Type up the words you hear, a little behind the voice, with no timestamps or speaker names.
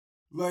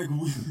Like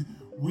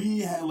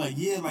we had like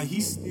like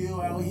he's still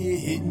out here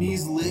hitting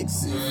these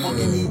licks and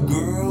fucking these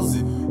girls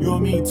and you know what I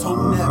mean,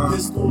 toting that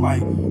pistol,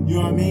 like you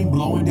know what I mean,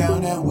 blowing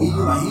down that weed,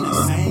 like he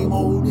the same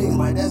old nigga,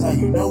 like that's how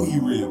you know he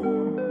real.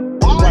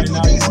 Why do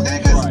these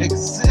niggas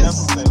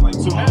exist? Like,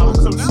 so now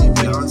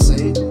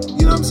Beyonce,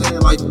 you know what I'm saying?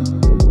 Like,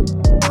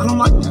 I don't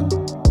like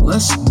that.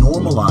 Let's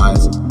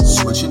normalize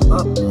switching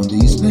up on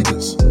these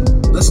niggas.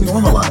 Let's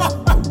normalize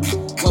it.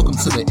 Welcome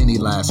to the Any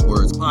Last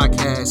Words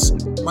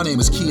podcast. My name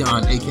is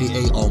Keon,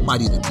 aka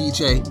Almighty the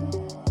DJ.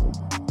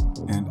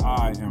 And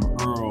I am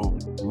Earl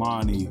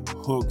Lonnie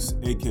Hooks,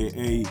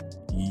 aka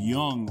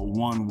Young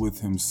One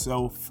with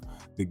himself.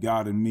 The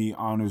God in me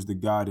honors the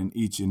God in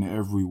each and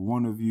every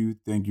one of you.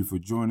 Thank you for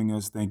joining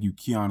us. Thank you,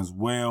 Keon, as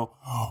well.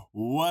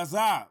 What's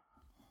up?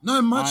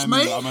 Not much,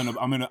 mate.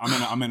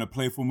 I'm in a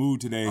playful mood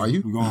today. Are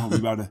you? We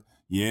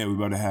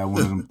about to have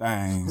one of them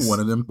things.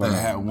 One of them things.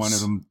 Have one of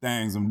them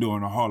things. I'm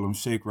doing a Harlem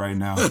Shake right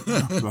now.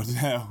 we about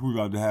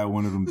to have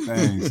one of them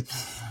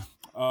things.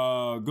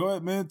 Go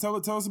ahead, man. Tell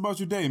us about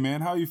your day, man.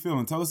 How you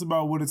feeling? Tell us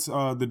about what it's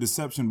the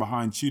deception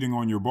behind cheating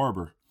on your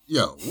barber.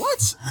 Yo,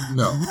 what?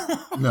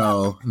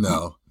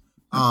 No.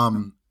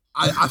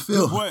 I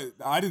feel what?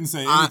 I didn't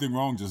say anything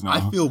wrong just now.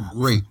 I feel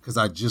great because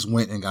I just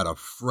went and got a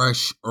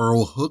fresh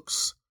Earl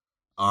Hooks.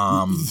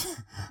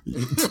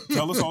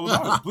 Tell us all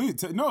about it, please.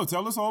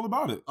 Tell us all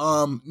about it.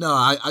 No,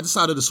 I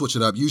decided to switch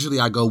it up. Usually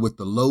I go with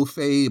the low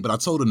fade, but I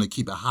told him to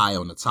keep it high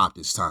on the top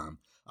this time.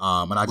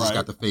 And I just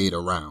got the fade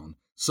around.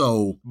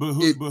 So, but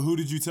who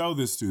did you tell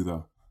this to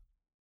though?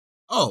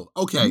 Oh,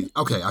 okay.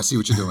 I see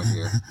what you're doing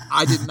here.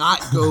 I did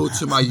not go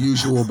to my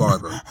usual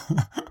barber,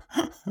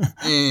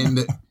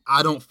 and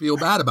I don't feel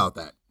bad about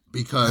that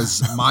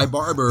because my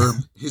barber,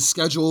 his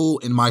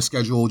schedule and my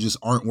schedule just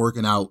aren't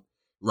working out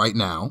right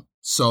now.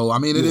 So, I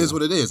mean, it is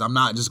what it is. I'm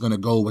not just going to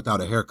go without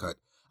a haircut.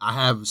 I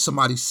have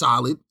somebody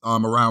solid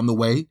around the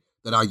way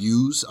that I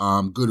use,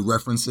 good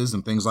references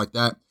and things like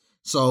that.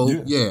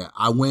 So,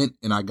 I went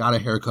and I got a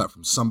haircut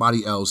from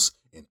somebody else,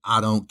 and I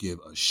don't give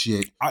a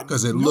shit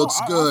because it looks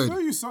good. I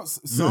feel you.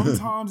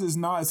 Sometimes it's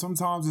not.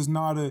 Sometimes it's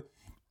not a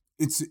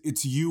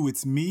it's you,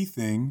 it's me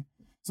thing.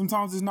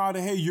 Sometimes it's not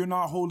a, hey, you're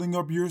not holding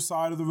up your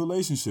side of the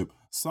relationship.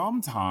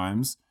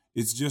 Sometimes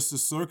it's just the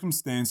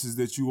circumstances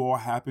that you all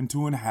happen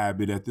to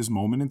inhabit at this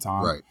moment in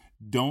time. Right.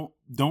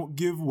 Don't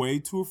give way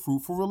to a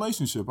fruitful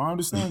relationship. I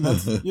understand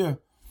that.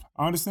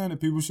 I understand that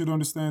people should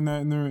understand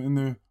that in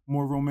their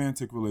more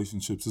romantic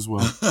relationships as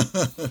well.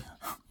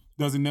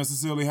 Doesn't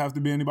necessarily have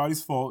to be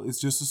anybody's fault. It's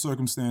just the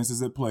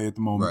circumstances at play at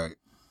the moment. Right.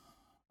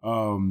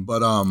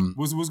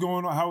 What's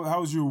going on?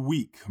 How's your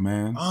week,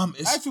 man?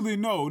 Actually,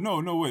 no.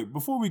 Wait.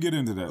 Before we get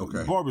into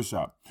that,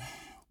 barbershop.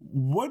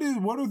 What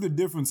are the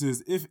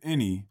differences, if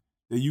any,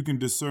 that you can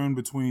discern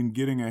between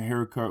getting a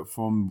haircut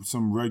from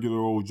some regular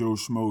old Joe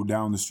Schmo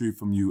down the street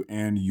from you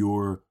and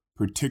your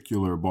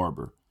particular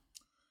barber?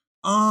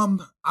 I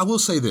will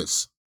say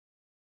this.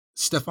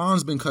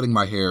 Stefan's been cutting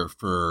my hair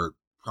for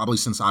probably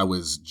since I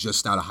was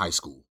just out of high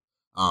school.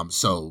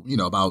 So,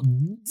 about...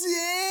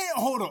 Damn,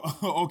 hold on.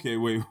 Okay,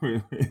 wait.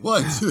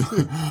 What?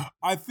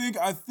 I think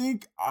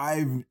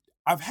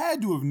I've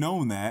had to have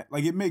known that.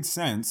 Like, it makes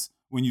sense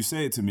when you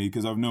say it to me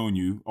because I've known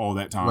you all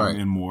that time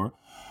and more.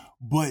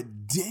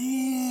 But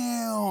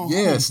damn.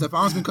 Yeah,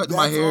 Stefan's been cutting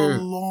my hair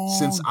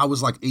since I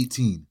was like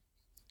 18.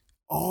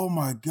 Oh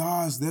my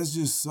gosh,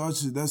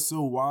 that's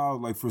so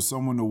wild. Like for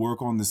someone to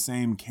work on the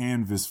same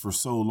canvas for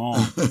so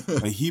long.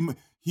 Like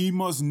he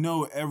must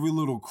know every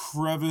little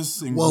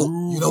crevice and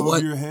groove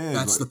of your head.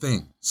 That's the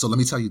thing. So let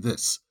me tell you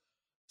this.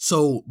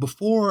 So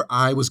before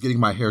I was getting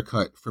my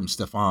haircut from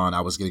Stefan, I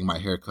was getting my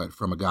haircut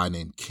from a guy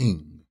named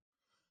King.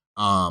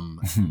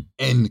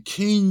 And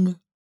King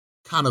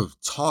kind of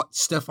taught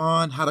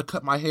Stefan how to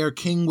cut my hair.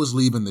 King was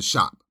leaving the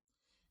shop.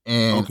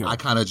 And I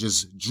kind of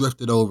just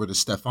drifted over to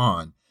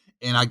Stefan.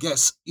 And I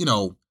guess,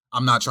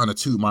 I'm not trying to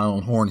toot my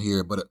own horn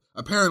here, but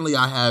apparently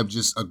I have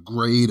just a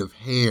grade of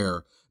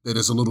hair that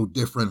is a little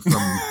different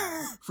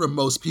from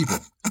most people.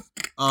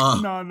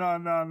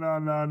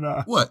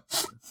 No.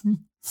 What?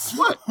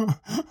 What?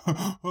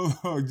 Hold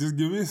on, just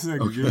give me a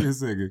second. Okay. Give me a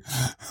second.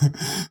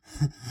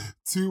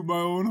 Toot my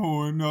own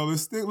horn. No,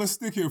 let's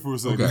stick here for a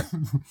second. Okay.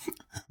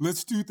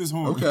 Let's toot this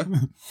horn. Okay.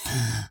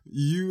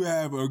 You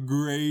have a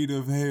grade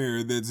of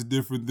hair that's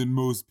different than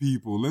most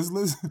people.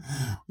 Let's.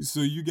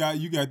 So you got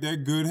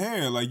that good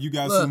hair. Like you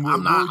got some.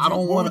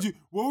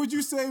 What would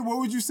you say? What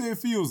would you say it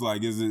feels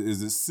like? Is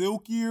it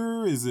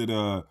silkier? Is it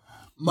would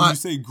you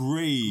say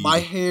grade? My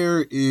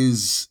hair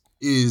is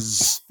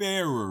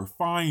fairer,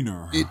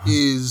 finer. It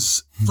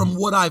is, from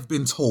what I've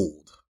been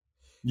told.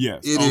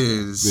 Yes. It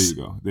is.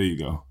 There you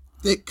go.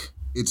 Thick.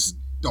 It's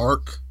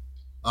dark.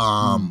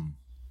 No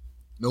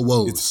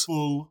woes. It's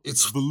full.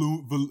 It's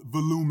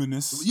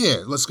voluminous.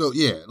 Yeah, let's go.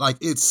 Yeah, like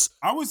it's.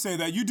 I would say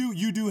that you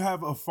do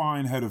have a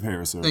fine head of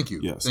hair, sir. Thank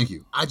you. Yes. Thank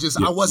you. I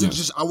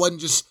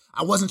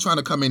wasn't trying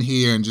to come in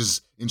here and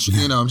just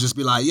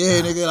be like, yeah,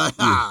 nigga, like,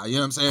 you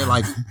know what I'm saying?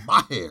 Like,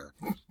 my hair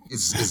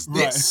is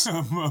this.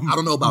 Right. I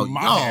don't know about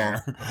y'all.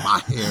 Hair.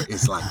 My hair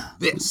is like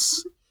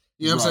this.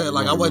 You know what I'm saying?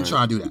 Like I wasn't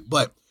trying to do that,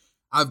 but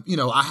I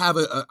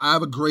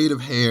have a grade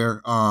of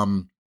hair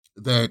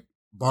that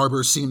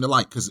barbers seem to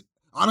like, because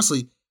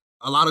honestly,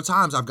 a lot of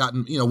times I've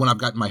gotten, when I've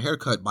gotten my hair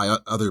cut by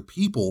other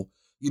people,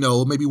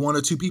 maybe one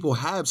or two people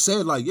have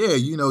said like, yeah,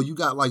 you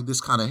got like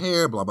this kind of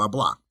hair, blah, blah,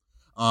 blah.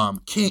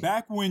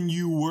 Back when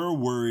you were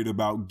worried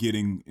about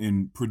getting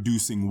and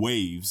producing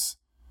waves,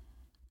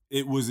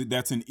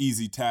 that's an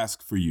easy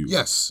task for you.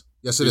 Yes,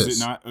 it is.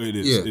 Is it not? It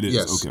is. Yeah, it is.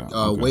 Yes.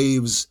 Okay.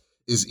 Waves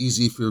is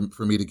easy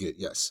for me to get.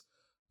 Yes.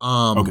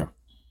 Okay.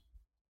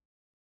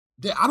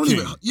 I don't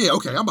even. Yeah.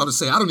 Okay. I'm about to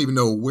say I don't even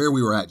know where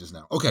we were at just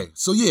now. Okay.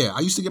 So yeah, I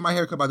used to get my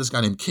hair cut by this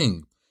guy named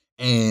King,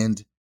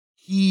 and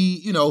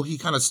he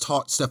kind of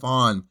taught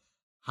Stefan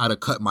how to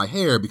cut my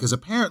hair, because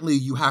apparently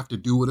you have to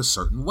do it a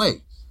certain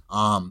way.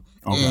 And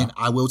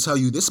I will tell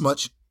you this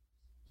much: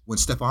 when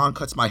Stefan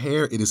cuts my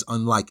hair, it is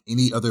unlike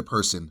any other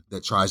person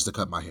that tries to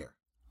cut my hair.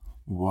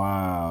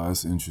 Wow,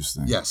 that's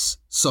interesting. Yes.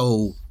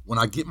 So when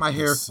I get my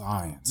hair,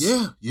 science.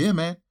 Yeah,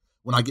 man.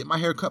 When I get my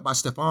hair cut by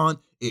Stefan,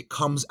 it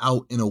comes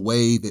out in a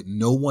way that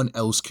no one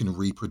else can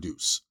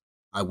reproduce.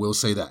 I will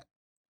say that.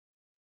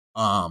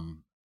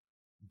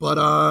 But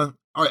all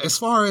right, as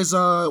far as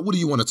what do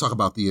you want to talk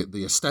about?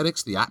 The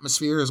aesthetics, the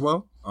atmosphere as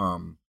well?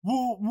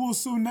 Well,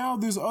 so now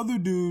this other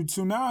dude,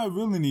 so now I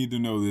really need to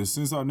know this,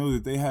 since I know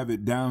that they have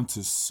it down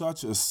to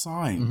such a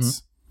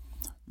science.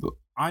 Mm-hmm.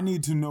 I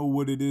need to know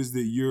what it is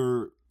that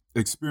you're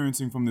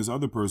experiencing from this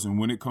other person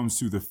when it comes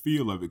to the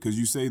feel of it, because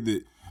you say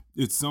that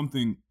it's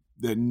something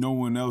that no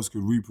one else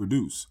could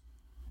reproduce.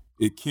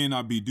 It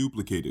cannot be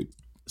duplicated.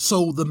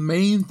 So the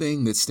main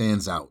thing that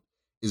stands out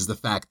is the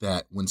fact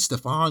that when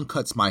Stefan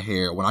cuts my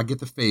hair, when I get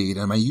the fade,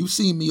 I mean, you've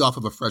seen me off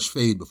of a fresh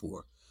fade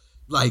before.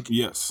 Like,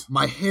 yes,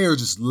 my hair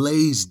just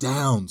lays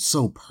down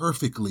so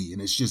perfectly,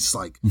 and it's just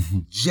like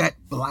jet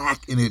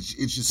black, and it's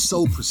just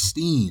so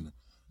pristine.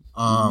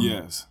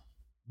 Yes.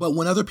 But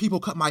when other people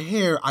cut my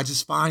hair, I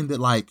just find that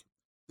like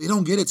they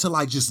don't get it to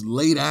like just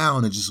lay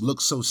down and just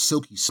look so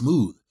silky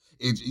smooth.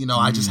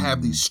 I just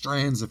have these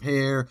strands of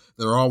hair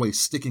that are always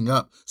sticking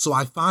up. So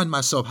I find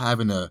myself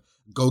having to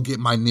go get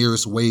my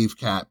nearest wave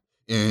cap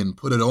and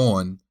put it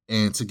on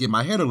and to get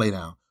my hair to lay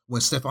down. When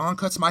Stefan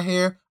cuts my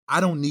hair,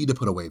 I don't need to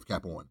put a wave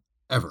cap on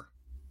ever.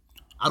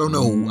 I don't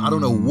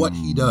know what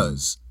he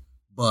does,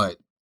 but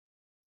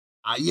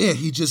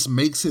he just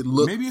makes it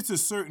look. Maybe it's a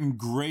certain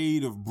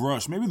grade of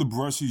brush. Maybe the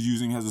brush he's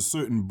using has a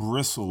certain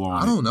bristle on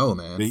it. I don't know,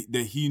 man.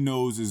 That he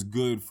knows is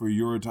good for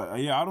your type.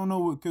 Yeah, I don't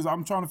know, because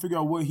I'm trying to figure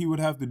out what he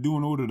would have to do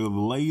in order to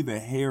lay the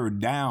hair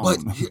down.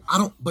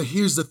 But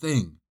here's the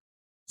thing.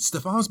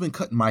 Stefan's been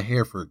cutting my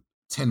hair for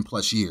 10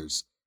 plus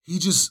years. He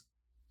just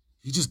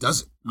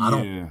does it.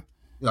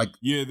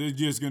 They're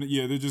just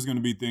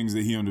gonna be things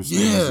that he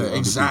understands. Yeah,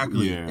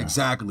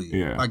 exactly.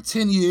 Yeah. Like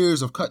 10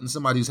 years of cutting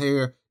somebody's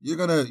hair, you're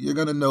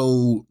gonna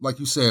know, like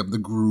you said, the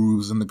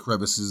grooves and the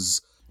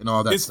crevices and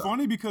all that. It's stuff.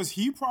 funny because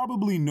he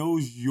probably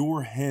knows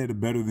your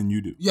head better than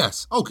you do.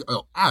 Yes. Okay.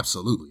 Oh,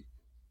 absolutely.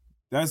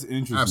 That's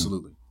interesting.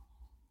 Absolutely.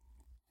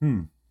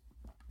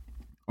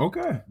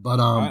 Okay, but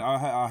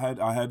I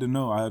had to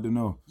know. I had to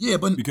know. Yeah,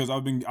 but because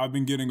I've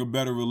been getting a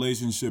better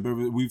relationship.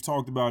 We've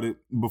talked about it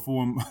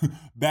before.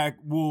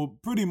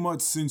 Pretty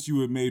much since you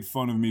had made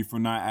fun of me for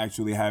not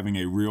actually having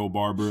a real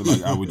barber.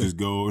 Like I would just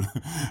go,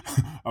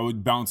 I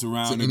would bounce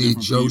around to different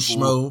Joe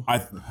people.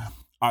 Schmo.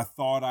 I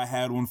thought I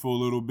had one for a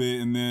little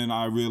bit, and then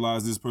I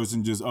realized this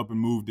person just up and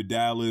moved to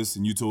Dallas,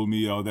 and you told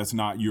me, "Oh, that's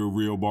not your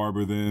real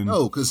barber." Then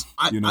no, because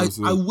I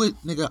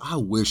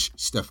wish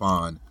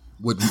Stefan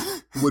would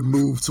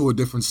move to a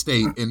different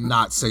state and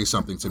not say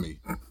something to me.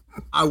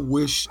 I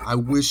wish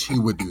he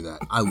would do that.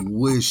 I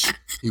wish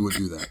he would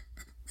do that.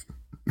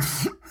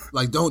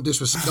 Like don't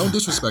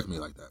disrespect me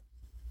like that.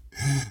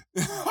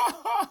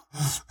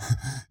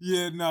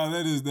 Yeah, no,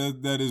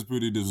 that is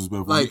pretty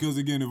disrespectful. Because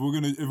again, if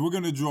we're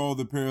gonna draw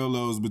the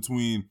parallels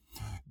between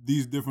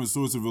these different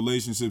sorts of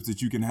relationships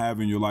that you can have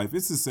in your life,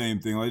 it's the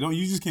same thing. Like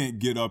you just can't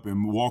get up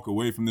and walk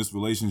away from this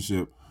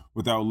relationship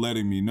without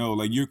letting me know.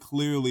 Like you're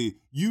clearly,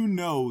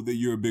 that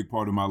you're a big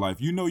part of my life.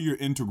 You're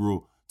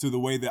integral to the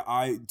way that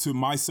to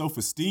my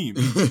self-esteem,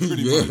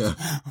 pretty much.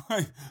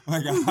 Like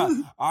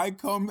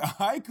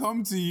I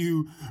come to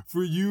you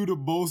for you to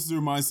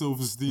bolster my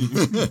self-esteem.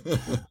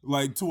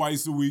 Like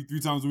twice a week, 3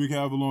 times a week,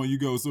 however long you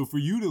go. So for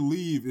you to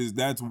leave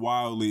that's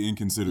wildly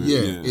inconsiderate.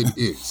 Yeah.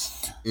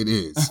 It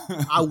is.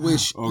 I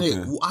wish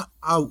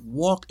I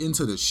walk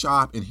into the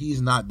shop and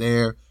he's not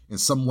there and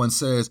someone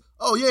says,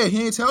 "Oh yeah,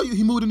 he ain't tell you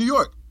he moved to New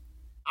York."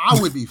 I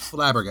would be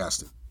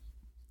flabbergasted.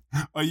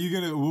 Are you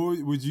gonna?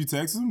 Would you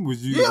text him? Would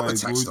you? Yeah, I would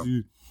text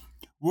him.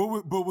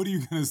 But what are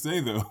you gonna say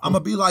though? I'm gonna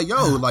be like,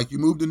 "Yo, like you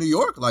moved to New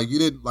York, like you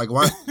didn't, like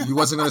why you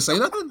wasn't gonna say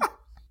nothing."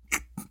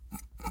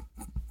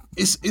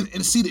 Here's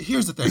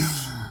the thing.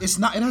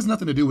 It has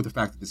nothing to do with the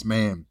fact that this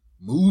man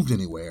moved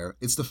anywhere.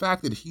 It's the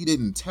fact that he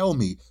didn't tell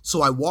me.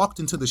 So I walked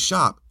into the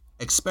shop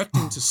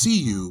expecting to see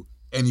you,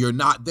 and you're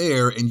not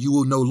there, and you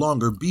will no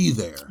longer be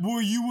there.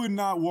 Well, you would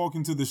not walk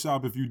into the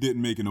shop if you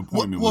didn't make an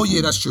appointment. Well,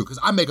 yeah, that's true, because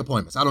I make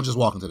appointments. I don't just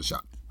walk into the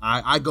shop.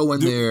 I go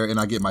in there and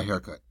I get my hair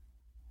cut.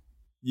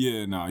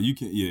 Yeah, nah, you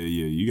can't. Yeah,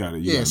 you got to.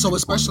 Yeah, so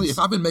especially if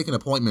I've been making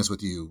appointments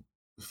with you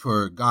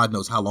for God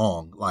knows how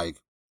long, like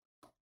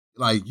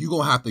you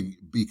gonna have to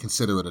be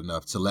considerate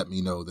enough to let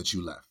me know that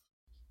you left.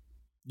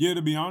 Yeah,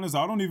 to be honest,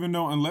 I don't even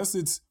know unless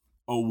it's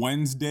a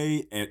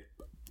Wednesday at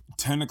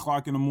 10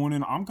 o'clock in the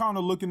morning. I'm kind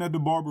of looking at the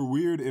barber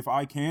weird if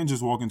I can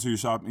just walk into your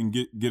shop and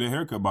get a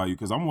haircut by you,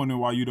 because I'm wondering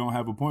why you don't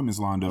have appointments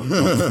lined up.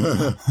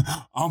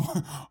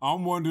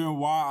 I'm wondering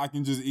why I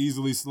can just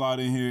easily slide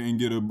in here and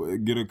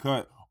get a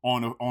cut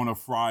on a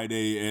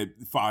Friday at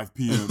 5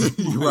 p.m.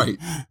 Right.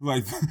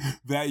 Like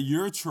that,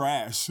 you're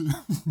trash.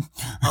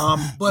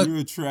 But you're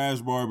a trash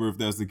barber if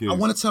that's the case. I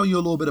want to tell you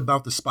a little bit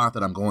about the spot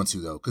that I'm going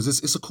to though, because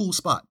it's a cool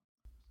spot.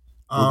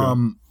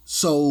 Okay.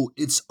 So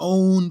it's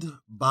owned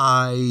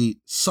by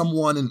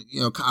someone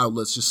in, Kyle,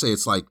 let's just say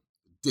it's like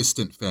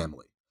distant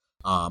family.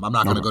 I'm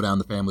not going to go down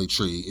the family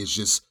tree. It's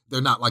just,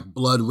 they're not like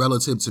blood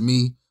relative to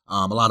me.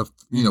 A lot of,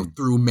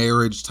 through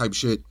marriage type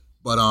shit,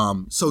 but,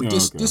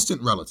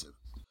 distant relative.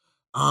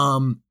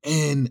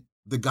 And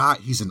the guy,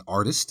 he's an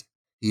artist.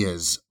 He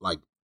has like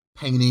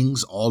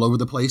paintings all over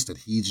the place that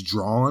he's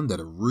drawn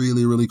that are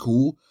really, really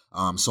cool.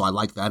 So I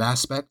like that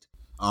aspect.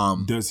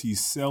 Does he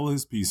sell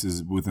his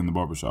pieces within the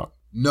barbershop?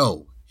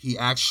 No, he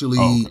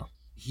actually,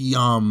 we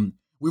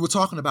were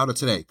talking about it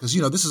today because,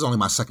 this is only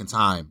my second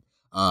time,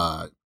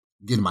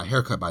 getting my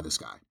haircut by this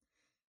guy.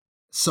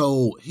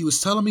 So he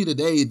was telling me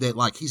today that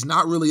like, he's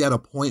not really at a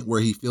point where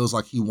he feels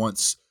like he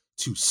wants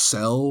to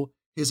sell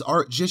his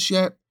art just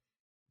yet.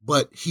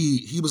 But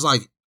he was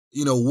like,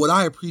 what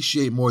I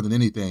appreciate more than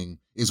anything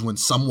is when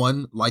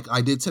someone like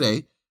I did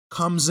today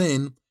comes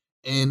in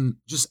and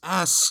just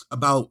asks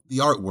about the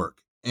artwork.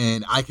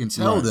 And I can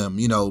tell them,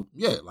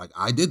 like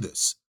I did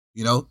this,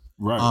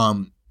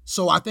 Right.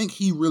 So I think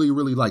he really,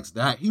 really likes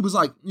that. He was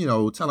like,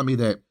 telling me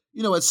that,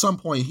 at some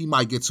point he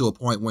might get to a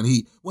point when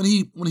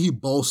he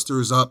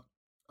bolsters up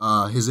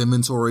his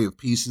inventory of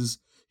pieces.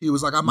 He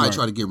was like, I might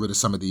try to get rid of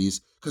some of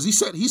these, because he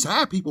said he's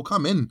had people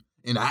come in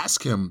and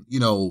ask him,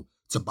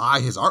 to buy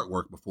his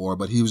artwork before,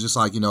 but he was just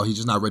like, he's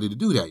just not ready to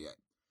do that yet.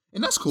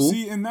 And that's cool.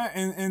 See, and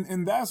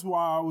that's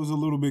why I was a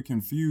little bit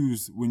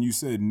confused when you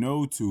said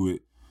no to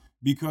it,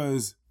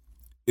 because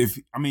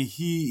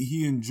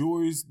he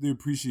enjoys the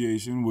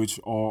appreciation, which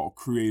all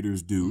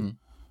creators do,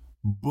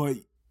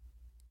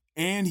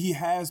 and he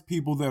has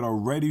people that are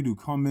ready to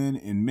come in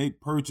and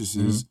make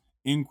purchases,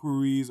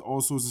 inquiries,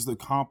 all sorts of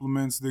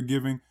compliments they're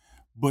giving,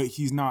 but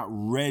he's not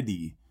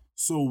ready.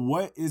 So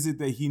what is it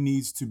that he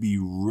needs to be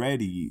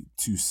ready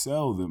to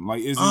sell them?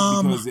 Like, is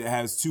it because it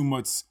has too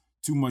much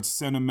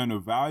sentimental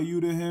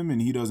value to him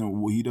and he doesn't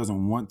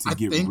want to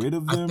get rid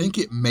of them? I think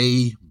it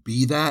may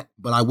be that,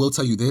 but I will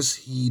tell you this.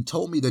 He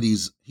told me that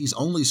he's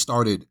only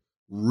started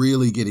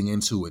really getting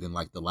into it in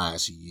like the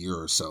last year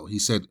or so. He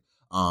said,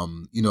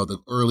 the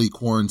early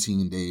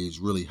quarantine days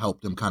really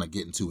helped him kind of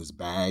get into his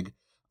bag,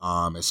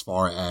 as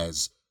far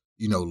as,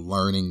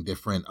 learning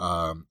different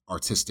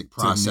artistic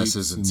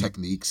processes and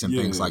techniques and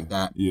things like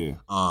that. Yeah.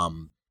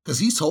 Because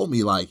he told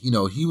me like, he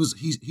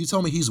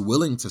told me he's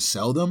willing to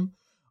sell them,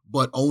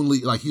 but only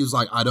like, he was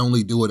like, I'd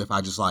only do it if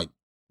I just like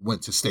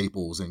went to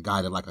Staples and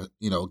got it like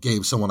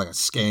gave someone like a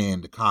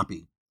scanned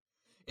copy.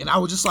 And I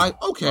was just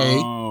like, okay,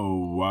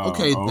 oh wow,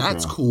 okay,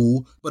 that's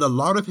cool. But a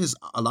lot of his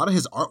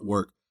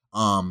artwork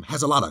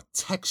has a lot of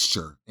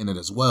texture in it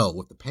as well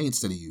with the paints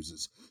that he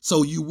uses.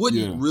 So you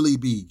wouldn't really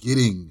be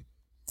getting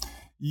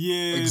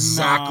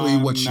exactly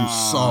what you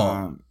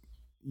saw.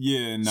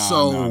 Yeah, nah.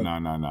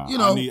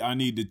 I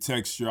need the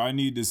texture. I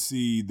need to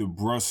see the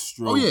brush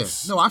strokes. Oh yeah,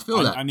 no, I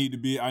feel that. I need to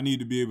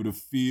be able to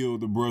feel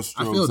the brush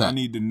strokes. I feel that. I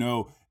need to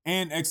know,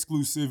 and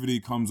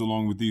exclusivity comes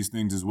along with these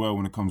things as well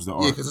when it comes to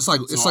art. Yeah, because it's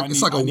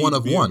like a one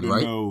of one,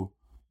 right?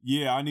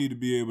 I need to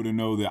be able to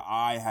know that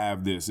I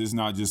have this. It's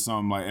not just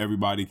something like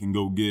everybody can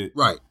go get,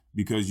 right?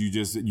 Because you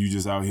just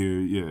out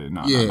here,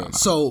 Nah.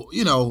 So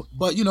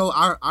but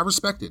I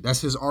respect it.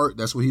 That's his art.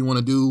 That's what he want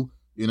to do.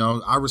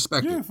 I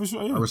respect it. Yeah, for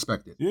sure. Yeah. I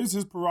respect it. Yeah, it's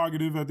his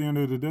prerogative at the end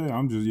of the day.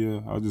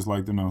 I just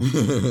like to know.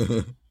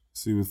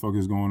 See what the fuck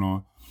is going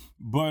on.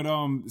 But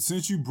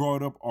since you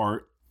brought up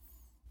art,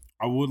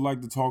 I would like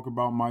to talk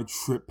about my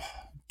trip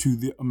to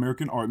the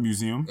American Art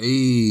Museum.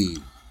 Hey.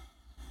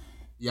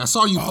 Yeah, I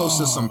saw you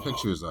posted some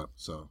pictures up,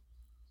 so.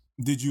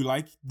 Did you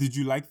like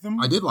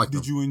them? I did like them.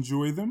 Did you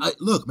enjoy them?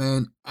 Look,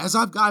 man, as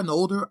I've gotten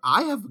older,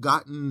 I've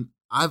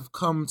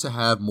come to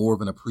have more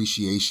of an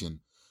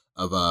appreciation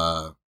of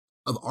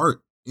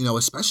art,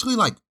 especially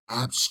like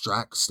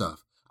abstract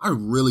stuff. I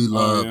really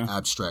love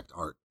abstract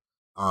art.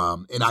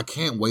 And I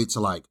can't wait to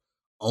like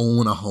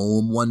own a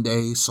home one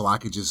day so I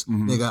could just,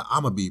 nigga,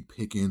 I'm gonna be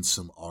picking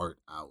some art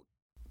out.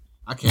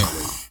 I can't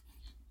wait.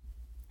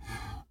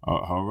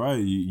 All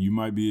right, you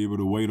might be able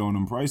to wait on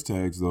them price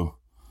tags though.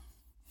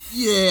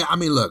 Yeah, I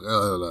mean, look,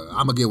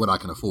 I'm gonna get what I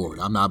can afford.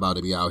 I'm not about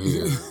to be out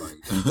here.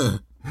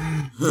 Like,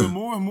 the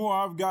more and more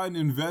I've gotten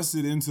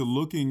invested into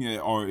looking at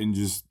art and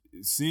just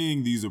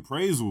seeing these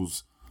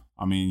appraisals,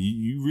 I mean,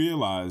 you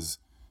realize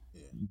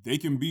they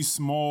can be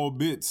small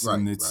bits,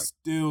 and it's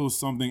still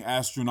something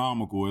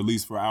astronomical, at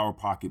least for our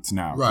pockets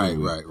now. Right,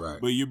 clearly. right.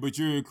 But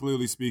you're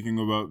clearly speaking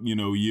about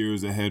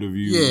years ahead of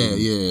you.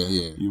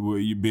 Yeah.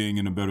 You being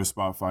in a better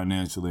spot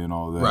financially and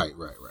all that. Right.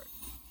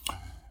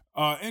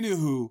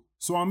 Anywho,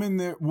 so I'm in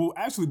there. Well,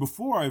 actually,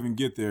 before I even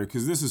get there,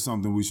 because this is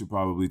something we should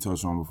probably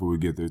touch on before we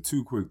get there.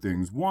 Two quick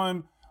things.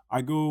 One,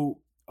 I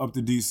go up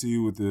to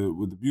DC with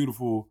a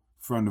beautiful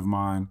friend of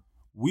mine.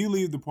 We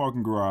leave the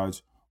parking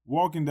garage,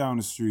 walking down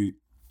the street,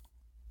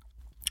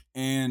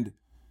 and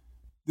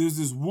there's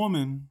this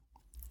woman,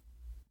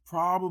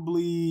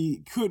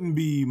 probably couldn't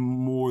be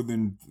more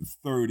than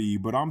 30,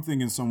 but I'm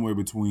thinking somewhere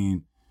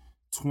between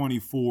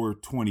 24,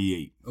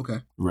 28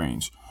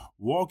 range.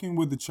 Walking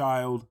with the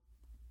child,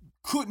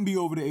 couldn't be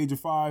over the age of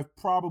 5,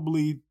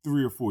 probably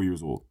 3 or 4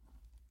 years old.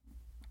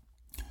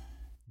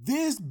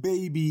 This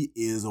baby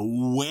is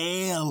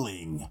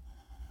wailing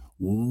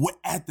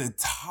at the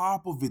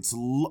top of its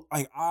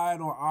I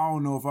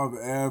don't know if I've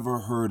ever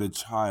heard a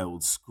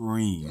child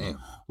scream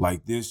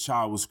like this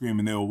child was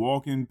screaming. They were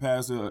walking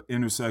past an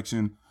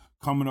intersection,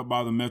 coming up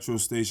by the metro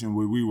station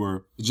where we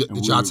were.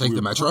 Did y'all take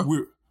the metro?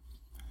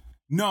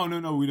 No,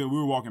 we didn't. We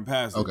were walking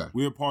past it.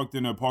 We were parked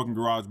in a parking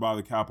garage by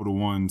the Capital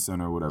One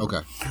Center or whatever.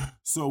 Okay.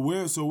 So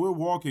we're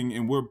walking,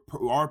 and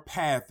our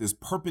path is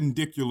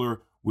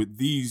perpendicular with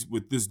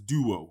this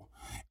duo,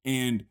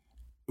 and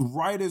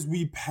right as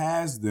we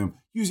pass them,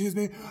 you hear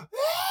me.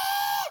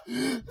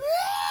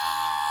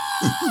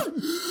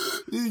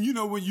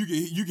 When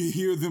you can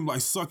hear them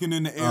like sucking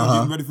in the air,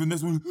 getting ready for the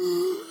next one.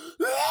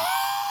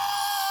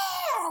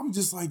 I'm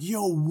just like,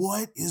 yo,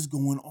 what is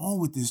going on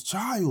with this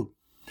child?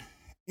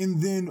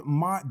 And then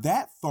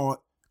that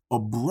thought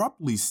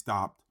abruptly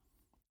stopped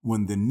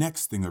when the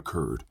next thing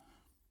occurred.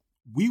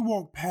 We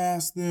walked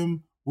past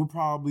them. We're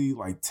probably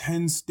like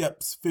 10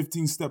 steps,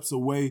 15 steps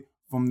away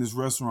from this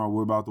restaurant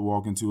we're about to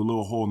walk into, a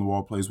little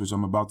hole-in-the-wall place, which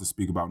I'm about to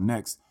speak about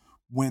next,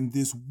 when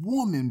this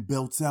woman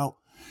belts out,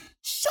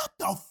 "Shut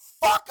the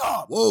fuck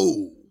up!"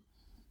 Whoa.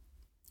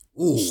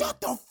 Ooh. Shut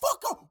the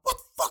fuck up! What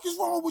the fuck is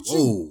wrong with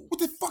you? With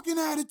the fucking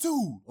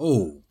attitude?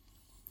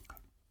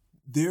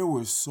 There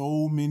were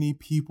so many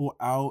people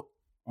out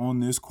on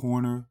this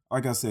corner.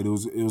 Like I said, it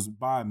was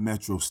by a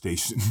metro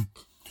station.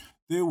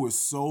 There were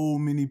so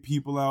many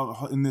people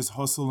out in this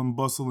hustle and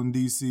bustle in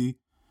DC.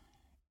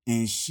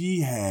 And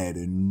she had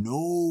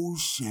no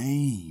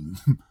shame.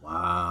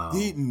 Wow.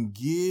 Didn't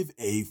give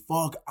a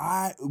fuck.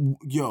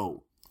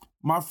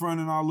 My friend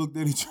and I looked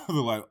at each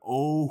other like,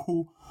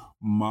 oh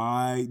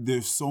my,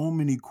 there's so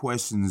many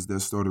questions that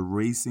started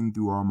racing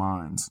through our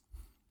minds.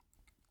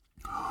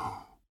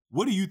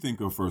 What do you think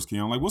of first,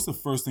 Keon? Like, what's the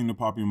first thing to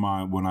pop in your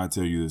mind when I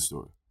tell you this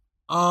story?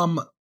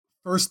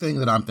 First thing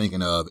that I'm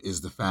thinking of is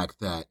the fact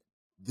that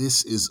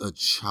this is a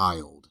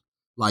child.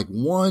 Like,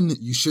 one,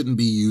 you shouldn't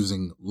be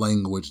using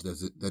language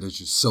that is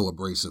just so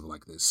abrasive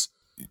like this.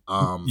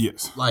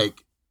 Yes.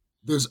 Like,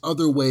 there's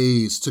other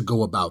ways to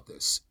go about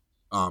this.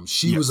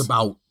 She was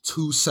about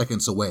 2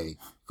 seconds away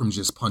from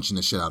just punching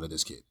the shit out of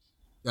this kid.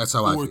 That's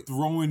how I feel. Or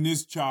throwing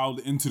this child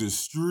into the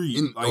street.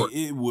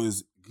 It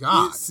was...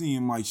 God. It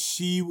seemed like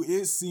she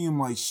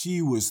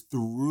was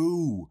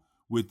through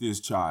with this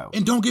child.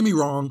 And don't get me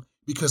wrong,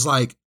 because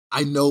I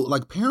know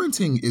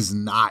parenting is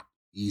not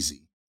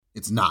easy.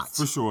 It's not.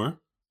 For sure.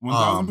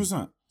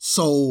 1,000%.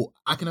 So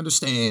I can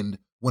understand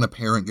when a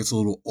parent gets a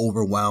little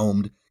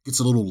overwhelmed, gets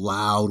a little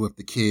loud with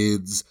the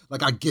kids.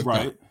 Like, I get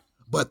that.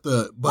 But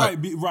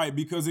right,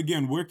 because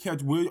again, we're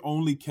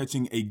only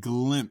catching a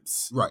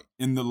glimpse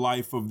in the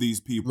life of these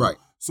people. Right.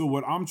 So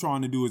what I'm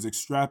trying to do is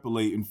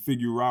extrapolate and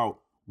figure out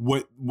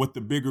what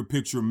the bigger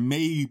picture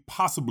may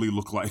possibly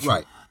look like.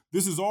 Right.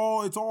 It's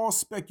all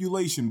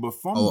speculation, but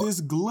from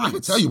this glimpse, I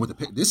can tell you what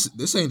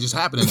this ain't just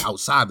happening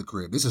outside the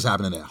crib. This is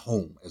happening at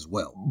home as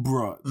well.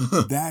 Bruh,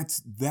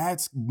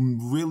 that's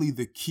really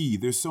the key.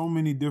 There's so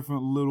many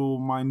different little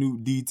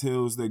minute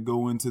details that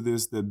go into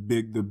this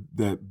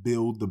that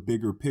build the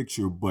bigger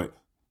picture, but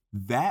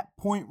that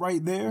point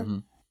right there,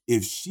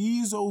 if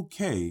she's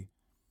okay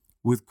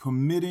with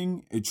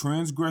committing a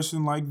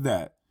transgression like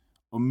that,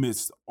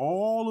 amidst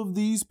all of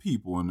these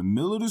people in the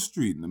middle of the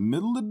street, in the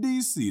middle of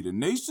DC, the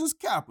nation's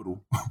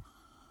capital,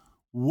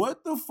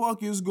 what the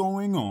fuck is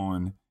going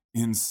on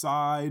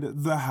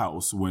inside the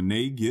house when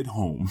they get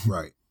home?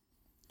 Right.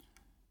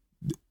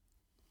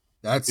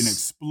 That's an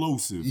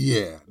explosive.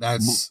 Yeah,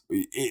 that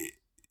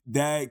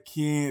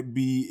can't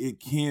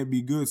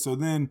be good. So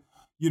then,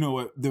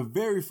 the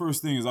very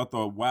first thing is I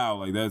thought,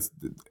 wow, I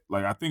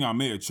think I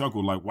may have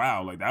chuckled like,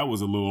 wow, like that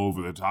was a little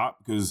over the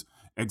top, because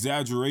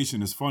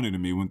exaggeration is funny to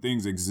me. When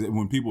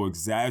people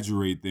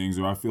exaggerate things,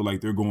 or I feel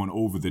like they're going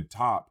over the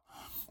top,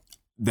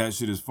 that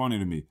shit is funny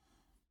to me.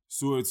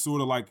 So it's sort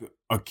of like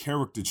a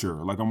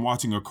caricature, like I'm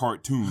watching a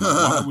cartoon. Like,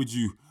 why would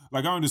you?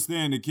 Like, I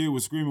understand the kid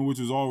was screaming, which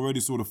was already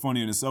sort of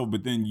funny in itself,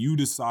 but then you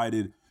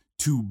decided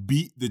to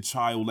beat the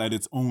child at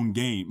its own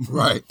game.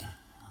 Right.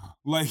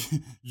 Like,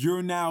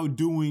 you're now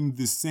doing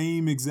the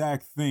same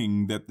exact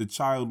thing that the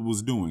child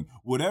was doing.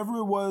 Whatever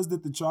it was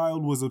that the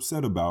child was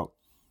upset about,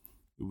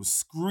 It was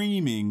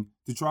screaming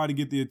to try to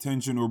get the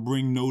attention or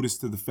bring notice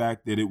to the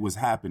fact that it was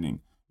happening.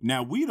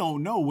 Now, we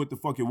don't know what the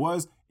fuck it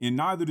was, and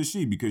neither does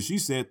she, because she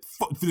said,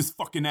 fuck this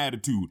fucking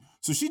attitude.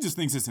 So she just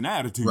thinks it's an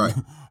attitude. Right.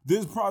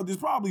 There's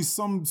probably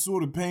some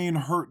sort of pain,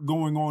 hurt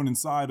going on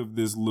inside of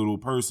this little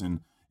person,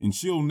 and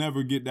she'll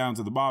never get down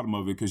to the bottom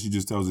of it because she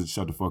just tells it to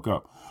shut the fuck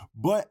up.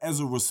 But as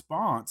a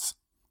response,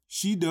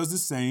 she does the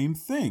same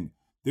thing.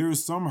 There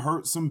is some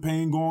hurt, some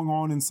pain going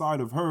on inside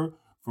of her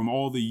from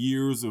all the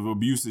years of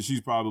abuse that she's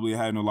probably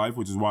had in her life,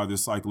 which is why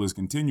this cycle is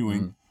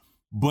continuing.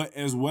 But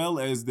as well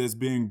as that's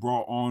being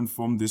brought on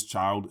from this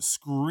child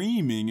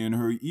screaming in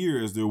her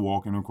ear as they're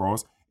walking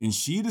across. And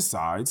she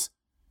decides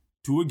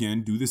to,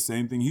 again, do the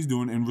same thing he's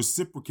doing and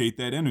reciprocate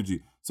that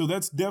energy. So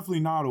that's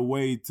definitely not a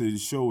way to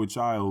show a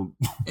child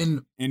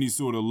any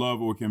sort of love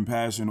or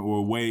compassion or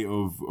a way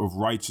of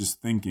righteous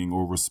thinking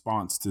or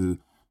response to,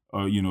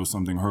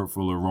 something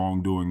hurtful or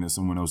wrongdoing that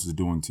someone else is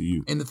doing to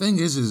you. And the thing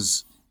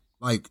is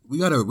like, we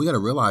gotta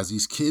realize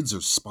these kids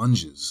are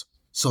sponges.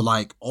 So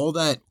like all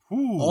that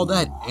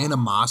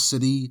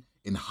animosity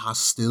and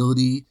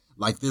hostility,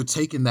 like they're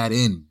taking that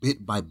in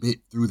bit by bit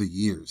through the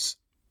years.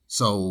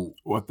 So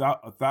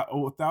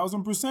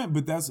 1,000%.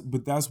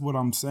 But that's what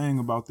I'm saying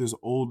about this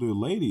older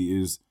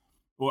lady is,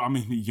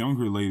 the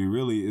younger lady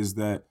really, is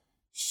that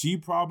she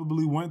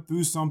probably went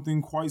through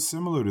something quite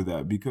similar to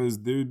that, because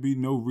there'd be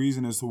no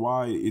reason as to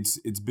why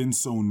it's been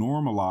so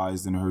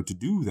normalized in her to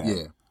do that.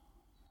 Yeah.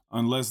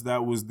 Unless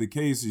that was the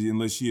case,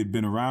 unless she had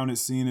been around it,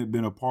 seen it,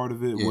 been a part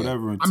of it,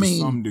 whatever, to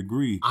some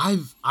degree.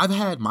 I've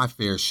had my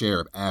fair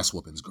share of ass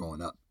whoopings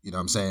growing up. You know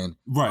what I'm saying?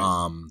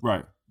 Right.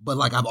 Right. But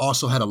like I've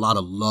also had a lot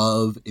of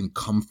love and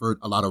comfort,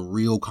 a lot of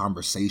real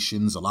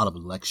conversations, a lot of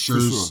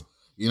lectures. For sure.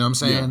 You know what I'm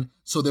saying? Yeah.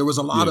 So there was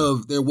a lot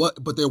of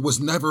but there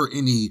was never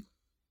any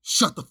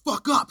shut the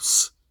fuck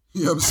ups.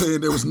 You know what I'm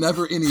saying? There was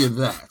never any of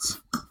that.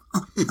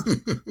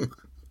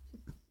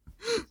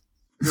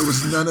 There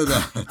was none of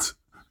that.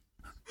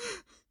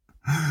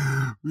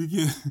 We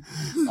can.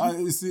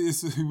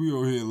 We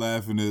over here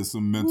laughing at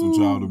some mental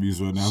child abuse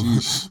right now,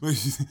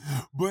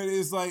 but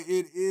it's like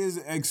it is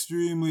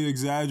extremely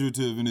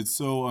exaggerative and it's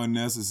so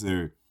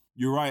unnecessary.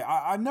 You're right.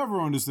 I never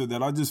understood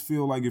that. I just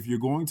feel like if you're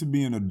going to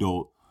be an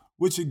adult,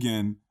 which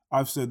again,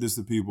 I've said this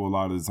to people a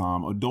lot of the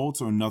time,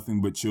 adults are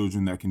nothing but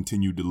children that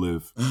continue to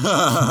live.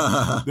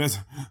 That's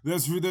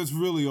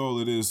really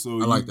all it is. So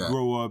you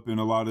grow up, and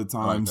a lot of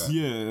times,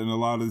 and a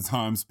lot of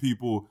times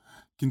people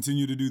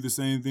continue to do the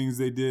same things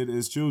they did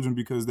as children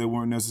because they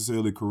weren't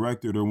necessarily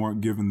corrected or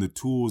weren't given the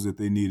tools that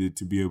they needed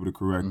to be able to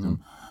correct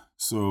them.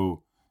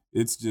 So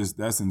it's just,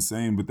 that's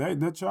insane. But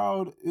that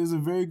child is a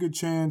very good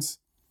chance,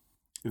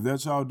 if that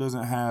child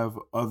doesn't have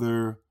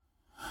other,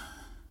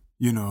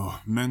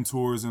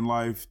 mentors in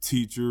life,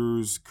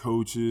 teachers,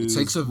 coaches. It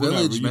takes a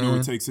village, man.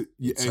 It takes a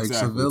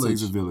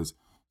village.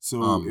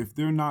 So if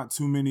there are not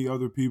too many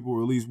other people,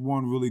 or at least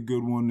one really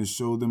good one to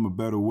show them a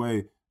better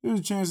way, there's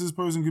a chance this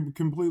person could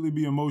completely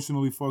be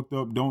emotionally fucked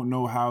up, don't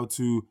know how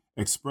to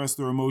express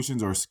their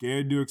emotions, are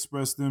scared to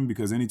express them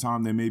because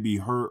anytime they may be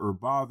hurt or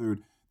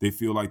bothered, they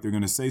feel like they're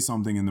going to say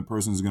something and the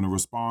person's going to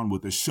respond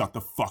with a shut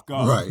the fuck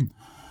up. Right.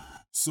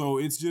 So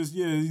it's just,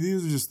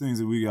 these are just things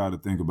that we got to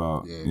think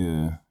about.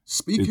 Yeah.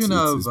 Speaking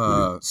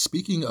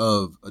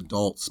of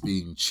adults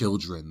being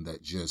children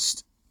that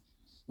just,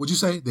 what'd you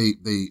say?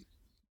 They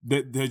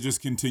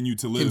just continue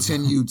to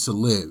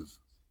live.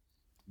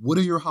 What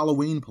are your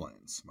Halloween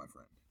plans, my friend?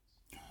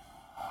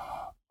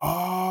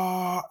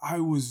 I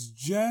was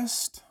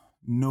just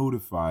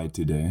notified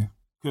today,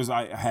 because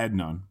I had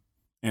none,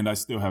 and I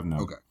still have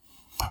none. Okay.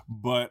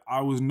 But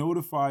I was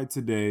notified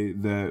today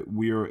that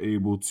we are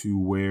able to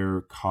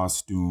wear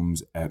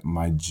costumes at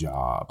my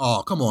job.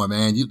 Oh, come on,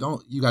 man! You gotta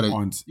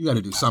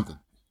do something.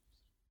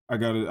 I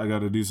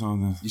gotta do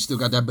something. You still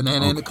got that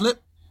banana in the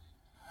clip?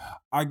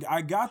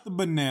 I got the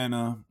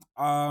banana,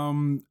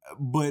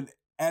 but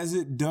as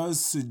it does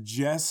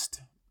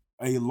suggest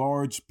a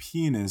large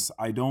penis,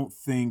 I don't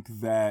think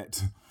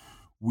that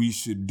we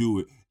should do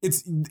it.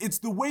 It's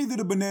the way that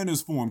a banana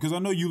is formed, because I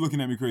know you're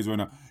looking at me crazy right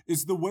now.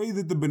 It's the way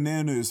that the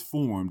banana is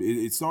formed.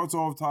 It starts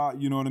off top,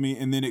 you know what I mean?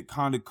 And then it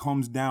kind of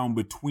comes down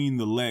between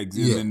the legs.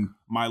 And then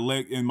my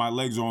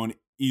legs are on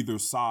either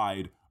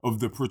side of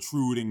the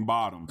protruding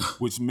bottom,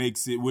 which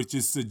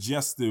is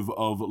suggestive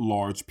of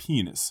large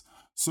penis.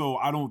 So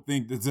I don't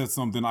think that's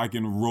something I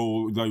can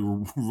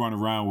run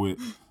around with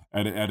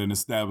at an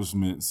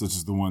establishment such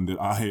as the one that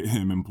I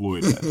am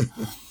employed at.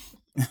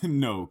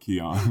 No,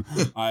 Keon.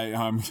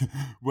 I'm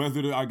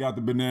whether I got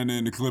the banana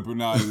in the clip or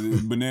not,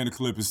 the banana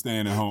clip is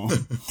staying at home.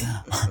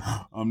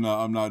 I'm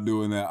not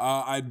doing that.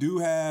 I do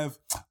have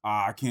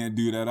I can't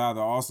do that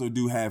either. I also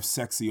do have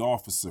sexy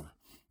officer.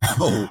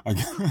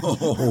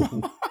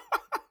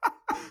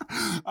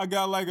 I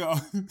got like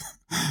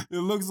it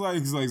looks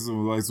like some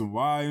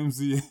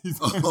YMCA.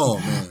 Oh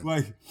man!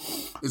 Like,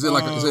 is it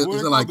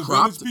like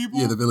cropped?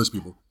 Yeah, the village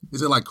people.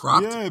 Is it like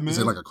cropped? Yeah, man. Is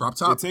it like a crop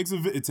top? It takes a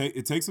village.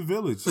 It takes a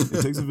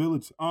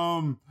village.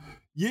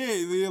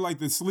 Yeah, like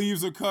the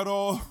sleeves are cut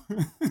off.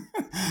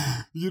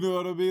 You know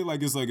what I mean?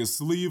 Like it's like a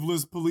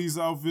sleeveless police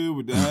outfit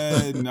with the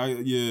hat. And I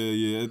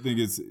think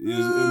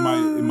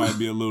it might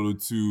be a little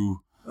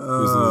too.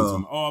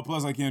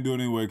 Plus I can't do it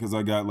anyway because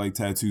I got like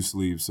tattoo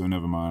sleeves. So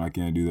never mind, I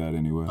can't do that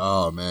anyway.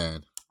 Oh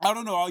man, I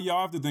don't know.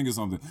 Y'all have to think of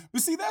something.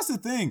 But see, that's the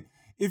thing.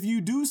 If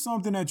you do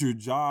something at your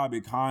job,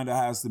 it kind of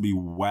has to be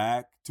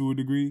whack to a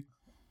degree.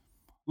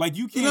 Like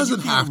you can't. It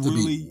doesn't have to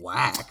be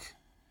whack.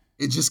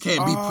 It just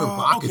can't be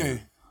provocative.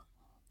 Okay.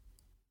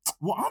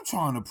 Well, I'm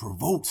trying to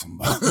provoke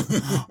somebody.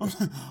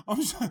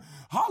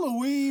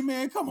 Halloween,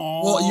 man, come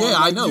on. Well, yeah,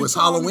 I know it's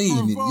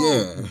Halloween.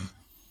 Yeah,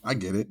 I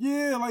get it.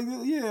 Yeah,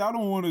 I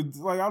don't want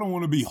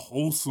to be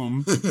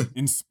wholesome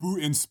and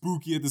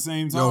spooky at the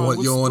same time.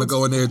 You don't want to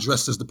go in there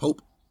dressed as the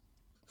Pope?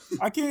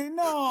 I can't.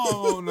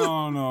 No.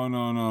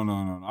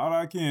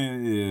 I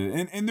can't.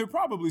 Yeah, and there are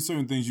probably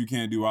certain things you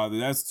can't do either.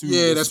 That's too.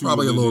 Yeah, that's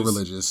probably religious. A little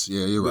religious.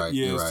 Yeah, you're right.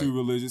 Yeah, it's too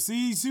religious.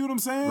 See what I'm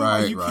saying?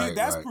 Right, like right.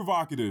 That's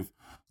provocative.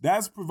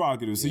 That's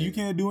provocative. So you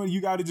can't do it. You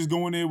got to just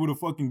go in there with a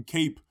fucking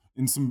cape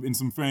and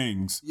some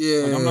fangs.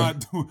 Yeah, like,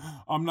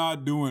 I'm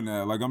not doing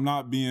that. Like I'm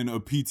not being a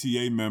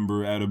PTA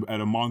member at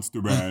a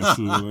Monster Bash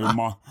or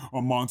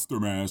a Monster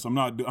Mash. I'm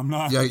not.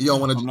 Yeah, you don't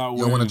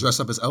want to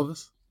dress up as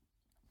Elvis.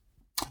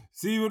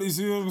 See what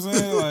I'm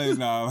saying? Like,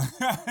 nah,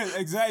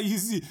 exactly.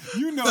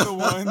 You know the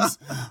ones.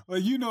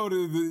 Like, you know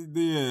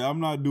the I'm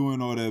not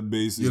doing all that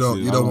basic. You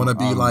don't want to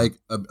be like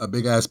a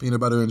big ass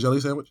peanut butter and jelly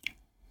sandwich.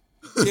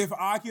 If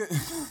I can,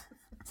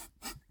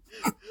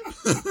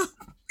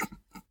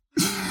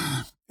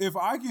 if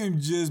I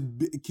can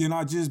can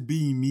I just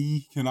be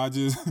me? Can I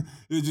just?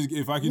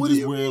 If I can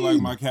just wear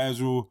like my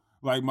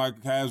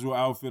casual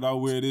outfit, I'll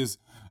wear this.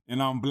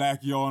 And I'm black,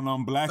 y'all, and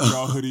I'm black,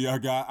 y'all hoodie I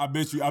got. I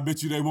bet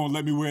you they won't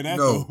let me wear that,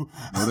 though.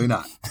 No, they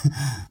not.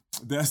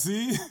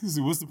 See,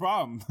 what's the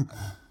problem?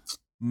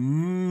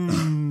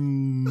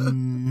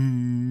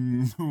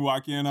 Why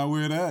can't I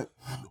wear that?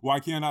 Why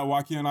can't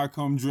I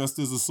come dressed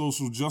as a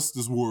social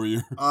justice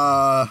warrior?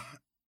 I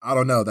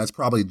don't know. That's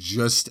probably on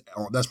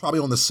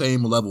the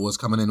same level as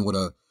coming in with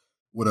a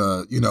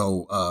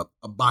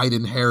a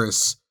Biden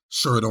Harris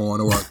shirt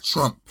on or a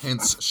Trump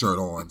Pence shirt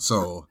on.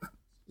 So.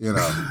 You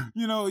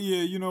know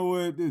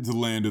what? It's the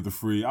land of the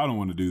free. I don't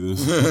want to do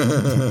this.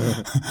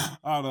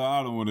 I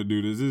don't want to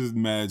do this. This is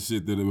mad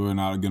shit that we're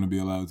not going to be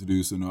allowed to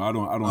do. So no, I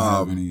don't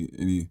have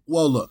any.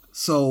 Well, look.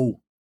 So,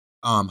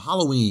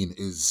 Halloween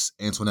is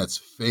Antoinette's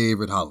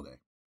favorite holiday.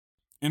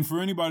 And for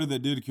anybody that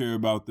did care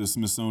about the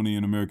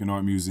Smithsonian American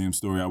Art Museum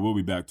story, I will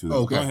be back to that.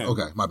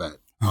 Okay, my bad.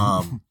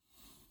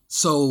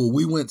 So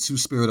we went to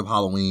Spirit of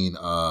Halloween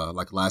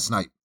like last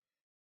night,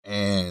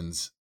 and.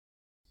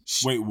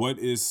 Wait, what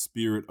is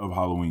Spirit of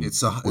Halloween?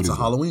 It's a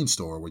Halloween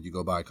store where you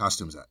go buy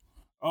costumes at.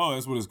 Oh,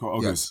 that's what it's called.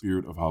 Okay, yes.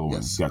 Spirit of Halloween.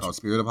 Yes, gotcha.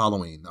 Spirit of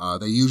Halloween.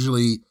 They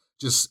usually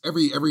just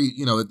every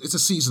it's a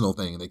seasonal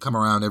thing. They come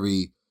around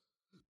every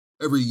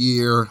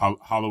year.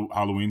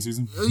 Halloween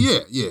season. Yeah.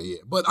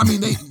 But I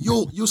mean,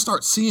 you'll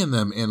start seeing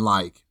them in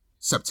like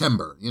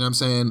September. You know what I'm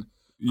saying?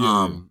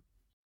 Yeah.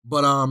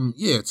 But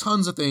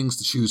tons of things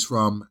to choose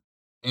from.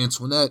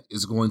 Antoinette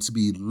is going to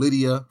be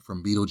Lydia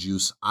from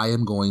Beetlejuice. I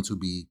am going to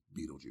be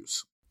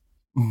Beetlejuice.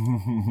 We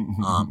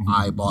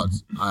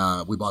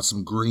bought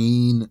some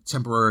green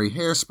temporary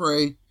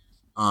hairspray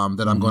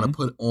that I'm going to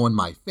put on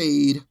my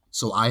fade.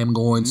 So I am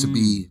going to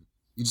be,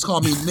 you just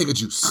call me Nigga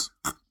Juice.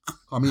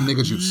 Call me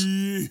Nigga Juice.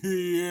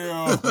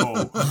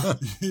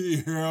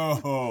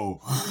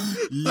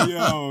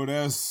 Yo,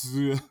 that's,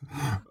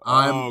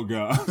 oh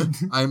God.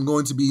 I'm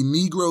going to be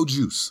Negro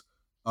Juice.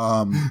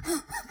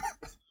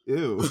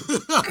 Ew.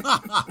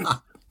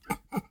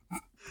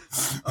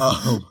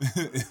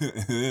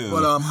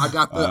 But I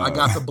got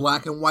the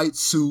black and white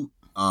suit.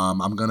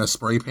 I'm gonna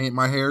spray paint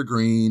my hair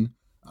green.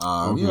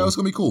 It's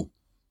gonna be cool.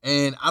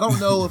 And I don't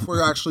know if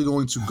we're actually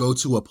going to go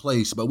to a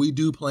place, but we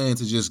do plan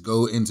to just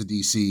go into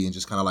DC and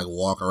just kind of like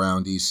walk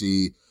around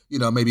DC.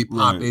 Maybe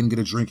pop in, get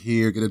a drink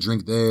here, get a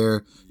drink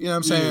there. You know what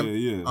I'm saying?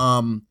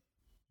 Yeah.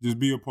 Just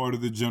be a part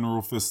of the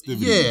general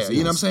festivities. Yeah, yes. You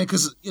know what I'm saying?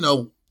 Because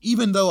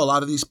even though a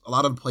lot of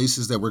the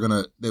places that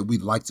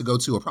we'd like to go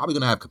to are probably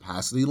gonna have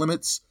capacity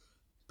limits.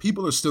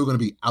 People are still going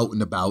to be out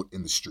and about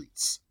in the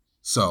streets.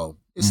 So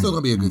it's still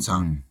going to be a good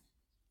time.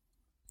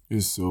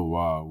 It's so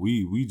wild.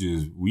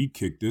 We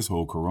kicked this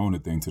whole Corona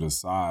thing to the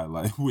side,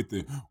 like with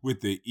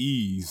the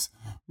ease.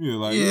 We're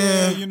like,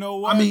 you know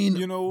what? I mean,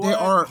 there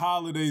are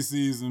holiday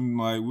season,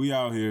 like we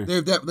out here.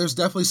 There's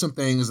definitely some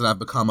things that I've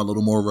become a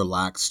little more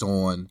relaxed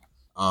on.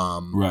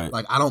 Right.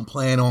 Like I don't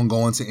plan on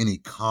going to any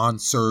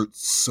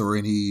concerts or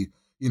any,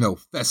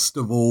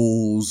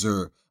 festivals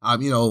or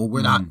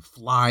we're not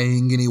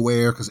flying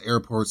anywhere because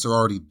airports are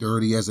already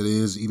dirty as it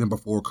is, even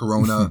before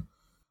Corona.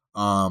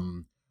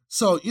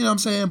 So, you know what I'm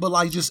saying? But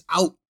like just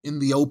out in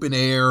the open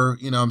air,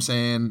 you know what I'm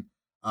saying?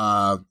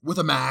 With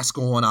a mask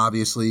on,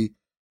 obviously.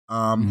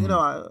 I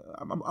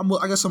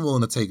guess I'm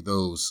willing to take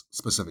those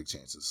specific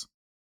chances.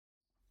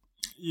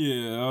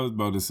 Yeah, I was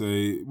about to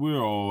say we're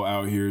all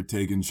out here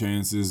taking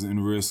chances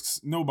and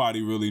risks.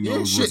 Nobody really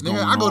knows what's going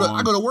on.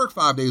 I go to work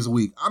 5 days a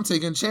week. I'm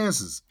taking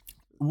chances.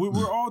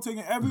 We're all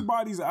taking.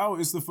 Everybody's out.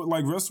 It's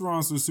like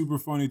restaurants are super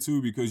funny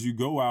too because you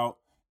go out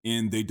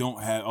and they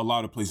don't have a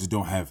lot of places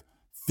don't have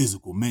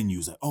physical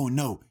menus. Like, oh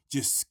no,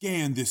 just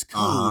scan this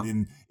code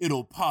and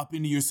it'll pop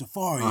into your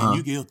Safari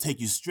and it'll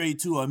take you straight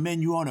to a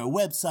menu on our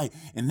website.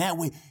 And that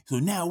way, so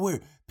now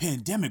we're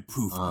pandemic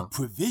proof,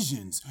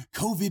 provisions,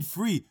 COVID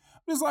free.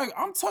 It's like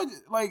I'm touching,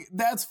 like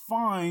that's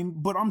fine,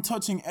 but I'm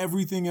touching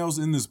everything else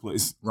in this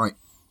place. Right.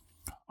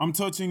 I'm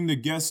touching the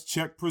guest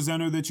check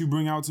presenter that you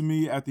bring out to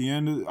me at the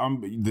end.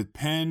 The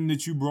pen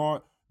that you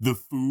brought, the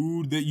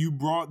food that you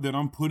brought that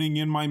I'm putting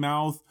in my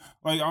mouth.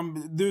 Like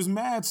there's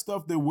mad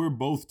stuff that we're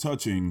both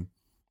touching.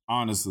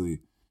 Honestly,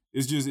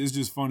 it's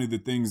just funny the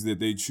things that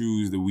they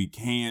choose that we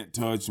can't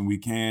touch and we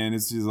can.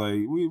 It's just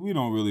like we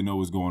don't really know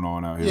what's going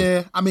on out here.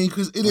 Yeah, I mean,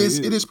 because it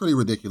is pretty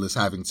ridiculous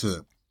having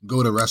to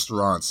go to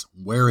restaurants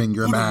wearing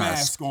your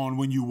mask on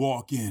when you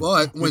walk in.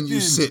 But when you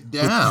sit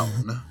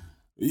down,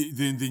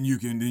 then you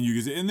can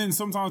and then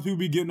sometimes people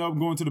be getting up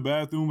and going to the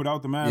bathroom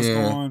without the mask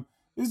on.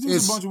 It's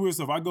just a bunch of weird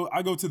stuff. I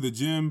go to the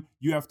gym.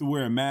 You have to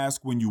wear a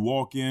mask when you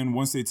walk in.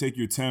 Once they take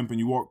your temp and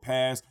you walk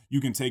past,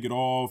 you can take it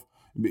off.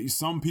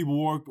 Some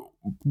people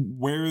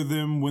wear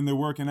them when they're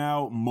working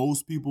out.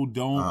 Most people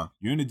don't.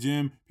 You're in the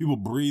gym, people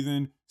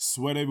breathing,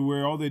 sweat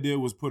everywhere. All they did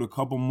was put a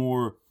couple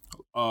more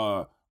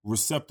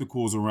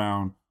receptacles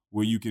around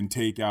where you can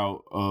take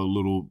out a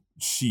little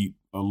sheet,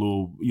 a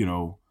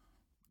little,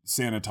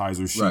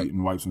 sanitizer sheet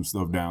and wipe some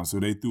stuff down. So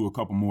they threw a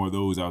couple more of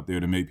those out there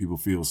to make people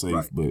feel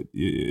safe, but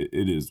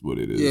it is what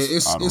it is. Yeah,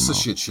 it's a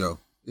shit show.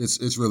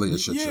 It's really a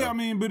shit show. Yeah, I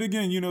mean, but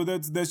again,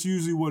 that's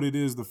usually what it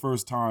is the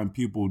first time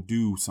people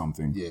do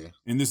something. Yeah.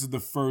 And this is the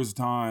first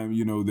time,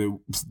 that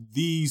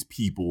these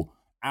people,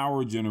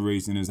 our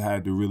generation, has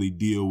had to really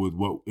deal with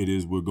what it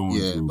is we're going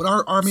through. But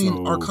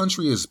our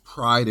country has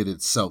prided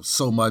itself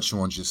so much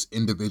on just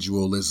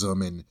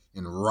individualism and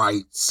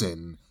rights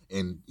and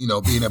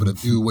being able to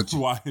do what you...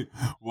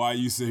 Why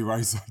you say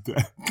rights like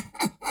that?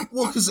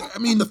 Well, because,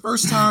 the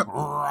first time...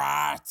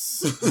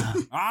 Rights!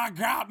 I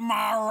got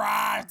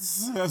my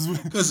rights!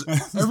 Because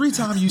every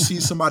time you see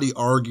somebody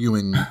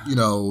arguing,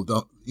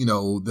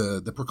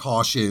 the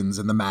precautions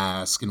and the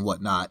mask and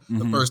whatnot,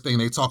 the first thing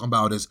they talk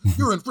about is,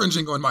 you're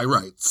infringing on my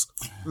rights.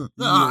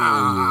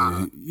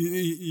 The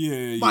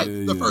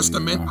First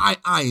Amendment.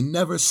 I ain't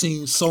never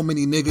seen so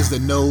many niggas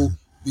that know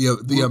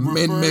the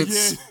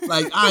amendments.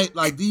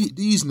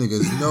 These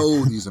niggas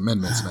know these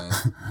amendments, man.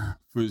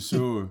 For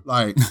sure.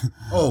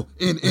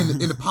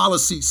 In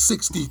policy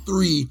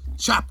 63,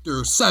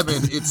 chapter 7,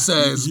 it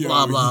says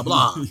blah, blah,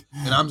 blah.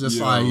 And I'm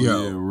just okay.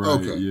 Yeah,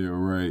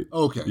 right.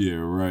 Okay. Yeah,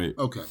 right.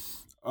 Okay.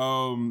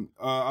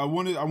 I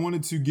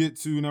wanted to get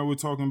to, now we're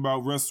talking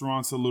about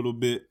restaurants a little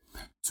bit,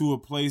 to a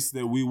place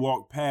that we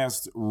walked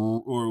past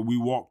or we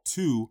walked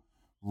to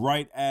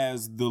right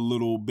as the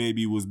little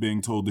baby was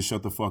being told to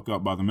shut the fuck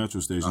up by the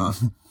metro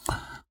station,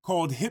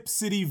 called Hip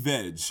City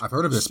Veg. I've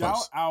heard of this place.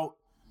 Shout out.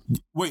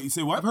 Wait, you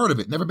say what? I've heard of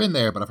it. Never been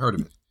there, but I've heard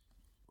of it.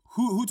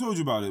 Who told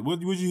you about it? What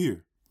did you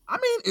hear? I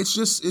mean, it's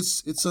just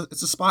it's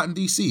a spot in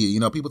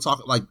DC. People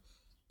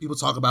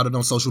talk about it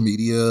on social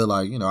media.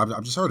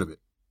 I've just heard of it.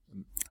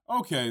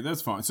 Okay,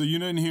 that's fine. So you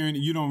didn't hear any,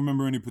 you don't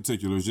remember any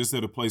particulars, just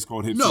that a place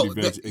called Hip City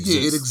Veg exists.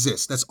 Yeah, it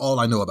exists. That's all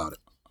I know about it.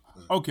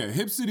 Okay,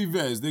 Hip City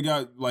Veg. They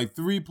got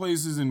 3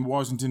 places in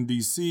Washington,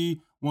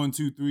 D.C., 1,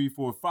 2, 3,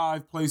 4,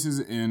 5 places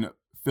in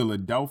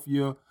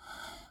Philadelphia.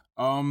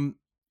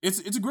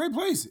 It's a great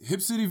place.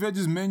 Hip City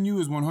Veg's menu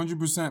is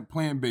 100%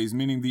 plant-based,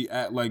 meaning the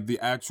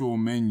actual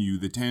menu,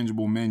 the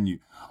tangible menu.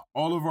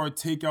 All of our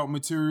takeout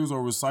materials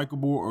are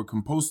recyclable or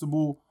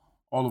compostable.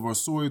 All of our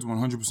soy is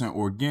 100%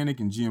 organic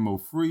and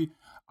GMO-free.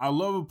 I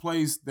love a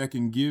place that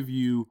can give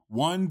you,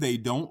 one, they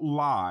don't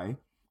lie,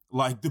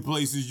 like the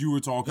places you were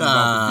talking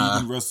about, the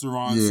vegan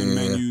restaurants and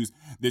menus.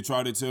 They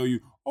try to tell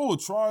you,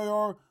 try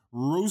our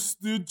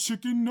roasted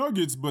chicken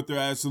nuggets, but they're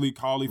actually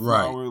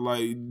cauliflower,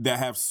 that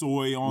have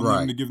soy on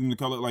them to give them the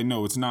color.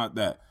 No, it's not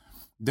that.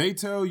 They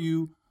tell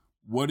you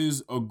what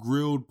is a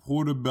grilled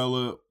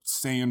portobello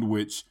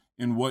sandwich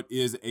and what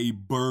is a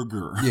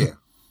burger. Yeah.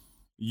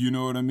 You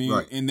know what I mean?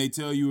 Right. And they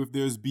tell you if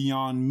there's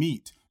Beyond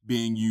Meat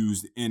being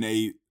used in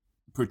a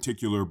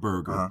particular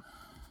burger.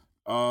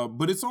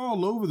 But it's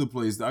all over the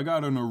place. I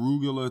got an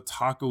arugula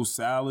taco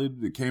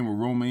salad that came with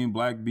romaine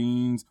black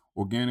beans,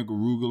 organic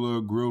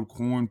arugula, grilled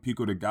corn,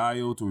 pico de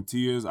gallo,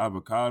 tortillas,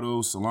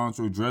 avocado,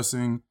 cilantro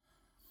dressing.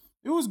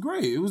 It was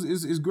great.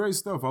 It's great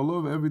stuff. I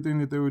love everything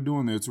that they were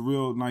doing there. It's a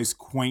real nice,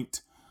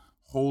 quaint,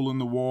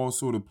 hole-in-the-wall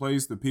sort of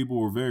place. The people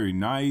were very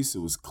nice. It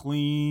was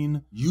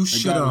clean. You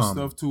should got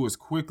stuff to us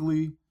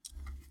quickly.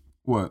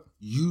 What?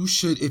 You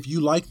should, if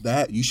you like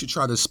that, you should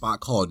try this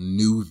spot called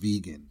New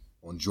Vegan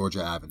on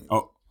Georgia Avenue.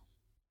 Oh,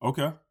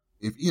 okay.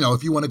 If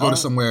you want to go to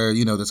somewhere,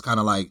 that's kind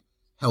of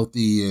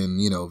healthy and,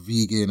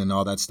 vegan and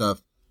all that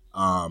stuff,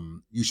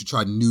 you should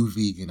try New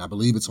Vegan. I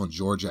believe it's on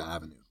Georgia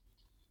Avenue.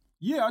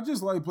 Yeah, I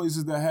just like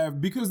places that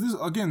have, because this,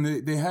 again,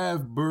 they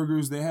have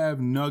burgers, they have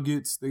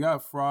nuggets, they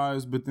got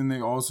fries, but then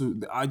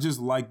I just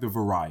like the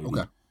variety.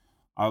 Okay.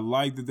 I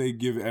like that they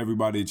give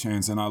everybody a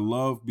chance, and I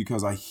love,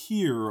 because I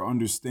hear or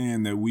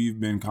understand that we've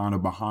been kind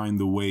of behind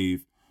the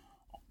wave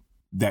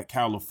that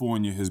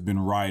California has been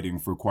riding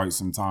for quite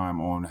some time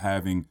on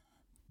having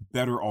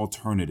better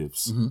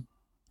alternatives,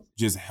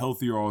 just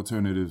healthier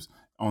alternatives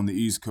on the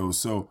East Coast.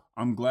 So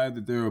I'm glad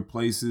that there are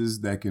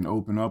places that can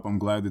open up. I'm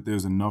glad that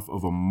there's enough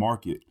of a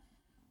market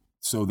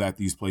so that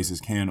these places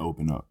can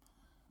open up.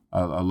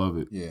 I love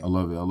it. Yeah. I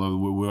love it.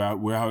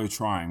 We're out here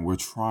trying. We're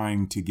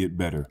trying to get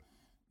better.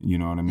 You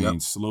know what I mean?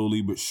 Yep.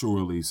 Slowly but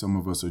surely, some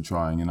of us are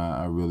trying, and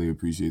I really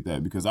appreciate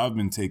that, because I've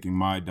been taking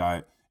my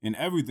diet and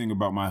everything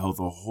about my health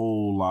a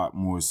whole lot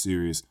more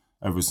serious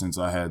ever since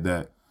I had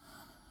that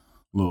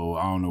little,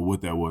 I don't know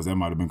what that was. That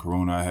might have been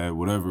Corona I had,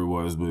 whatever it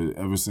was. But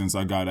ever since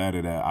I got out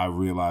of that, I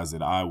realized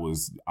that I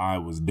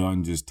was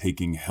done just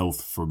taking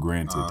health for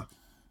granted.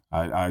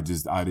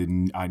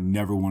 I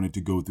never wanted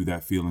to go through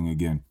that feeling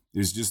again.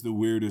 It's just the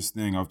weirdest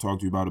thing. I've talked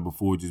to you about it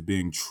before, just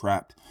being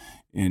trapped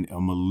in a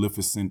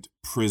maleficent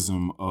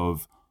prism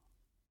of,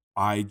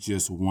 I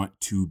just want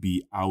to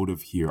be out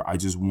of here. I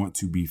just want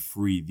to be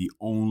free. The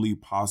only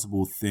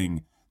possible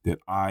thing that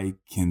I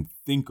can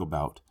think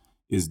about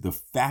is the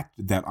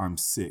fact that I'm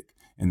sick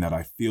and that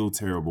I feel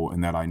terrible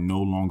and that I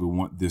no longer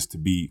want this to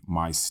be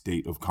my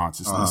state of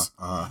consciousness.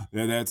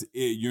 That's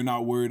it. You're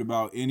not worried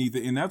about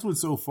anything. And that's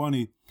what's so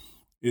funny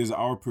is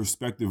our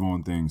perspective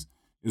on things.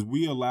 Is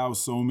we allow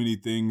so many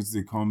things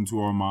to come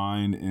to our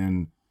mind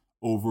and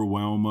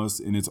overwhelm us,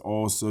 and it's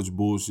all such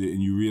bullshit,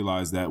 and you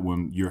realize that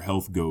when your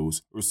health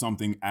goes or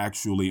something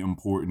actually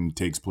important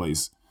takes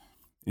place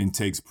and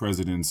takes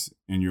precedence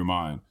in your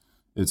mind,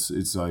 it's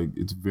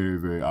very,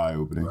 very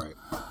eye-opening.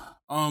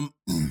 Right.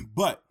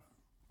 But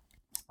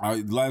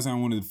the last thing I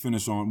wanted to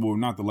finish on, well,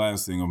 not the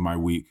last thing of my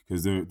week,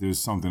 because there's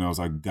something else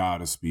I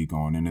gotta speak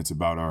on, and it's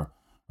about our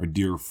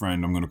dear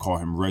friend. I'm going to call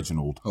him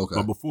Reginald. Okay.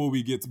 But before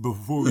we get to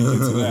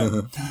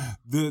that,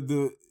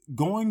 the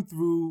going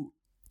through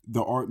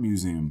the art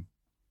museum,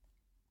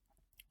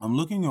 I'm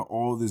looking at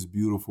all this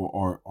beautiful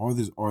art, all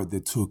this art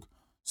that took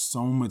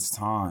so much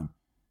time.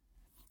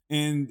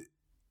 And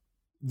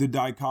the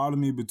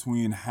dichotomy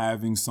between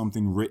having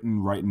something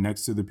written right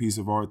next to the piece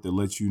of art that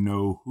lets you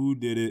know who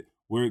did it,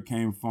 where it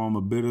came from,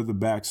 a bit of the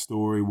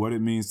backstory, what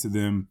it means to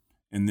them,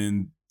 and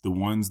then the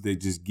ones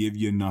that just give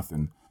you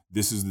nothing.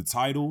 This is the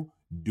title.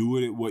 Do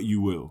it at what you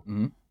will.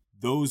 Mm-hmm.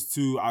 Those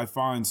two, I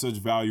find such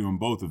value in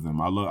both of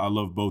them. I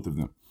love both of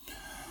them.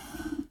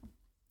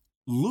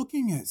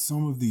 Looking at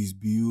some of these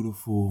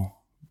beautifully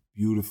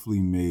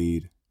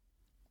made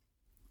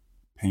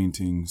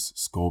paintings,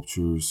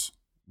 sculptures,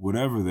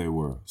 whatever they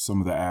were,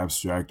 some of the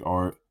abstract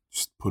art,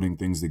 just putting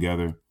things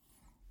together,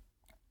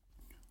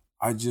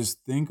 I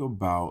just think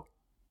about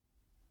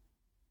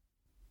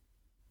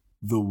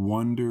the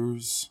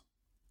wonders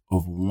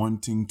of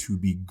wanting to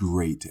be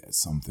great at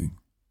something.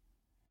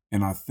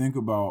 And I think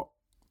about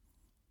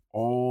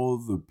all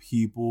the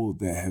people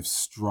that have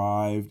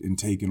strived and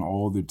taken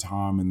all the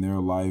time in their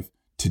life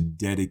to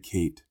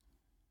dedicate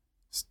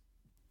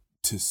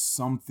to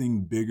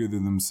something bigger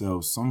than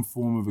themselves, some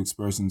form of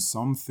expression,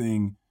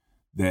 something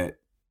that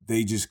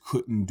they just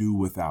couldn't do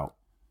without,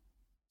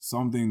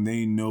 something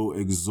they know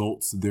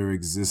exalts their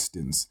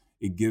existence.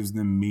 It gives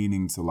them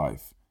meaning to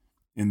life.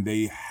 And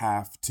they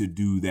have to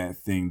do that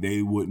thing.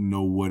 They wouldn't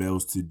know what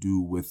else to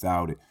do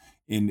without it.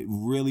 And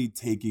really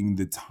taking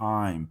the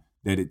time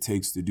that it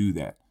takes to do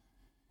that.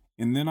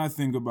 And then I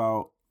think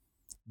about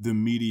the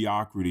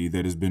mediocrity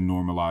that has been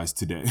normalized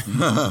today.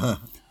 I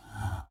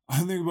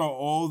think about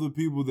all the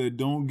people that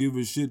don't give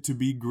a shit to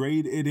be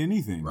great at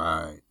anything.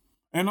 Right.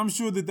 And I'm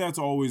sure that that's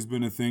always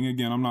been a thing.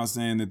 Again, I'm not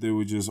saying that there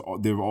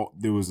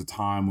was a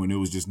time when it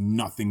was just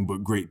nothing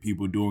but great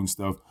people doing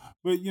stuff.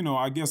 But,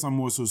 I guess I'm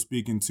more so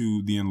speaking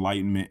to the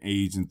Enlightenment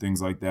age and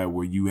things like that,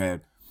 where you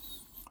had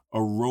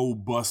a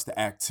robust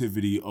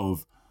activity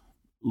of,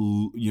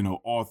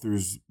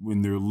 authors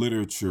in their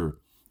literature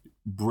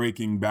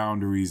breaking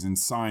boundaries, and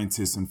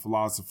scientists and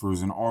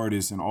philosophers and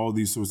artists and all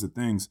these sorts of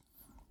things.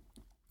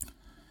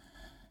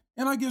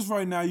 And I guess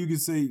right now you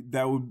could say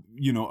that would,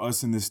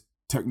 us in this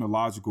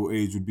technological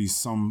age would be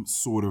some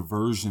sort of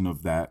version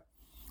of that.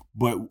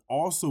 But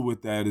also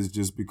with that is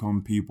just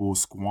become people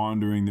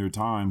squandering their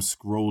time,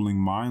 scrolling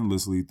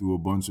mindlessly through a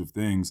bunch of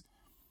things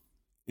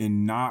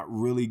and not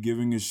really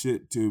giving a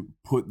shit to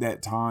put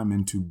that time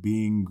into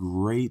being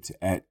great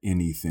at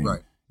anything.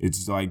 Right.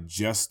 It's like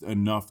just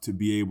enough to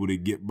be able to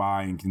get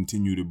by and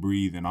continue to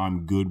breathe, and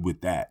I'm good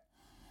with that.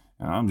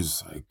 And I'm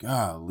just like,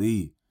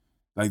 golly.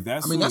 Like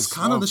that's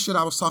kind of the shit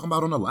I was talking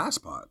about on the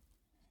last pod.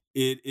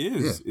 It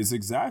is. Yeah. It's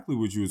exactly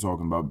what you were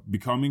talking about.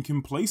 Becoming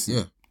complacent.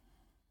 Yeah.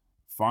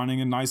 Finding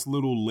a nice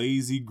little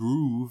lazy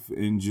groove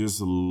and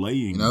just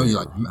laying there,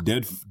 like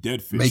dead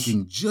fish.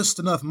 Making just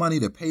enough money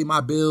to pay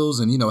my bills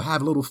and,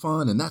 have a little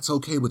fun, and that's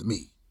okay with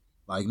me.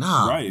 Like,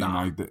 nah. Right.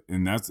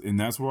 And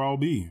that's where I'll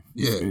be.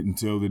 Yeah.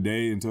 Until the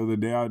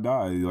day I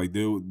die. Like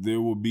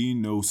there will be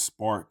no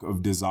spark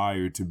of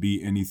desire to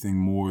be anything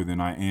more than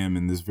I am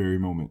in this very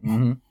moment.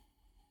 Mm-hmm.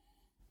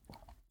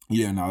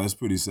 Yeah, no, that's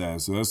pretty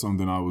sad. So that's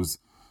something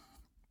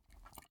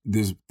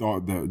this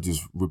thought that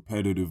just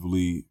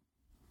repetitively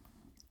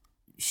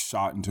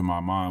shot into my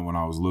mind when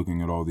I was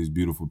looking at all these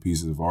beautiful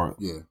pieces of art.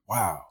 Yeah.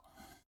 Wow.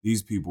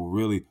 These people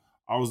really,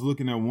 I was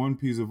looking at one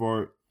piece of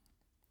art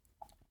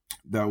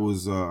that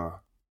was, oh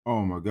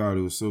my God,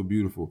 it was so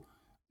beautiful.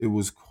 It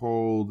was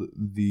called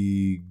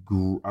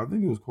I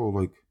think it was called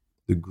like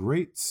The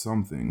Great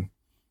Something.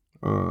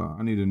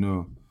 I need to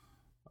know.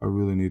 I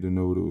really need to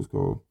know what it was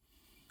called.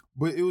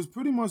 But it was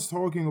pretty much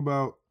talking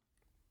about,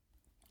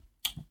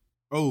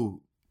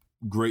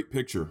 great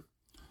picture.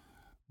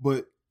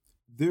 But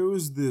there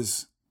was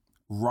this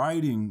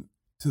writing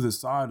to the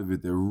side of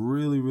it that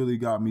really, really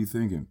got me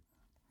thinking.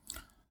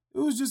 It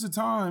was just a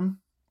time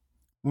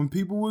when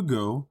people would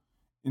go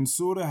and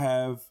sort of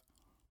have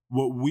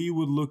what we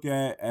would look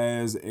at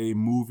as a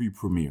movie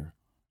premiere,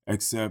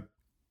 except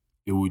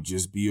it would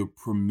just be a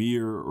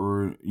premiere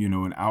or,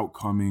 an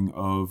outcoming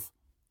of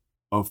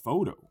a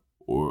photo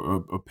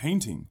or a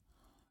painting.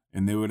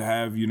 And they would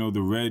have,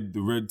 the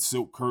red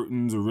silk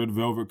curtains or red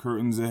velvet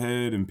curtains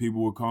ahead, and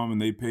people would come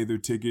and they pay their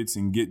tickets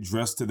and get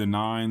dressed to the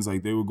nines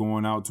like they were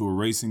going out to a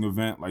racing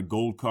event like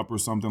Gold Cup or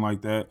something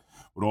like that,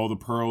 with all the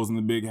pearls and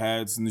the big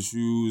hats and the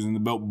shoes and the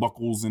belt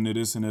buckles and the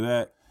this and the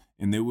that.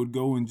 And they would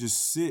go and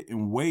just sit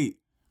and wait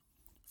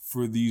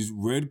for these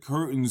red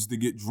curtains to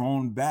get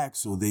drawn back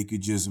so they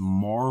could just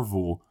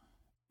marvel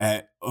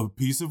at a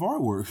piece of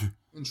artwork.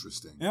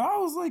 Interesting. And I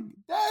was like,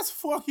 that's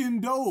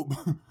fucking dope.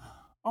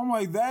 I'm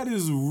like, that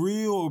is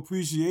real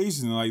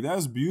appreciation. Like,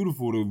 that's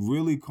beautiful to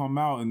really come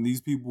out, and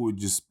these people would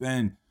just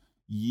spend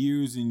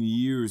years and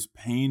years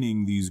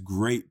painting these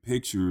great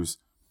pictures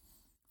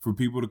for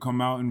people to come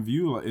out and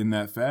view in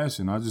that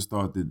fashion. I just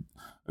thought that,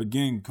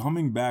 again,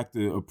 coming back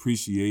to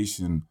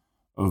appreciation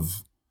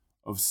of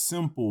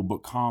simple but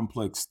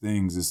complex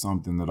things is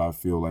something that I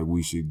feel like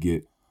we should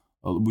dip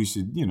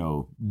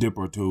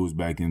our toes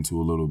back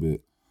into a little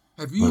bit.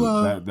 Have you?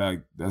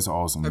 That's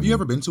awesome. Have you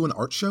ever been to an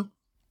art show?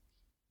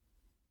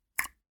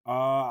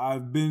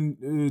 I've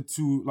been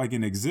to like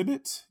an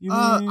exhibit.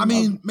 I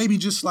mean, maybe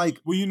just like.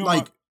 Well,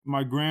 like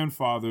my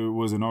grandfather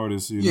was an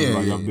artist.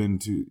 I've been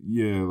to.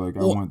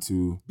 I went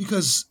to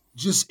because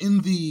just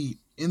in the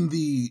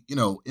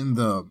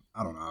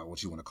I don't know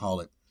what you want to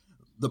call it,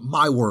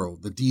 my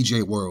world, the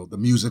DJ world, the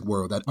music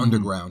world, that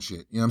underground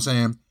shit. You know what I'm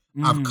saying?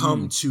 Mm-hmm. I've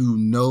come to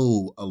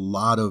know a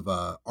lot of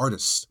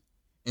artists,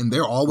 and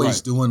they're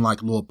always doing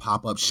like little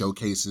pop-up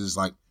showcases,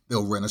 like.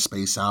 They'll rent a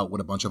space out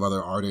with a bunch of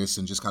other artists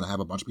and just kind of have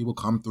a bunch of people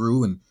come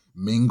through and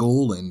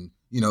mingle and,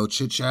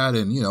 chit chat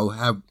and,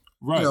 have,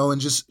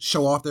 and just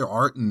show off their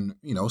art. And,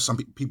 some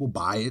people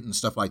buy it and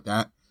stuff like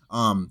that.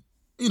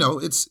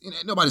 It's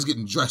nobody's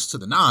getting dressed to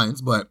the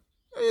nines, but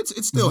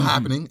it's still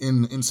happening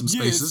in some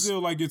spaces. It's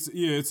still like it's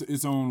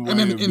its own way. I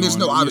mean, and there's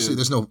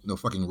there's no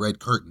fucking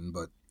red curtain,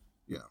 but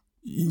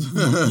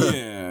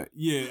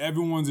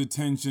everyone's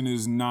attention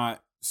is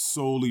not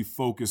solely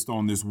focused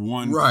on this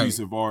one piece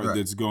of art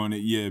that's going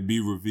to be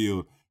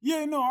revealed.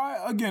 I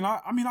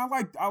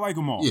like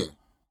them all. Yeah.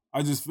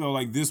 I just felt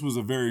like this was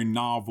a very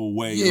novel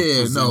way of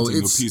presenting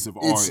a piece of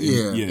art.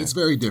 It's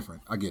very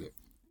different. I get it.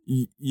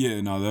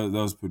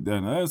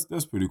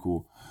 That's pretty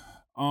cool.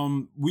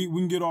 We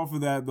can get off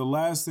of that. The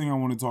last thing I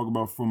want to talk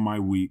about from my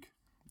week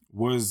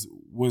was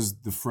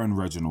the friend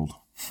Reginald.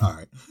 All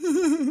right.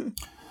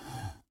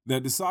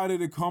 That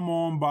decided to come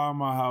on by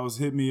my house,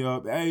 hit me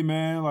up. Hey,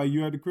 man, like,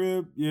 you at the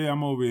crib? Yeah,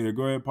 I'm over here.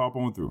 Go ahead, pop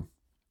on through.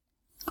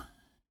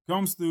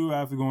 Comes through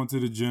after going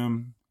to the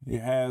gym. He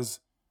has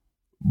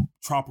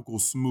tropical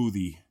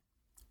smoothie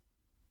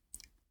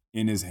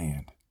in his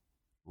hand.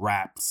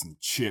 Wraps and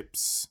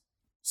chips,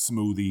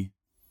 smoothie.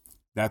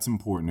 That's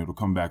important. It'll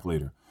come back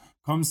later.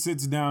 Comes,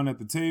 sits down at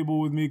the table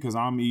with me because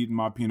I'm eating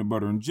my peanut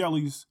butter and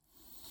jellies.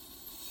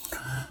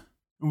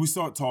 And we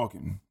start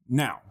talking.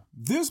 Now,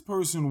 this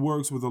person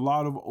works with a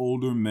lot of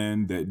older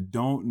men that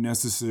don't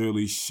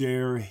necessarily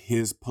share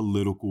his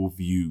political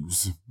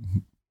views,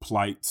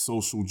 plight,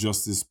 social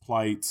justice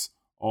plights,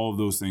 all of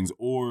those things,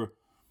 or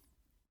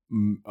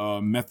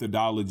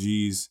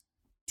methodologies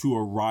to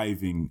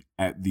arriving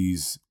at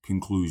these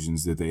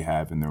conclusions that they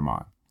have in their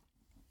mind.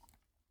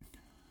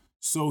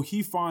 So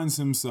he finds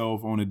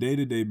himself on a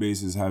day-to-day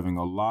basis having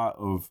a lot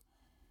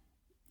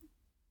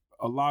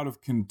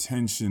of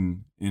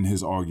contention in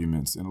his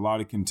arguments and a lot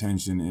of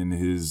contention in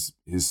his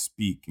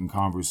speak and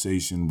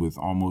conversation with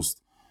almost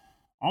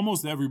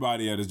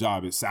everybody at his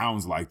job. It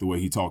sounds like the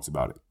way he talks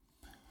about it.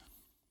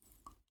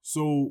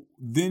 So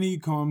then he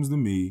comes to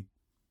me,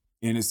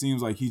 and it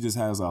seems like he just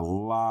has a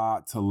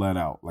lot to let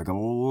out. Like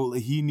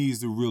he needs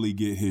to really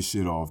get his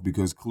shit off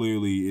because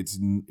clearly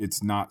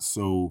it's not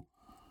so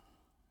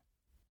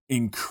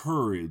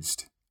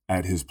encouraged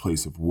at his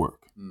place of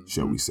work,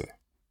 shall we say.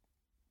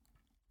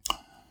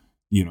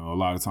 you know, a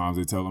lot of times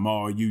they tell them,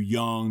 oh, you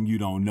young, you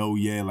don't know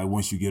yet. Like,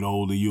 once you get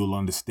older, you'll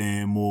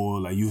understand more.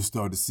 Like, you'll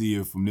start to see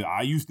it from there.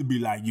 I used to be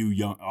like you,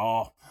 young.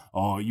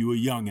 Oh, you were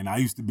young, and I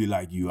used to be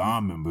like you. I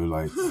remember,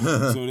 like,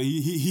 so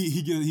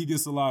he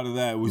gets a lot of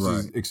that, which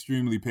is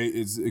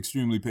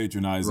extremely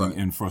patronizing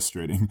and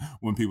frustrating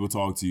when people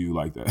talk to you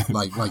like that.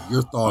 Like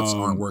your thoughts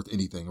aren't worth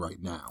anything right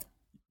now.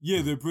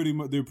 Yeah, they're pretty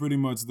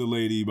much the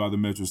lady by the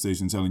metro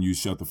station telling you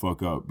shut the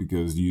fuck up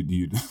because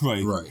you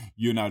like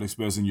you're not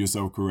expressing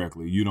yourself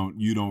correctly. You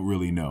don't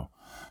really know.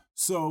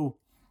 So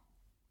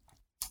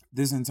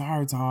this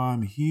entire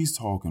time he's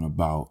talking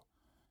about,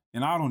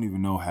 and I don't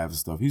even know half the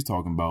stuff. He's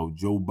talking about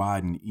Joe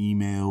Biden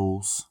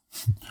emails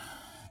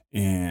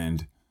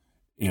and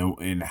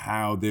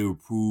how they were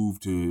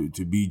proved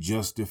to be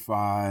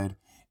justified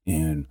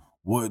and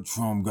what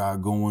Trump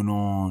got going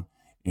on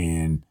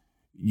and,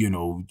 you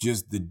know,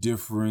 just the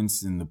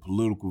difference in the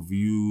political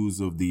views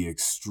of the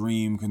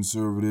extreme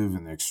conservative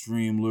and the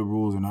extreme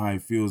liberals and how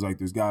it feels like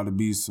there's got to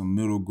be some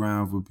middle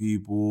ground for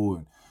people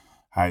and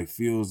how it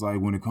feels like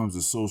when it comes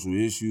to social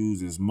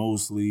issues, it's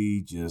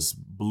mostly just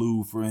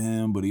blue for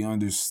him, but he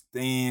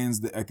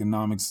understands the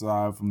economic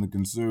side from the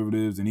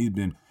conservatives. And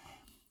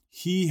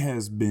he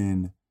has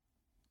been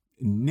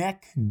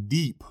neck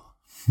deep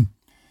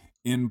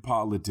in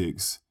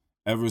politics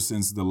ever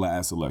since the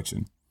last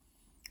election.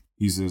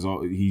 He says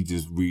he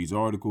just reads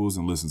articles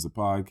and listens to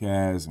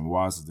podcasts and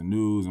watches the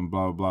news and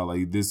blah, blah, blah.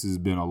 Like, this has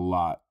been a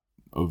lot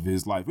of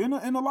his life. And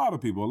a lot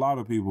of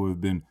people have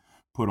been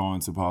put on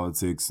to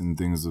politics and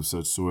things of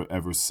such sort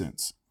ever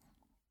since.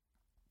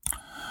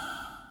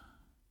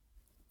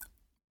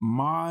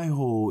 My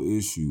whole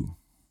issue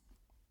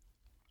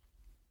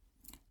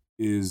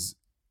is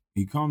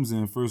he comes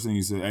in, first thing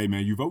he said, hey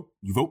man, you vote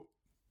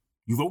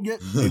yet?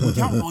 Hey, we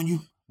counting on you.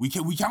 We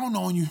counting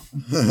on you.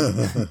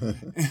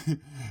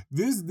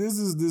 This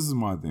is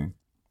my thing.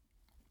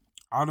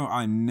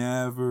 I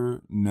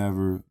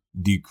never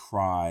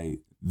decry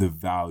the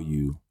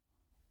value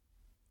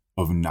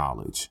of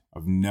knowledge.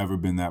 I've never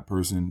been that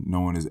person.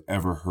 No one has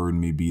ever heard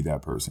me be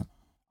that person.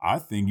 I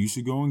think you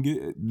should go and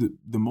get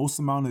the most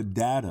amount of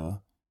data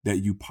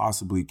that you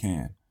possibly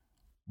can.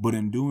 But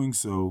in doing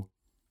so,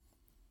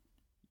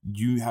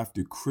 you have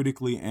to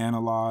critically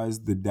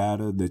analyze the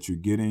data that you're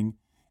getting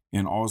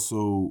and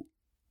also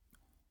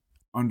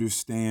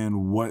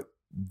understand what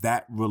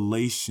that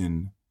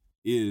relation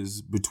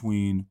is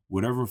between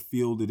whatever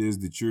field it is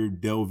that you're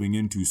delving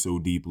into so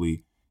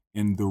deeply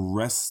and the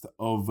rest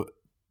of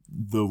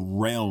the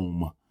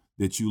realm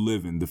that you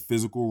live in, the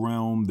physical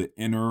realm, the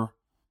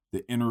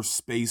inner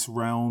space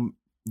realm,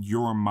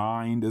 your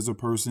mind as a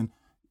person.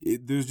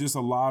 There's just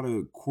a lot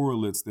of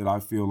correlates that I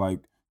feel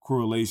like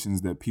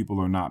correlations that people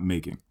are not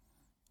making.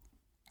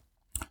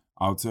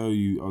 I'll tell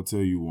you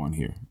one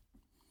here.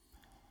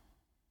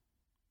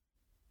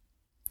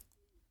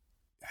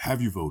 Have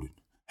you voted?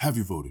 Have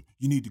you voted?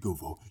 You need to go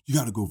vote. You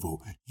got to go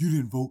vote. You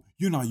didn't vote.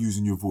 You're not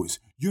using your voice.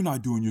 You're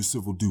not doing your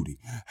civil duty.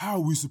 How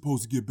are we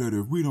supposed to get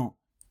better if we don't?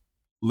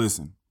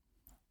 Listen,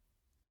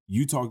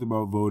 you talked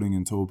about voting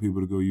and told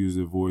people to go use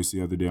their voice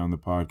the other day on the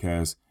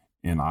podcast,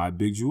 and I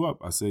bigged you up.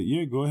 I said,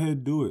 yeah, go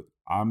ahead, do it.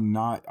 I'm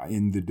not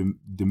in the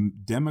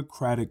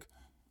democratic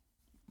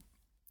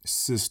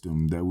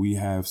system that we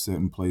have set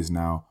in place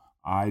now.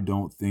 I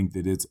don't think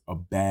that it's a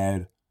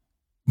bad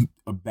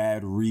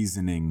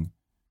reasoning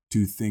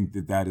to think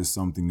that that is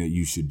something that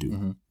you should do.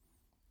 Mm-hmm.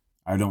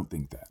 I don't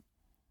think that.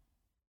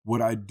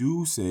 What I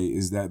do say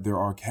is that there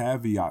are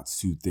caveats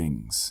to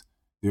things.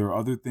 There are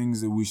other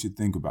things that we should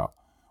think about.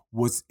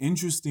 What's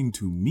interesting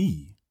to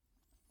me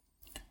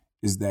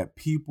is that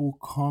people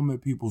come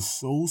at people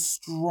so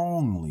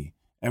strongly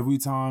every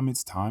time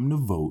it's time to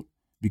vote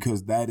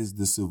because that is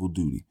the civil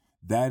duty.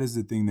 That is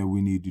the thing that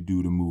we need to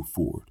do to move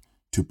forward,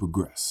 to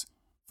progress,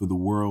 for the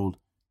world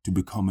to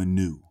become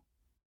anew.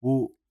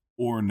 Well,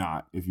 or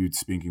not, if you're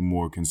speaking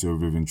more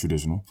conservative and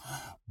traditional.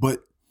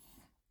 But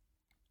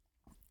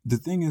the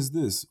thing is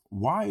this,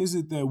 why is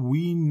it that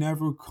we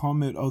never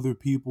come at other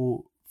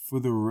people for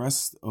the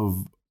rest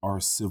of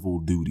our civil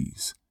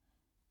duties?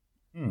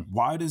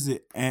 Why does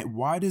it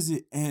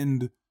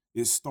end?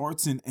 It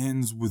starts and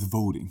ends with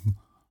voting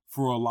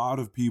for a lot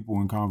of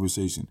people in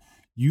conversation.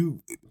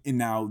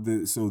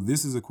 So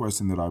this is a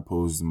question that I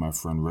posed to my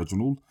friend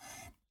Reginald,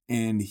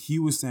 and he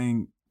was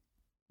saying,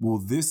 well,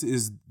 this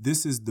is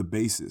the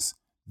basis.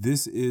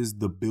 This is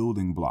the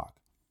building block.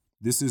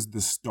 This is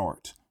the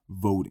start,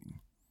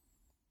 voting.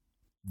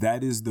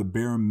 That is the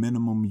bare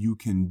minimum you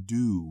can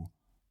do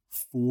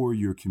for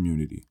your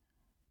community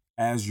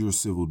as your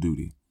civil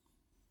duty.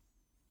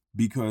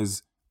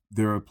 Because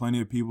there are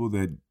plenty of people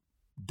that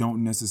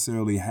don't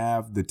necessarily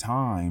have the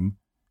time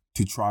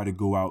to try to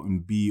go out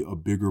and be a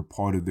bigger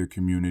part of their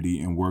community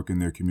and work in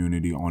their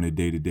community on a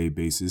day-to-day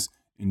basis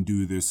and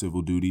do their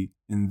civil duty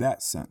in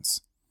that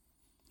sense.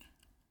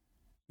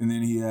 And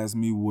then he asked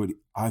me what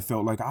I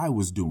felt like I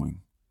was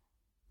doing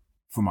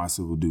for my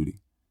civil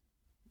duty.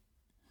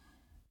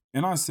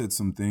 And I said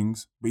some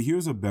things, but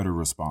here's a better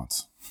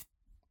response.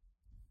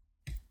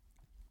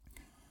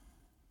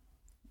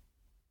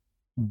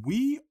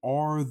 We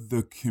are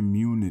the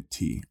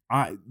community.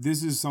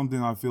 This is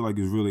something I feel like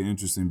is really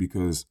interesting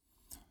because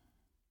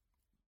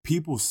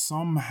people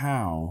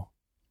somehow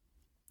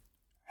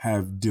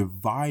have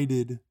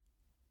divided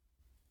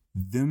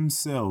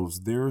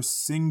themselves, their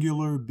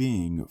singular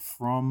being,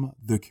 from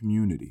the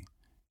community.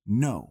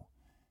 No,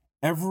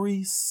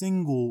 every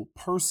single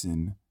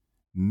person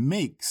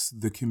makes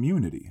the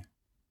community.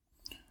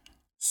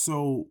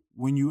 So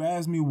when you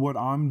ask me what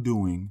I'm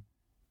doing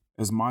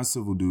as my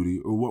civil duty,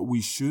 or what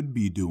we should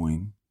be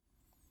doing,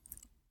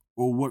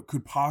 or what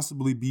could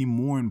possibly be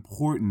more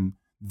important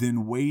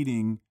than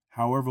waiting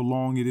however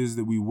long it is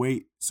that we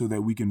wait so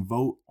that we can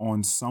vote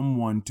on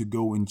someone to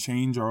go and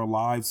change our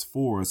lives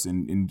for us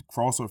and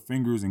cross our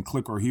fingers and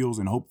click our heels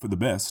and hope for the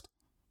best,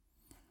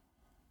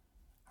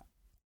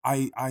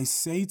 I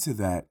say to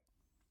that,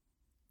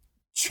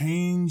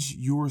 change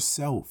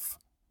yourself.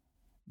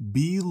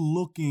 Be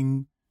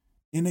looking.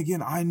 And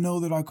again, I know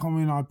that I come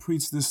in, I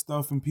preach this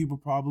stuff, and people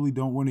probably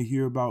don't want to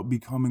hear about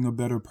becoming a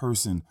better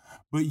person,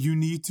 but you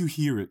need to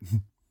hear it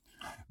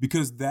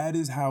because that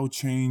is how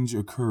change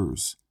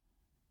occurs.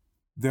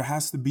 There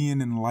has to be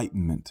an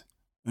enlightenment,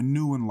 a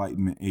new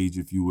enlightenment age,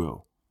 if you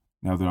will,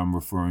 now that I'm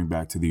referring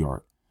back to the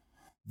art.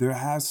 There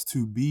has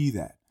to be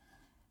that.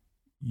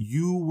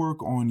 You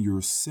work on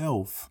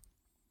yourself,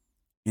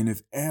 and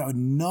if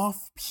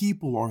enough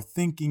people are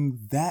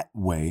thinking that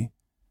way,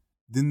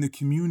 then the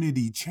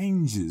community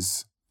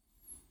changes.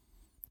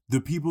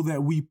 The people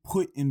that we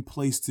put in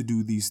place to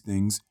do these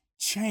things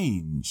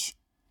change.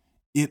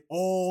 It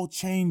all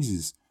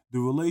changes. The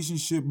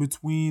relationship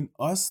between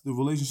us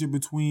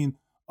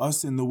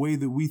and the way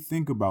that we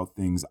think about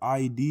things,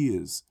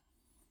 ideas,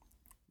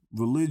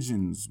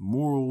 religions,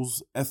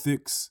 morals,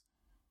 ethics,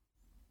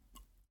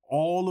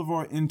 all of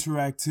our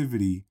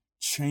interactivity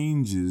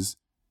changes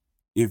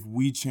if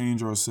we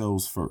change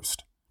ourselves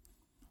first.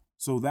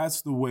 So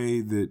that's the way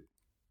that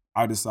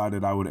I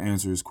decided I would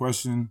answer his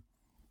question.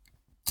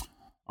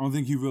 I don't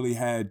think he really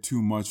had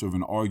too much of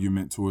an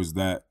argument towards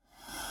that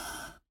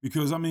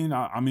because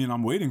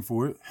I'm waiting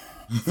for it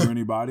for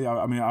anybody.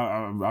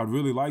 I'd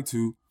really like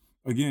to.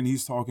 Again,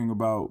 he's talking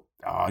about,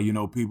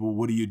 people,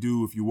 what do you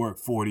do if you work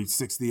 40,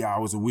 60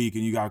 hours a week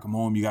and you got to come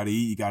home, you got to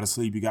eat, you got to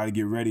sleep, you got to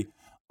get ready.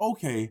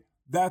 Okay,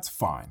 that's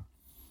fine.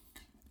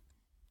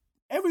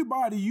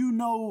 Everybody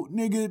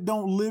nigga,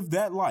 don't live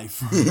that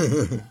life.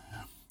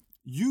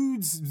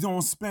 You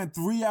don't spend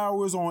 3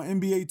 hours on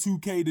NBA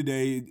 2K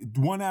today,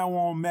 1 hour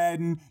on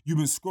Madden, you've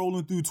been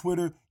scrolling through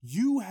Twitter.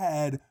 You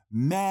had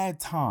mad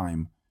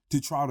time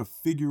to try to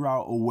figure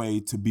out a way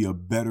to be a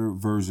better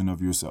version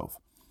of yourself,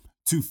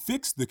 to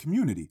fix the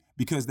community,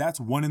 because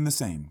that's one and the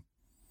same.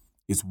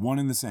 It's one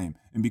and the same.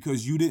 And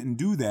because you didn't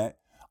do that,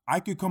 I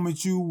could come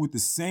at you with the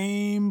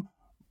same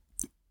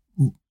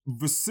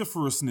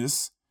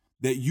vociferousness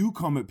that you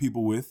come at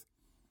people with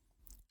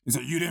and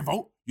say, you didn't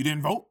vote? You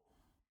didn't vote?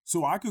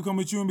 So I could come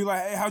at you and be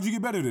like, hey, how'd you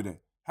get better today?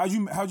 How'd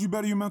you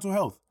better your mental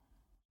health?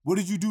 What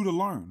did you do to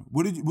learn?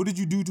 What did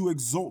you do to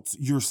exalt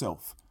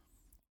yourself?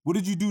 What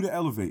did you do to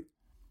elevate?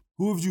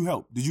 Who have you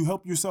helped? Did you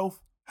help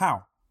yourself?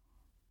 How?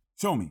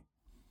 Show me.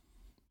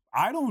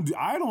 I don't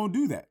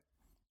do that.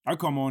 I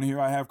come on here,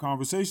 I have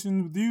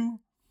conversations with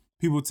you.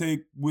 People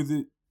take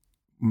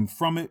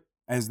from it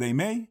as they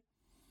may.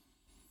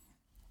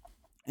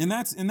 And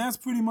that's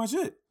pretty much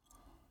it.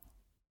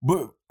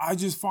 But I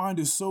just find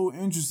it so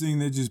interesting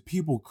that just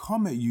people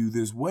come at you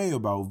this way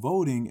about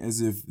voting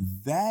as if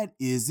that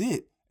is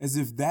it, as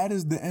if that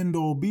is the end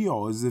all be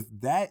all, as if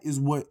that is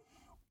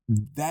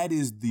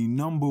the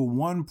number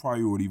one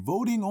priority.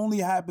 Voting only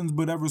happens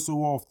but ever so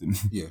often.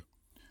 Yeah.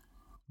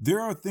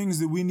 There are things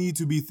that we need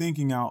to be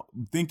thinking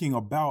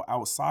about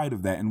outside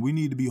of that, and we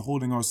need to be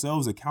holding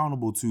ourselves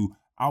accountable to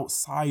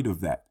outside of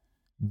that.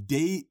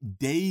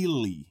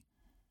 Daily.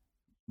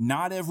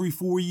 Not every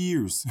 4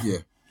 years. Yeah.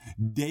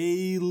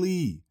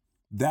 Daily.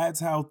 That's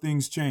how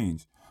things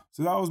change.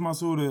 So that was my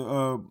sort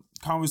of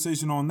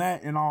conversation on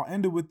that. And I'll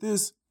end it with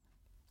this.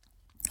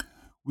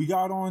 We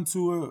got on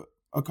to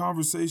a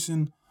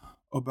conversation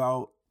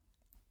about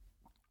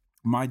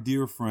my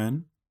dear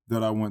friend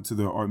that I went to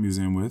the art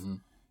museum with,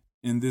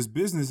 in this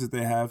business that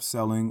they have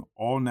selling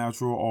all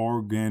natural, all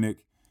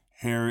organic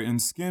hair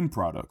and skin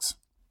products.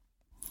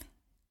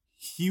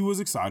 He was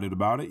excited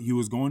about it. He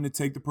was going to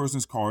take the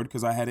person's card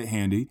because I had it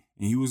handy,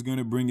 and he was going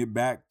to bring it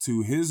back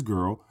to his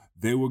girl.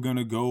 They were going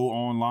to go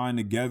online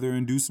together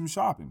and do some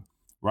shopping,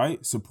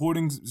 right?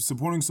 Supporting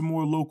some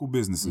more local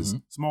businesses,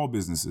 small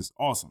businesses.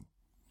 Awesome.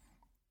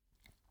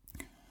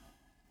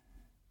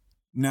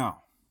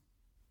 Now,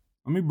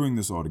 let me bring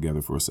this all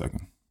together for a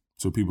second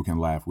so people can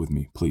laugh with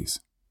me, please.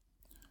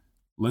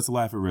 Let's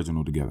laugh at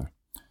Reginald together.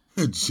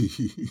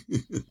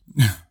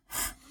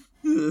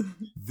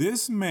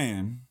 This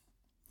man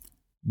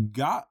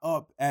got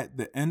up at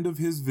the end of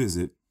his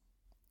visit,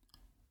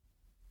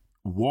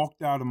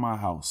 walked out of my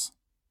house.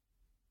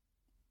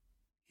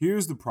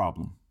 Here's the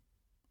problem.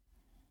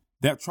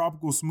 That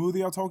tropical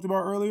smoothie I talked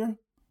about earlier,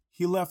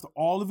 he left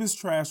all of his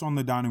trash on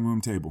the dining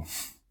room table.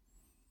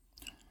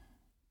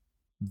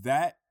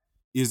 That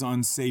is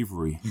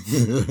unsavory.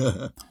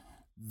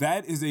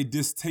 That is a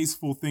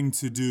distasteful thing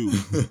to do,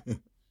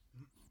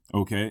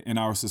 okay, in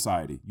our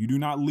society. You do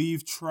not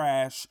leave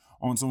trash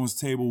on someone's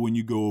table when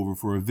you go over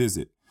for a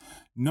visit.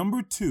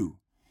 Number 2,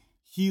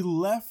 he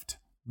left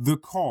the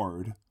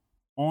card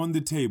on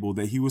the table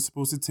that he was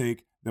supposed to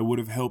take that would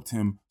have helped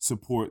him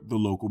support the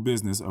local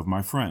business of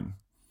my friend.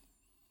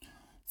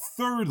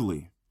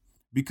 Thirdly,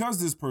 because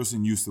this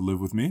person used to live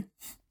with me,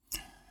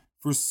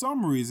 for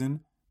some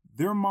reason,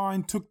 their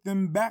mind took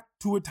them back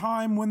to a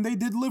time when they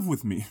did live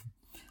with me,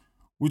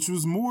 which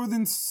was more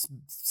than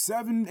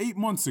 7-8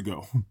 months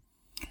ago,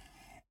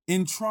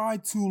 and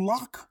tried to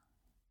lock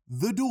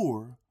the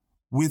door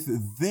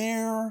with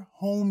their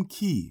home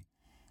key,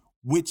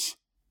 which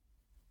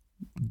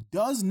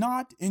does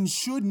not and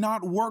should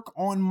not work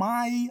on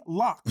my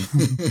lock.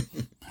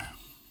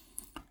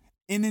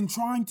 And in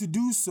trying to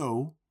do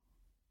so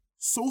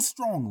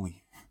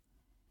strongly,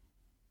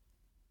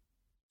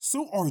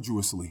 so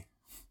arduously,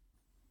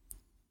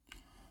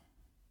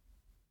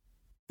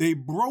 they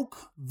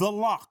broke the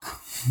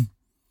lock.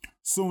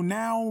 So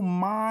now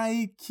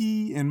my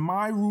key and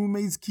my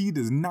roommate's key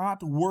does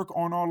not work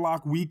on our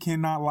lock. We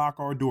cannot lock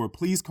our door.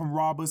 Please come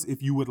rob us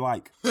if you would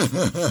like.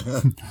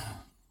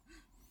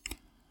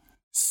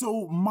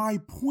 So my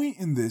point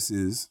in this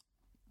is,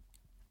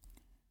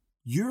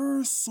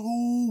 you're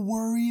so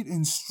worried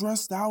and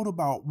stressed out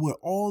about what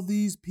all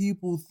these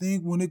people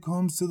think when it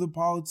comes to the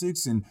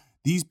politics and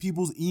these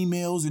people's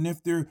emails, and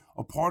if they're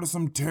a part of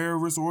some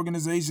terrorist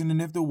organization,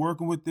 and if they're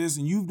working with this,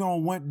 and you've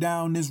done went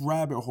down this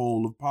rabbit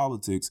hole of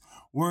politics,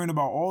 worrying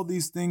about all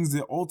these things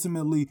that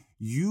ultimately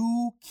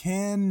you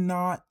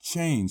cannot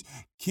change.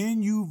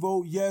 Can you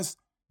vote? Yes,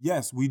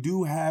 we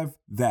do have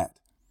that.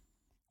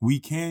 We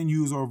can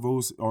use our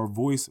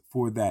voice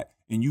for that.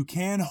 And you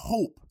can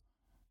hope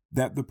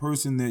that the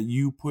person that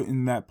you put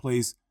in that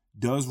place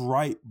does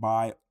right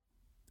by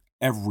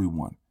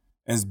everyone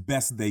as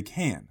best they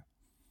can.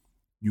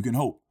 You can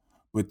hope.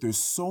 But there's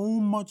so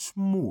much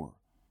more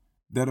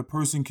that a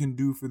person can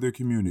do for their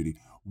community.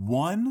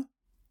 One,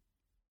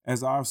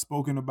 as I've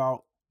spoken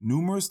about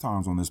numerous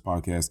times on this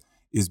podcast,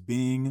 is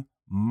being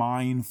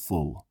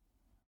mindful.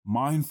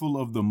 Mindful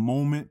of the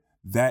moment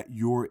that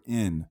you're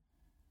in.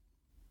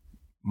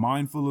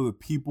 Mindful of the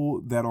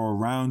people that are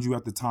around you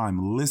at the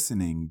time,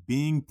 listening,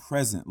 being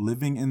present,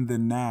 living in the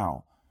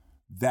now.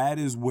 That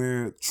is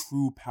where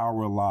true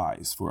power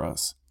lies for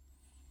us.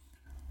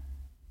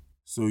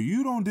 So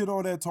you don't did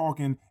all that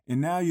talking,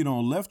 and now you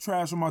don't left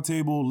trash on my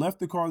table, left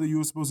the car that you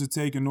were supposed to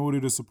take in order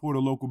to support a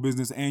local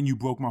business, and you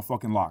broke my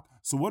fucking lock.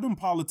 So what do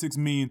politics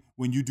mean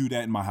when you do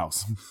that in my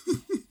house?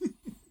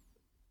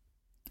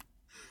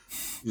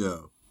 Yeah.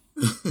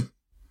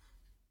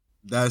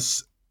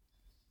 Is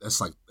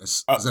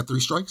that 3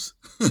 strikes?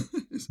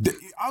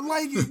 I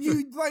like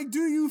you. Like,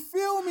 do you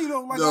feel me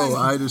though? Like, no,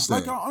 I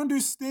understand. Like, I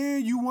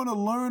understand you want to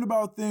learn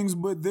about things,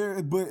 but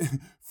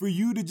for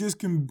you to just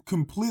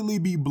completely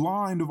be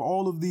blind of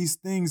all of these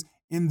things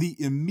in the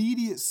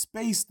immediate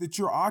space that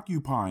you're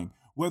occupying,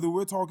 whether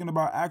we're talking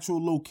about actual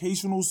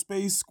locational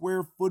space,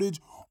 square footage,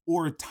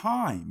 or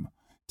time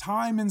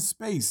and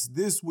space,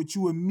 this what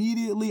you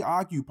immediately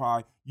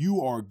occupy,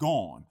 you are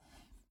gone.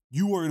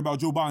 You worried about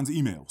Joe Biden's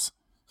emails.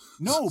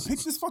 No, pick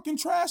this fucking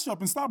trash up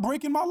and stop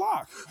breaking my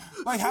lock.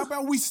 Like, how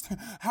about we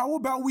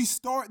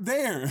start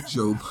there?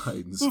 Joe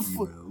Biden's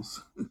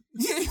emails.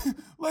 Yeah,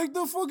 like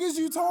the fuck is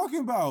you talking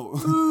about?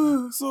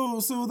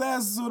 so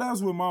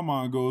that's where my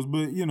mind goes.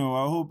 But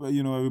I hope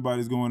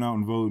everybody's going out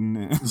and voting.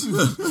 And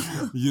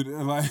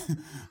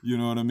you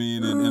know what I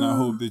mean. And I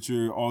hope that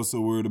you're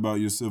also worried about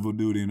your civil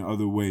duty in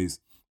other ways.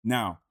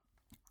 Now,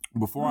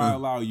 before I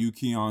allow you,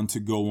 Keon, to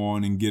go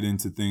on and get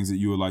into things that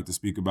you would like to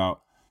speak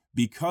about.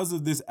 Because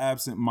of this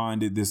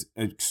this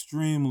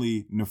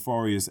extremely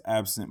nefarious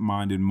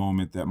absent-minded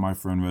moment that my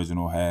friend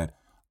Reginald had,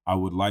 I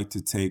would like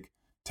to take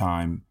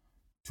time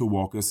to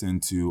walk us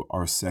into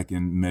our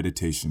second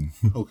meditation.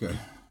 Okay.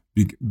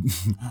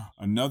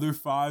 Another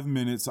 5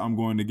 minutes I'm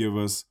going to give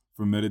us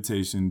for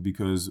meditation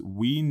because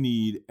we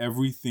need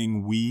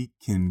everything we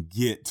can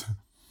get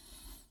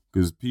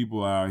because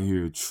people out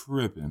here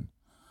tripping.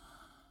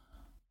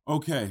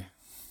 Okay.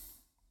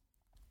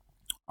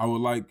 I would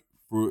like,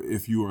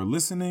 if you are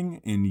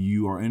listening and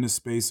you are in a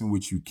space in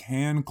which you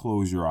can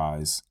close your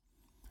eyes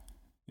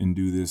and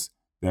do this,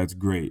 that's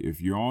great. If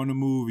you're on the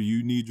move or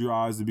you need your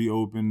eyes to be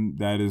open,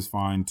 that is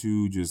fine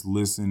too. Just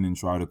listen and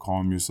try to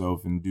calm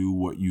yourself and do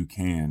what you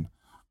can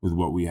with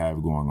what we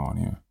have going on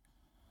here.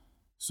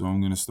 So I'm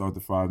going to start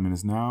the 5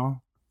 minutes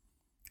now.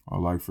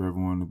 I'd like for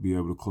everyone to be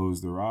able to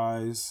close their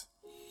eyes.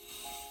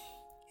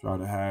 Try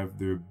to have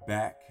their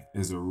back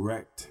as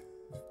erect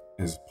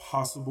as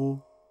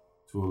possible,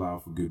 to allow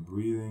for good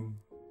breathing,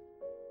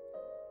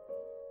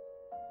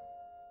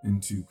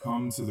 and to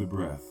come to the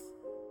breath,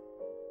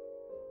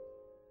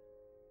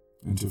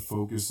 and to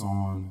focus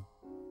on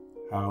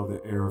how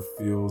the air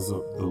fills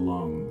up the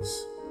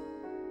lungs,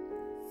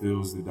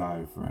 fills the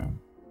diaphragm.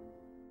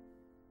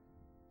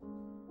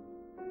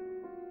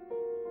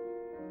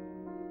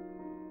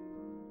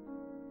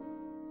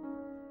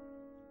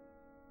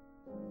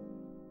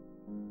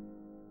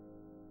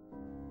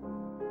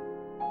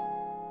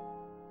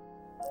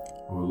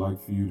 I would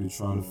like for you to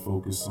try to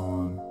focus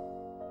on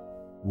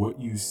what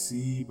you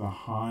see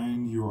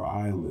behind your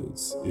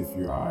eyelids if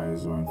your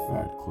eyes are in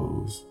fact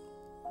closed.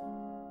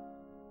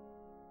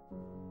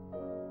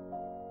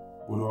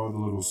 What are the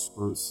little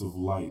spurts of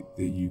light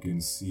that you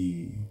can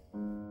see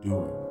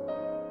doing?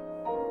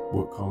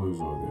 What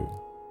colors are there?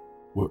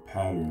 What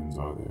patterns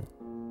are there?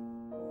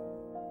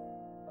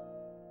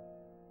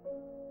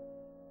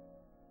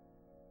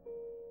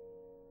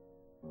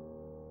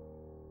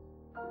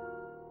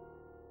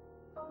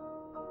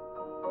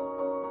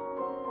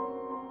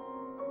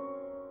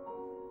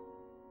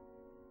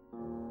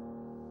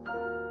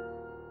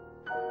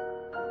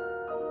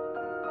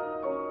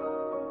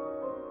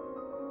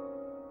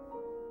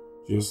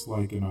 Just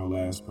like in our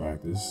last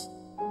practice,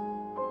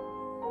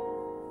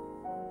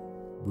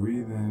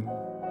 breathe in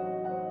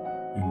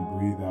and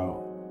breathe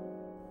out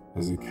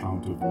as a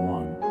count of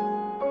 1,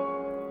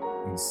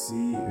 and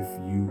see if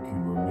you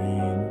can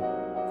remain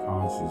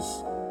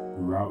conscious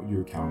throughout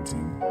your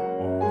counting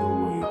all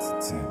the way to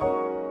 10.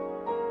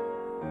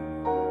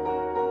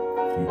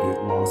 If you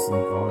get lost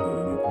in thought at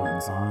any point in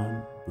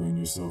time, bring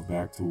yourself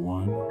back to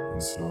 1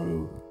 and start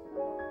over.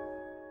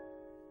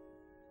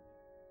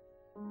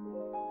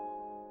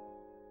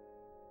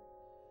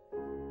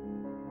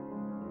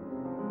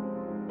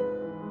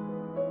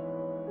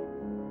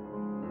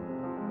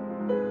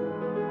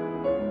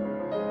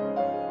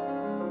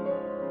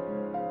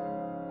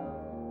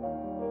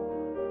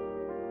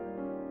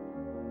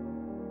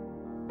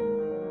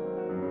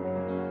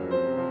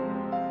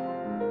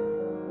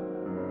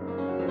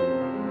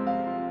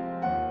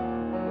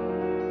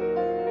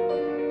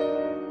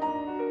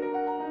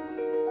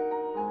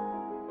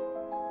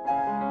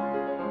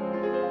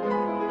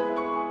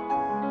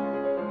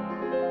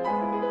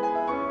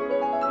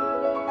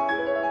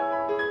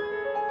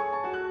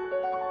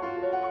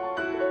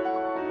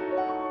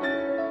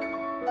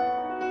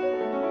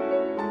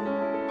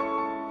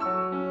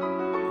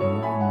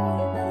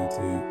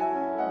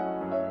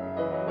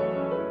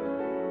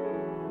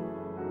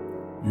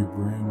 Your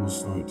brain will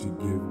start to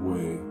give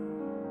way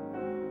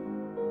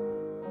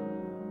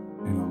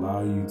and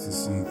allow you to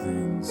see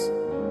things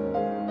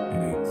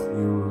in a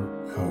clearer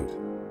cut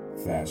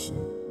fashion.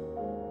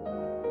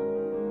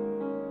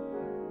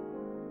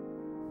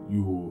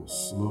 You will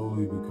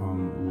slowly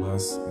become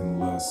less and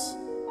less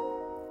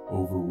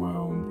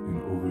overwhelmed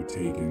and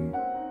overtaken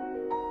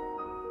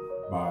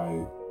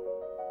by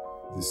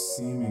the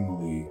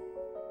seemingly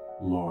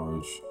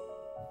large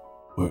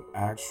but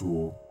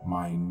actual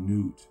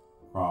minute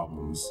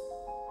problems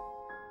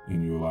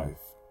in your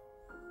life,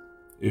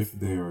 if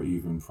there are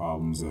even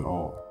problems at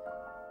all.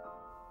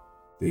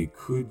 They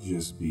could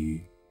just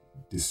be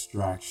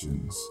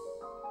distractions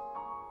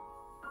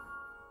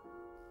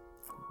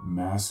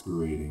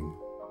masquerading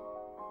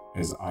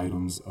as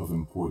items of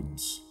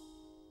importance.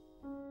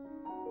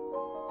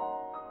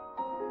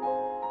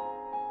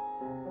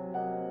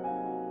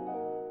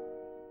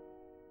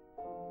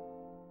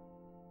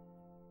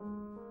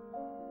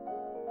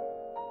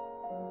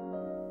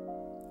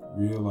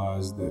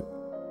 Realize that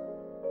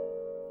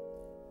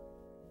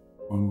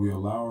when we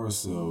allow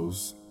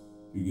ourselves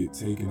to get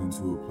taken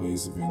into a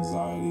place of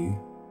anxiety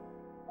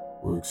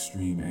or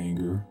extreme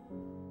anger,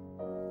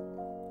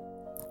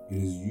 it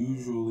is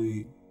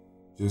usually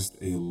just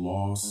a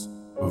loss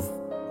of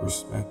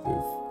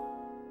perspective.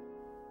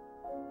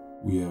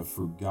 We have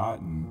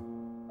forgotten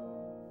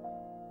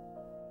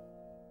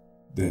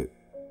that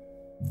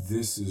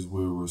this is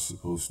where we're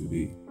supposed to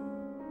be.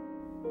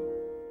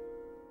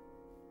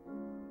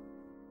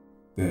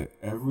 That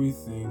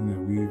everything that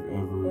we've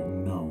ever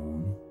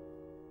known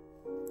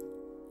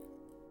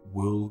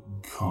will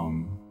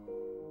come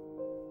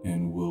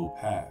and will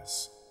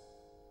pass,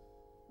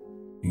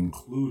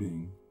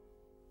 including,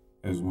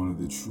 as one of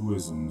the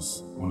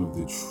truisms, one of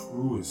the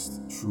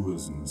truest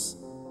truisms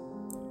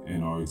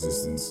in our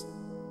existence,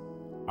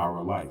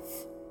 our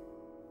life.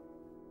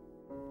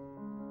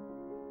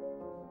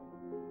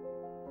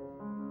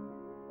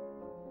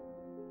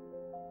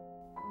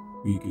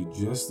 We could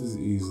just as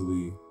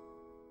easily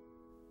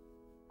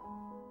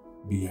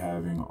be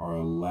having our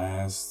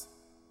last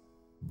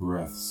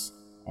breaths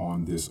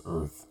on this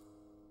earth.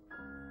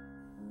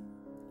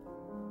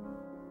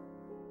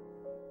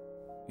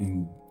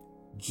 And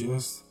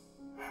just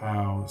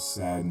how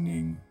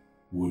saddening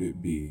would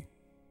it be,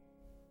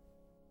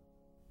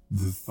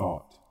 the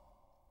thought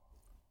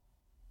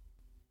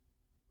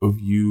of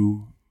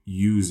you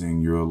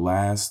using your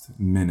last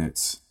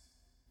minutes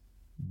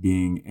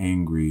being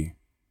angry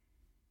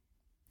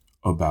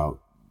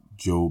about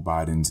Joe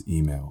Biden's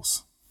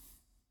emails.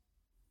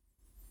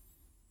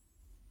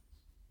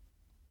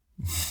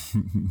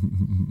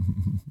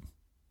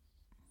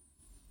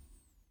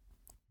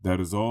 That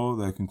is all.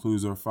 That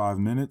concludes our 5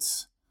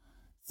 minutes.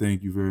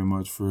 Thank you very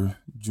much for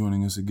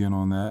joining us again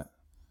on that.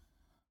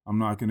 I'm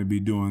not going to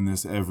be doing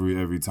this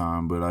every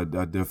time, but I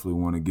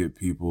definitely want to get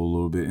people a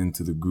little bit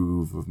into the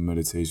groove of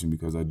meditation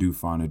because I do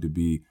find it to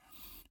be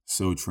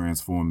so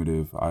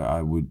transformative.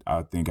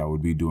 I think I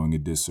would be doing a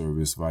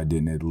disservice if I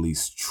didn't at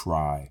least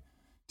try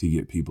to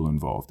get people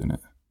involved in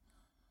it.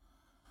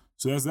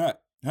 So that's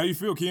that. How you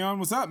feel, Keon?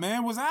 What's up,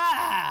 man? What's up?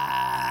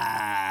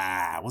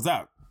 What's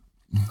up?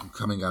 I'm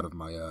coming out of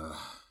my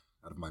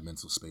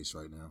mental space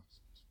right now.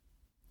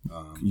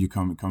 You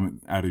coming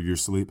out of your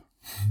sleep?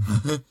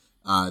 No,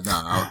 I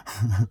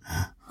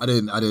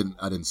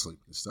didn't sleep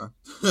this time.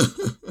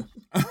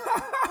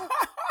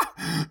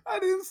 I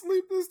didn't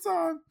sleep this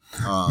time.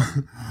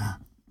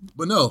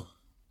 But no,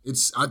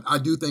 I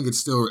do think it's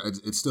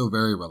still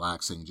very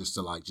relaxing just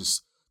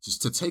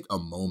to take a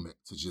moment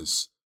to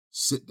just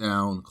sit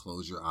down,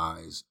 close your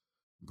eyes,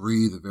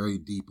 breathe very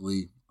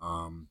deeply.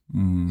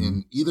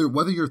 And either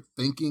whether you're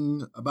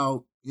thinking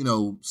about,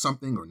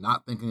 something or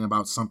not thinking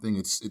about something,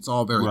 it's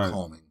all very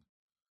calming.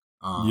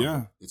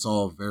 It's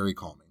all very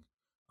calming.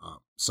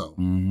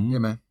 Yeah,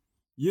 man.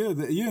 Yeah,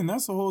 and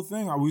that's the whole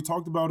thing. We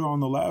talked about it on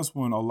the last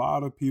one. A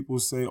lot of people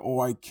say, oh,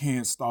 I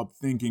can't stop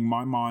thinking.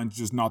 My mind's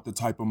just not the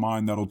type of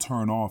mind that'll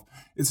turn off.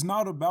 It's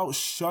not about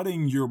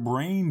shutting your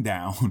brain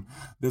down.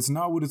 That's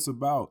not what it's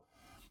about.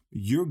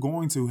 You're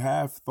going to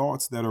have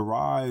thoughts that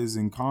arise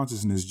in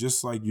consciousness,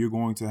 just like you're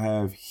going to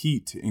have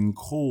heat and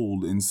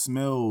cold and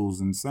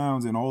smells and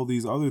sounds and all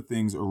these other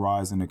things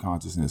arise into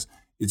consciousness.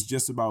 It's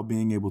just about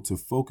being able to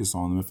focus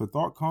on them. If a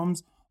thought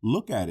comes,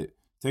 look at it.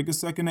 Take a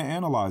second to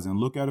analyze and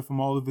look at it from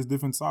all of its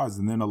different sides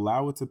and then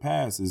allow it to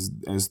pass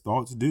as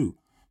thoughts do.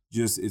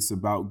 It's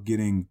about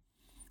getting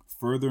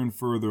further and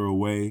further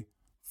away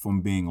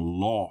from being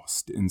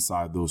lost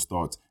inside those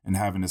thoughts and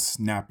having to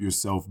snap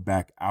yourself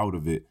back out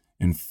of it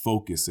and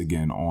focus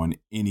again on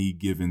any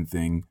given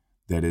thing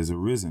that has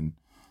arisen.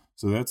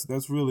 So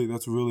that's really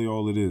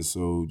all it is.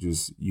 So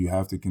just you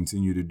have to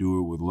continue to do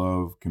it with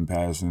love,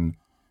 compassion,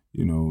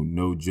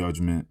 no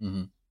judgment.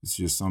 Mm-hmm. It's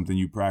just something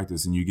you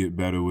practice and you get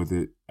better with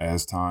it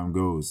as time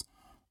goes.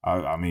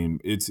 I mean,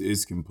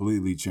 it's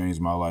completely changed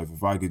my life.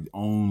 If I could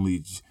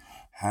only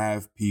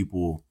have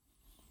people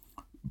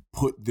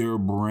put their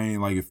brain,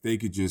 like if they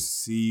could just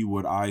see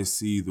what I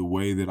see, the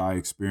way that I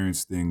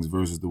experience things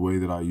versus the way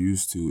that I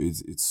used to,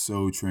 it's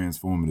so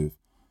transformative.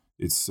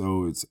 It's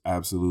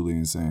absolutely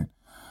insane.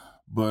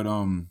 But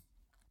all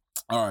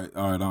right,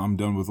 I'm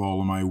done with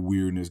all of my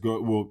weirdness.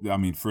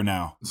 For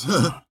now.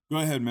 Go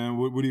ahead, man.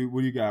 What do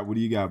you got? What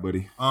do you got,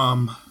 buddy?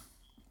 A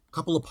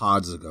couple of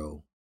pods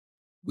ago,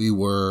 we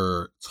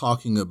were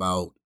talking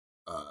about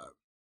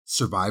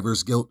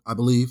survivor's guilt, I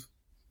believe.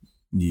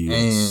 Yes.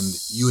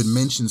 And you had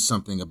mentioned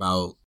something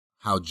about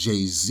how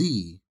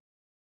Jay-Z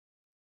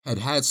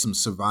had some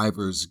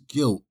survivor's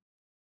guilt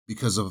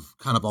because of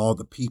kind of all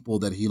the people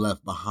that he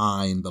left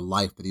behind, the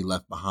life that he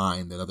left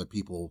behind, that other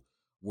people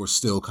were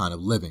still kind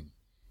of living.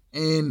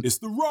 And it's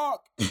The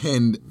Rock.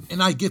 And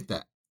I get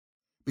that.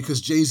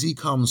 Because Jay-Z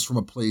comes from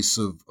a place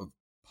of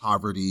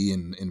poverty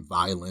and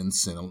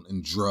violence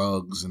and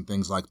drugs and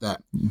things like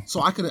that.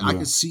 So I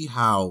could see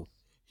how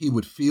he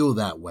would feel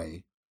that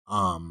way,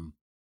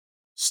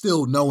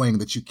 still knowing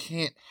that you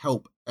can't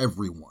help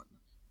everyone.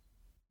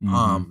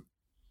 Mm-hmm.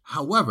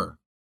 However,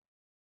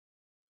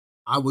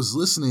 I was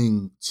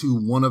listening to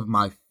one of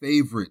my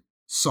favorite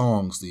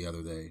songs the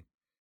other day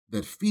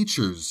that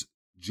features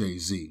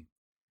Jay-Z.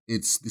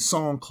 It's the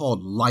song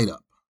called Light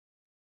Up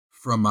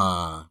from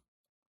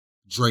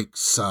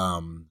Drake's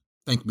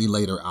Thank Me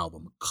Later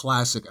album,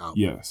 classic album.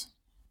 Yes.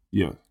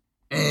 Yeah.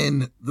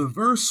 And the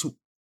verse,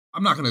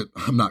 I'm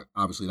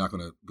obviously not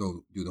gonna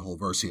go do the whole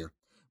verse here,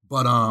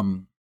 but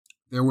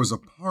there was a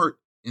part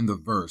in the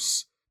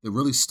verse that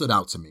really stood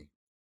out to me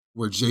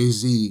where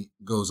Jay-Z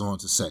goes on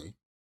to say,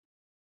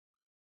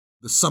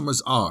 "The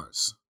summer's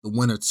ours, the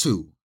winter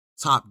too.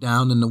 Top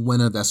down in the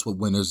winter, that's what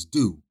winners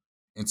do.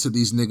 And to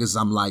these niggas,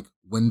 I'm like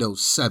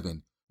Windows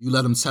 7. You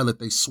let them tell it,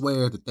 they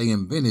swear that they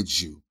invented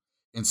you.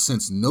 And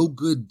since no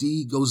good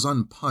deed goes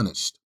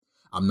unpunished,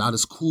 I'm not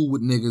as cool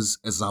with niggas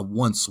as I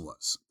once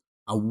was.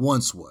 I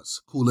once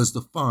was, cool as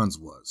the Fonz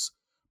was.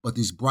 But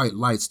these bright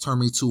lights turn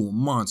me to a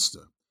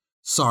monster.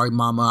 Sorry,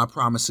 mama, I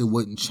promise it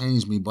wouldn't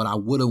change me, but I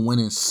would've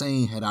went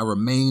insane had I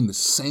remained the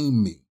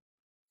same me.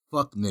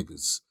 Fuck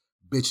niggas,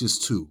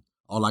 bitches too.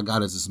 All I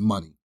got is this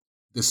money.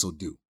 This'll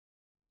do."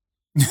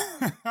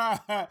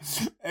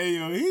 Hey,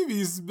 yo, he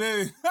be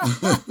spitting.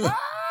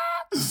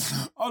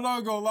 I'm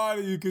not gonna lie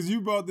to you because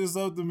you brought this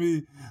up to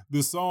me,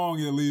 the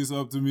song at least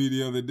up to me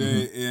the other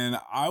day, mm-hmm. and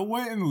I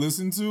went and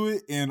listened to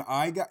it, and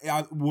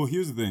well,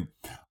 here's the thing.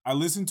 I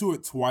listened to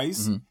it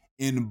twice, mm-hmm.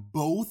 and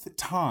both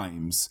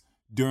times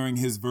during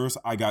his verse,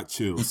 I got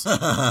chills.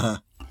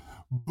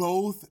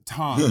 Both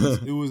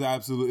times. It was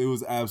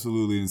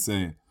absolutely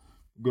insane.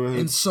 Go ahead.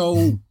 And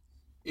so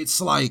it's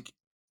like,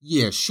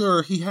 yeah,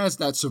 sure, he has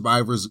that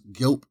survivor's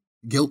guilt,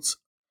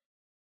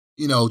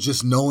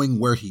 just knowing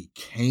where he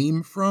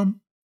came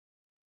from.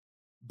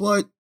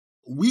 But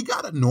we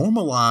got to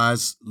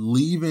normalize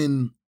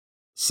leaving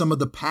some of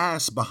the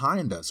past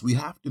behind us. We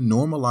have to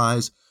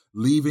normalize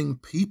leaving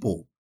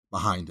people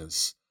behind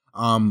us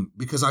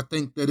because I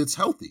think that it's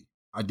healthy.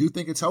 I do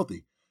think it's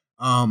healthy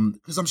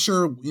because I'm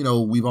sure,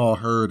 we've all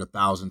heard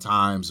 1,000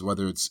 times,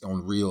 whether it's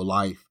on real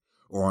life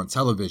or on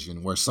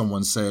television, where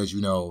someone says,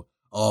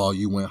 oh,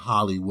 you went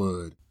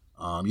Hollywood.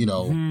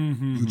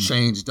 You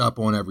changed up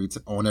on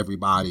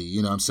everybody.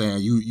 You know what I'm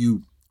saying?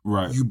 You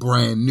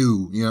brand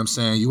new. You know what I'm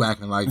saying? You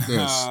acting like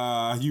this.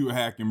 You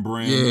acting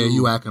brand new. Yeah,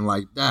 you acting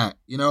like that.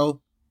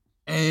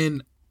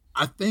 And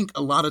I think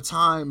a lot of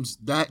times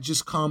that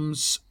just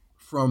comes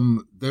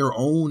from their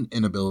own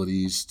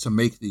inabilities to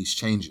make these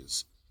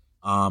changes.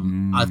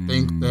 I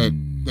think that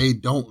they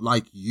don't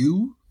like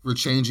you for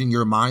changing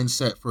your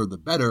mindset for the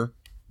better,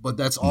 but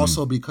that's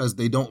also because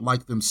they don't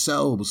like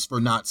themselves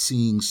for not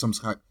seeing some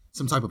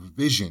type of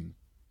vision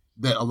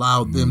that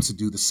allowed them to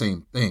do the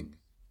same thing.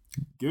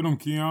 Get them,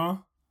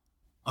 Keon.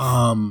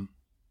 I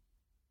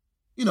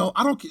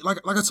don't like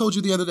I told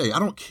you the other day. I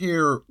don't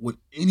care what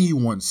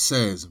anyone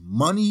says.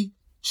 Money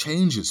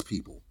changes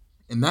people,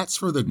 and that's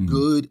for the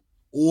good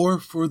or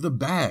for the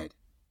bad.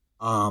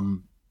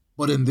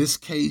 But in this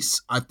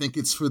case, I think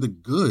it's for the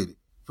good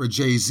for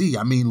Jay-Z.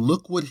 I mean,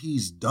 look what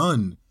he's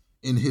done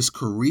in his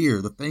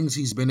career, the things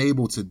he's been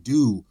able to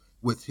do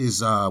with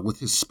his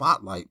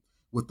spotlight,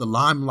 with the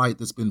limelight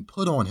that's been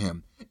put on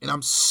him. And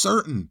I'm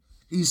certain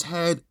he's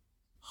had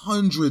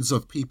hundreds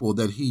of people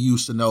that he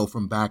used to know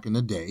from back in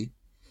the day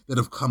that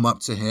have come up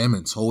to him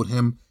and told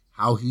him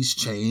how he's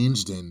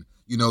changed and,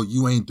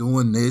 you ain't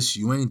doing this,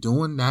 you ain't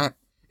doing that.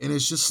 And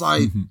it's just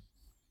like,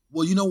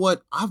 well, you know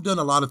what? I've done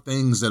a lot of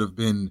things that have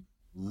been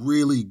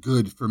really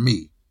good for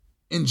me.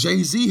 And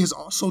Jay-Z has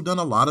also done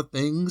a lot of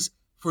things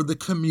for the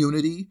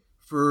community,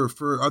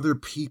 for other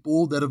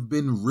people that have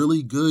been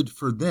really good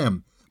for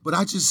them. But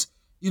I just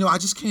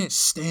can't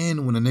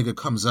stand when a nigga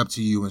comes up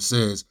to you and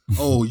says,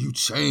 "Oh, you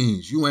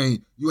changed. You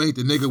ain't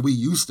the nigga we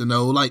used to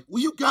know." Like,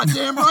 well, you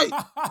goddamn right.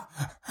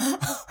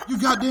 You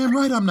goddamn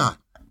right I'm not.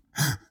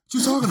 What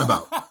you talking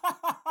about?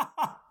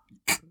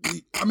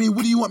 I mean,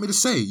 what do you want me to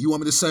say? You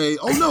want me to say,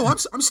 "Oh no,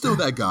 I'm still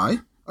that guy.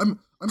 I'm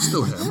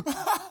still him.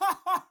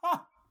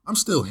 I'm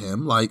still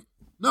him." Like,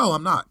 no,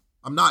 I'm not.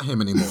 I'm not him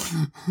anymore.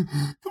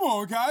 Come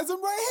on, guys,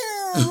 I'm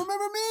right here.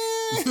 Remember me?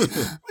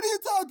 What are you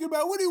talking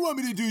about? What do you want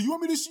me to do? You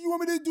want me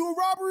to do a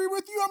robbery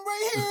with you? I'm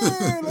right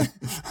here. Like,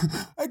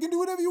 I can do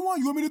whatever you want.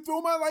 You want me to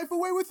throw my life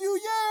away with you?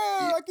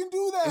 Yeah, I can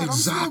do that.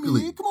 Exactly. I'm still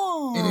me. Come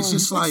on. And it's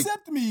just like,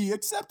 accept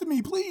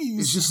me,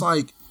 please. It's just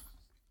like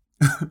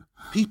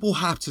people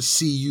have to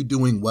see you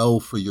doing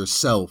well for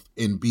yourself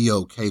and be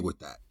okay with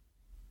that.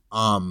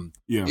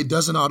 It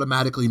doesn't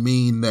automatically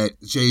mean that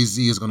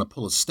Jay-Z is going to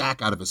pull a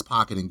stack out of his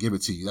pocket and give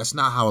it to you. That's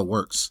not how it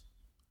works.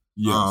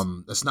 Yes.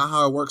 That's not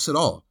how it works at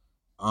all.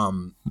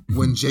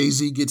 When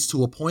Jay-Z gets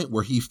to a point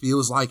where he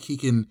feels like he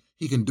can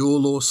do a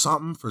little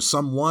something for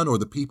someone or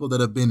the people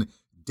that have been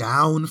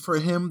down for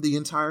him the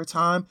entire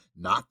time,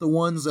 not the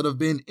ones that have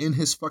been in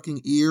his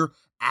fucking ear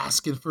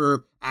asking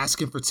for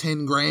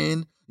 10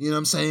 grand, you know what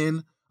I'm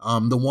saying?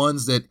 The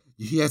ones that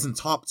he hasn't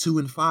talked to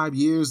in 5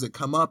 years that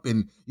come up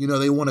and,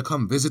 they want to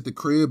come visit the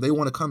crib. They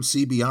want to come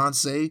see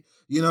Beyonce.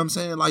 You know what I'm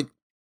saying? Like,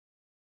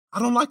 I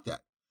don't like that.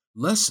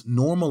 Let's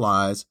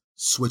normalize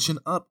switching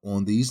up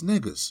on these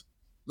niggas.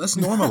 Let's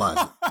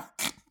normalize it.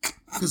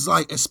 Because,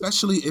 like,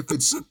 especially if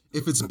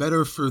it's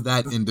better for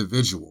that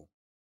individual.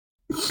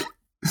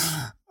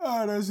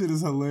 Oh, that shit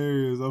is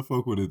hilarious. I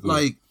fuck with it, though.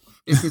 Like,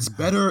 if it's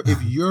better,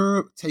 if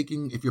you're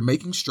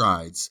making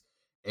strides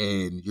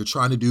and you're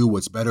trying to do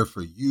what's better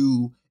for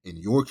you in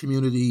your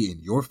community, in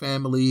your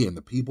family, and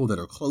the people that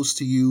are close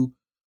to you,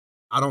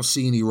 I don't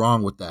see any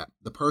wrong with that.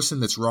 The person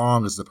that's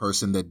wrong is the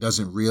person that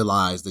doesn't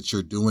realize that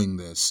you're doing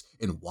this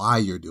and why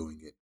you're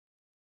doing it.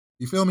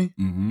 You feel me?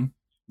 Mm-hmm.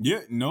 Yeah,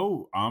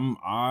 no,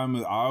 I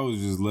was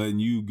just letting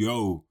you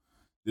go.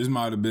 This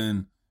might have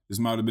been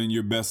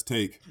your best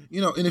take.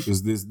 And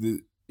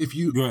if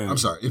you go ahead. I'm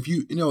sorry.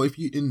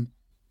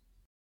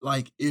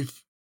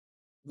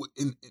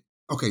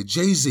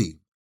 Jay-Z,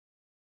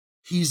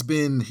 he's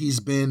been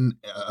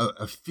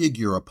a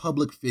figure, a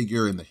public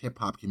figure in the hip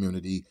hop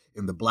community,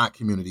 in the Black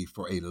community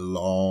for a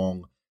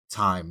long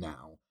time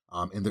now.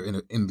 In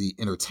the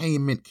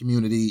entertainment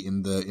community,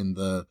 in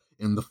the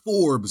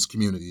Forbes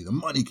community, the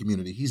money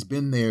community, he's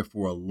been there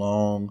for a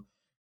long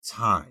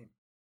time.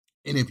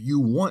 And if you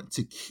want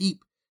to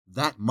keep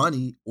that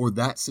money or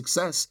that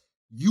success,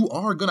 you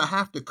are gonna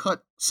have to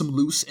cut some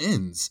loose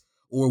ends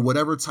or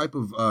whatever type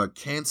of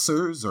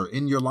cancers are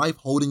in your life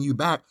holding you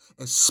back,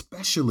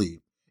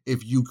 especially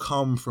if you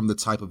come from the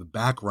type of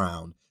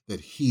background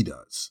that he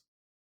does.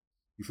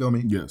 You feel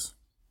me? Yes.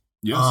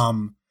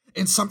 And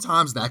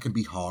sometimes that can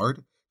be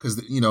hard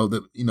because you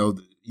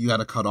got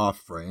to cut off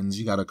friends,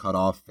 you got to cut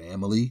off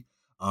family.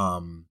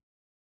 But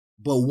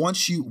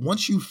once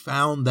you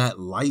found that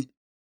light,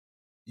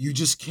 you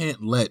just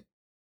can't let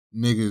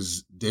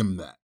niggas dim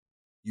that.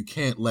 You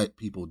can't let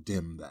people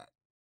dim that.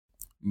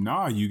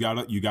 Nah, you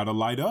gotta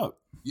light up.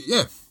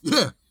 Yeah.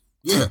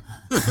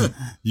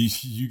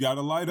 you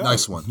gotta light up.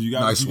 Nice one.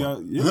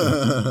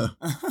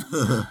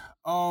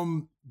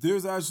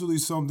 There's actually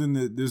something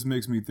that this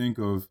makes me think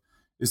of.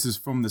 This is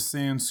from the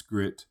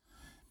Sanskrit.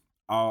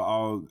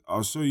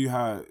 I'll show you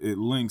how it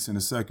links in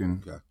a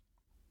second. Okay.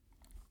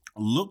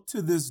 Look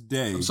to this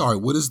day. I'm sorry.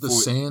 What is the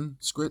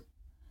Sanskrit?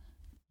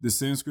 The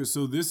Sanskrit.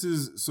 So the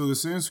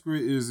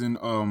Sanskrit is in.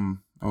 Hold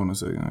on a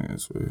second. I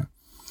guess.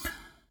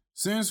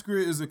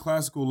 Sanskrit is a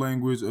classical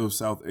language of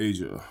South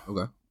Asia.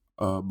 Okay.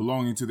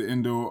 Belonging to the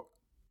Indo-Aryan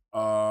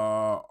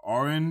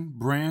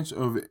branch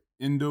of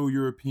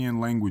Indo-European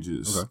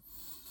languages. Okay.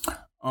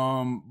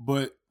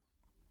 But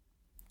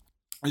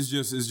it's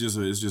just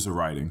a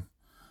writing.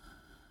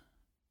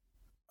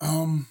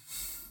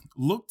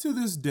 Look to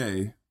this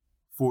day,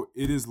 for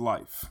it is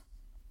life,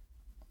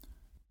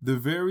 the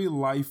very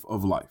life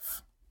of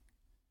life.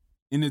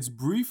 In its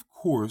brief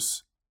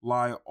course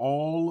lie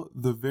all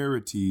the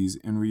verities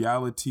and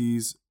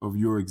realities of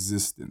your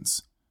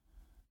existence,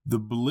 the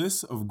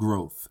bliss of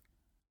growth,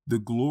 the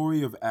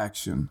glory of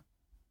action,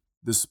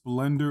 the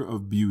splendor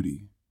of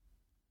beauty.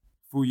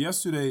 For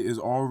yesterday is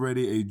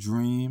already a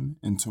dream,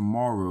 and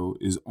tomorrow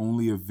is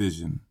only a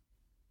vision.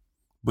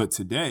 But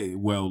today,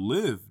 well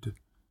lived,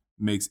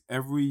 makes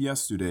every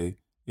yesterday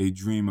a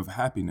dream of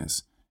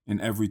happiness, and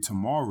every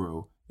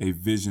tomorrow a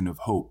vision of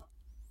hope.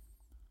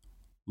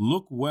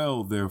 Look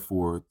well,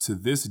 therefore, to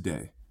this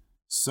day.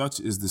 Such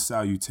is the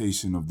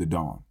salutation of the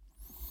dawn.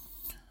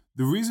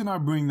 The reason I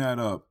bring that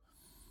up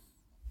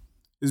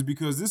is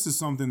because this is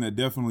something that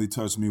definitely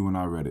touched me when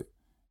I read it.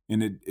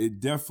 And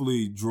it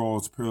definitely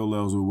draws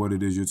parallels with what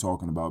it is you're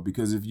talking about.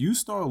 Because if you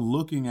start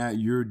looking at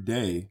your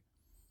day,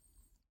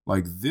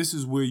 like this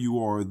is where you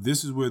are,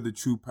 this is where the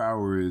true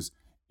power is.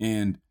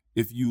 And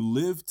if you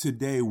live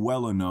today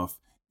well enough,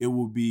 it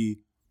will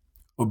be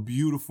a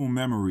beautiful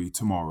memory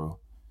tomorrow.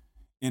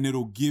 And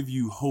it'll give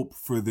you hope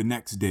for the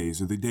next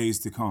days or the days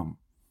to come.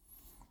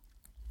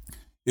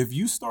 If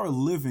you start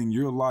living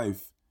your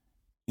life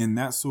in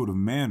that sort of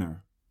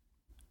manner,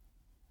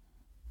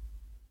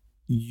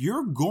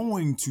 you're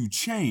going to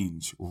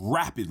change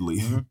rapidly.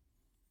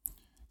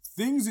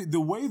 Mm-hmm. The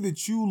way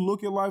that you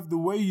look at life, the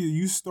way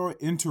you start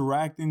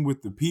interacting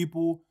with the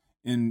people,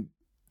 and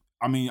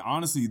I mean,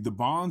 honestly, the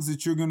bonds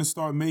that you're going to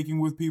start making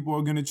with people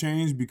are going to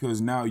change,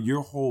 because now your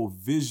whole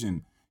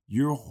vision,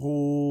 your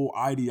whole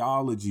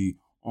ideology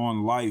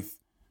on life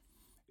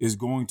is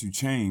going to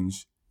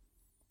change.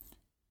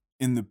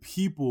 And the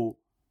people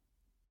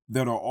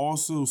that are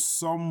also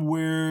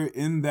somewhere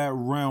in that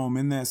realm,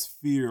 in that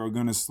sphere, are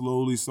going to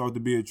slowly start to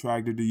be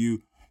attracted to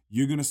you.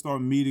 You're going to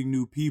start meeting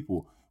new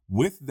people.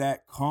 With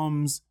that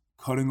comes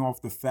cutting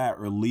off the fat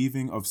or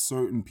leaving of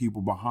certain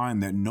people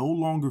behind that no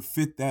longer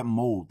fit that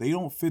mold. They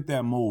don't fit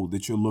that mold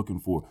that you're looking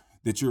for,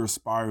 that you're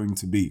aspiring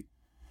to be.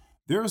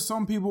 There are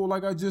some people,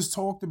 like I just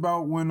talked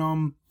about,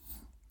 when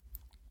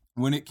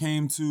it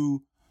came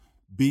to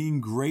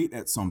being great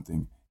at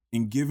something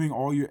and giving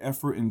all your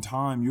effort and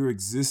time, your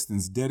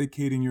existence,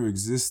 dedicating your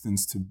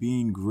existence to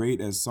being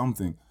great at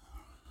something.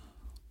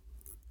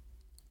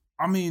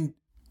 I mean,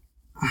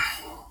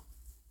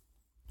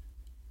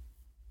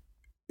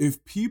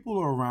 if people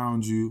are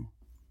around you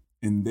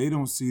and they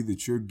don't see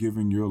that you're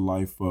giving your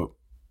life up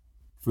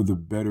for the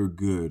better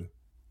good,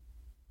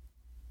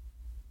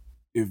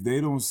 if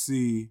they don't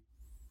see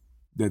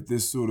that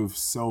this sort of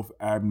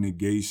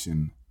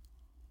self-abnegation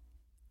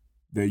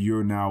that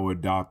you're now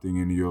adopting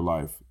into your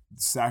life,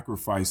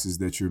 sacrifices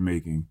that you're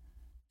making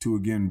to,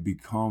 again,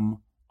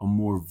 become a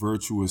more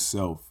virtuous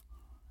self,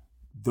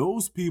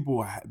 those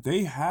people,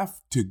 they have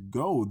to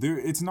go.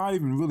 It's not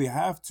even really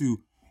have to.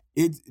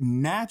 It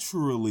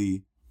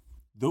naturally,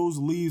 those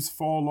leaves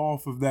fall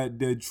off of that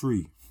dead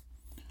tree.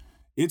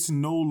 It's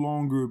no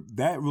longer,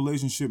 that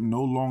relationship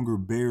no longer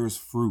bears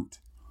fruit.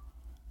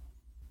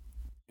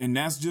 And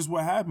that's just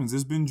what happens.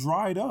 It's been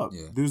dried up.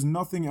 Yeah. There's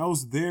nothing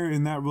else there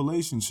in that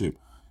relationship.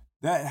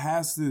 That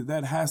has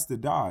to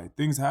die.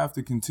 Things have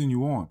to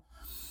continue on.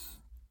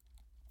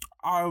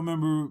 I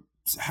remember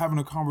having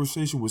a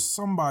conversation with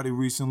somebody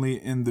recently,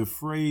 and the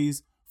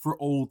phrase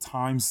 "for old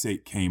time's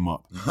sake" came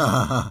up.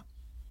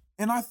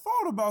 And I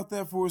thought about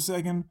that for a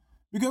second,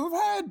 because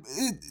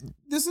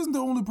this isn't the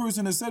only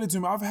person that said it to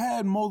me. I've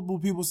had multiple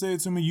people say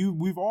it to me.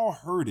 We've all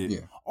heard it.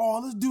 Yeah.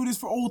 Oh, let's do this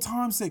for old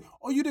time's sake.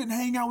 Oh, you didn't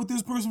hang out with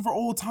this person for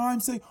old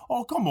time's sake?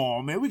 Oh, come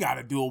on, man. We got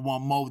to do it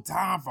one more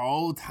time for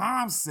old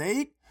time's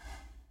sake.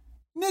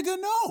 Nigga,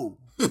 no.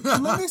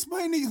 Let me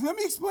explain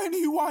to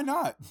you why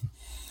not.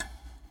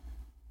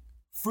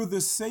 For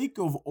the sake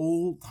of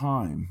old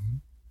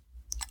time,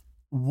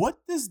 what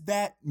does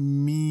that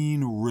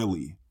mean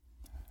really?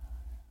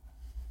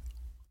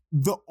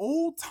 The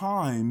old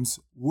times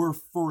were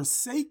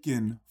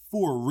forsaken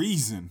for a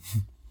reason.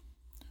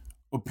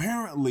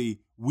 Apparently,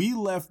 we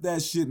left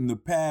that shit in the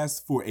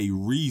past for a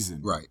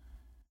reason. Right.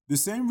 The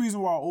same reason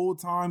why old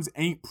times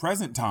ain't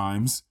present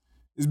times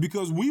is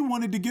because we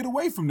wanted to get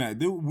away from that.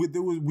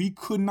 We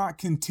could not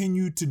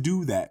continue to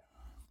do that.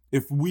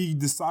 If we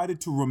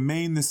decided to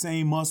remain the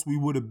same us, we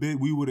would have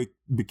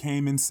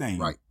became insane.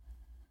 Right.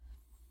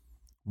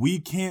 We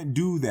can't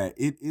do that.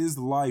 It is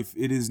life.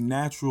 It is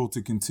natural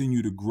to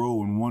continue to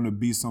grow and want to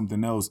be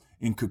something else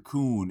and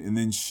cocoon and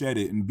then shed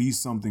it and be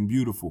something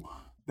beautiful.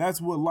 That's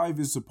what life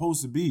is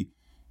supposed to be.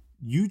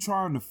 You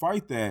trying to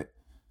fight that,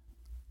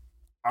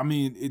 I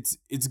mean,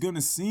 it's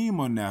gonna seem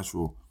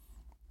unnatural.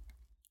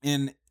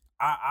 And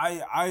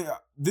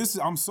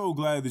I'm so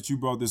glad that you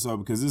brought this up,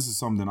 because this is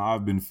something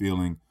I've been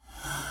feeling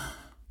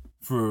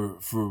for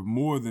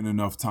more than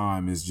enough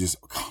time is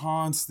just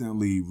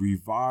constantly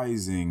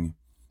revising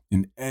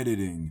and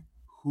editing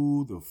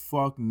who the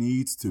fuck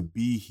needs to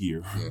be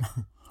here.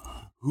 Yeah.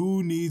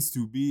 Who needs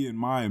to be in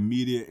my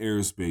immediate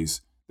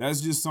airspace?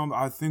 That's just something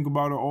I think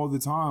about it all the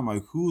time.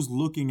 Like, who's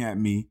looking at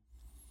me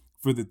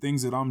for the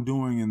things that I'm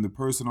doing and the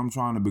person I'm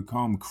trying to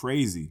become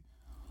crazy?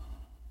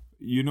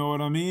 You know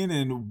what I mean?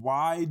 And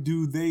why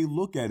do they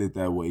look at it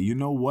that way? You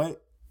know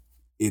what?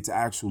 It's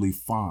actually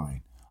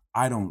fine.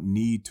 I don't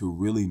need to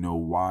really know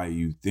why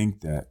you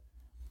think that.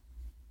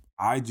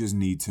 I just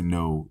need to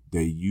know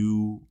that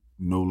you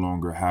no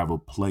longer have a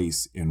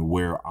place in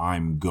where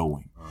I'm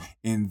going.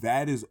 And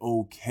that is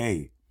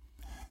okay.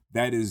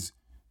 It's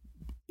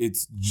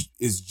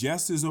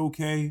just as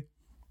okay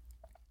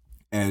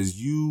as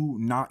you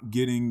not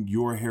getting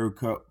your hair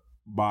cut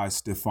by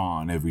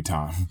Stefan every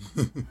time.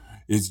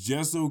 It's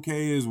just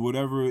okay as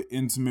whatever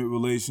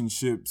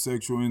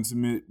sexual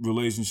intimate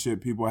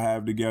relationship people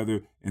have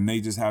together, and they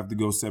just have to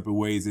go separate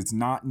ways. It's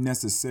not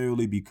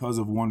necessarily because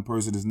of one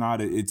person.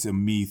 It's a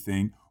me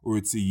thing or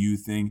it's a you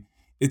thing.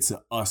 It's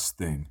a us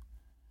thing.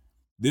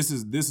 This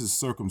is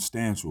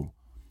circumstantial.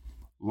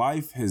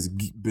 Life has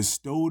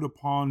bestowed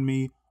upon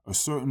me a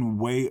certain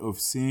way of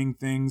seeing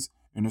things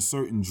and a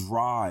certain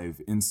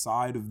drive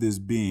inside of this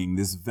being,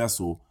 this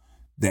vessel,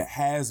 that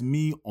has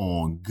me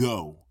on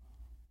go.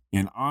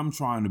 And I'm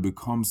trying to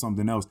become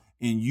something else.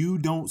 And you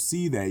don't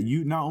see that.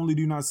 You not only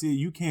do not see it,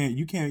 you can't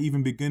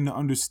even begin to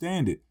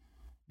understand it,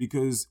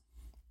 because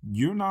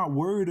you're not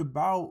worried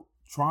about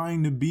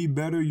trying to be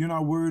better. You're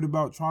not worried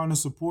about trying to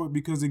support,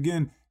 because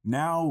again,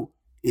 now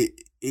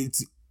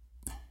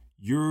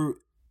you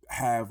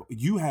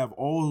have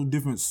all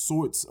different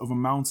sorts of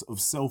amounts of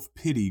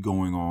self-pity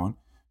going on,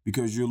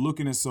 because you're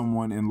looking at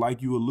someone, and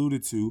like you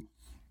alluded to,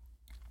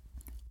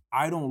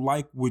 I don't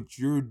like what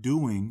you're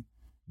doing,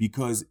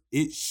 because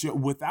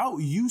without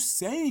you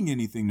saying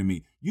anything to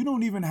me. You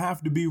don't even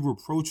have to be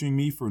reproaching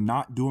me for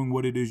not doing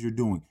what it is you're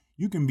doing.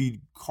 You can be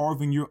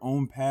carving your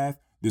own path,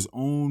 this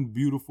own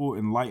beautiful,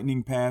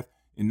 enlightening path,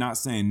 and not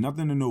saying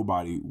nothing to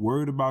nobody,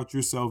 worried about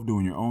yourself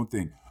doing your own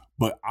thing.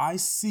 But I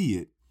see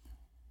it,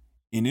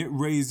 and it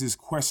raises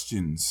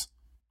questions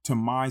to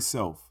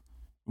myself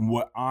and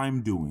what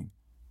I'm doing,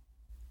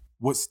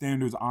 what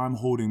standards I'm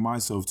holding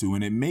myself to,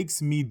 and it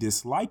makes me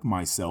dislike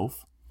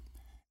myself.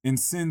 And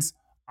since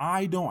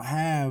I don't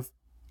have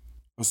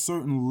a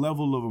certain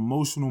level of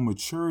emotional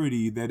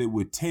maturity that it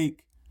would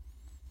take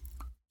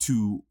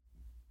to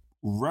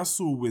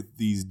wrestle with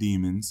these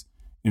demons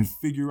and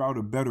figure out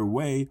a better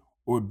way,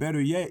 or better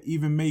yet,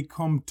 even may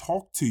come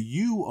talk to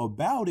you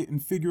about it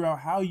and figure out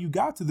how you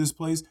got to this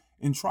place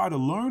and try to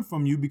learn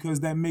from you,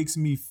 because that makes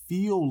me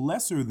feel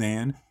lesser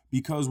than,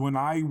 because when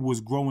I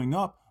was growing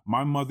up,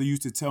 my mother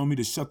used to tell me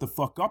to shut the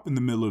fuck up in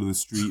the middle of the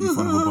street in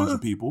front of a bunch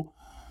of people.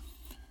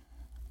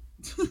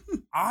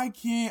 I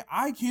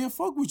can't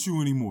fuck with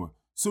you anymore.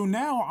 So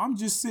now I'm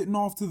just sitting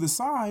off to the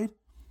side,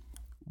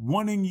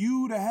 wanting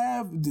you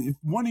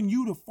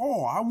to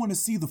fall. I want to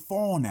see the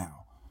fall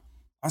now.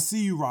 I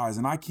see you rise,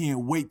 and I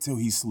can't wait till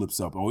he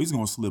slips up. Oh, he's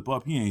going to slip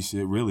up. He ain't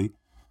shit, really.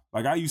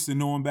 Like, I used to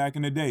know him back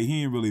in the day.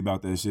 He ain't really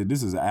about that shit.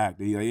 This is an act.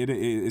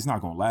 It's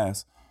not going to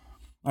last.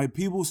 Like,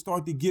 people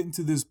start to get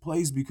into this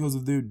place because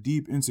of their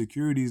deep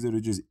insecurities that are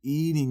just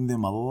eating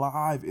them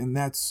alive, and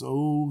that's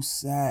so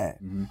sad.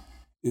 Mm-hmm.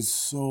 It's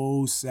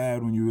so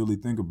sad when you really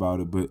think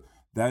about it, but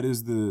that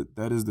is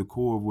the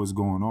core of what's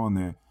going on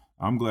there.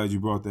 I'm glad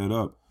you brought that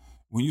up.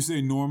 When you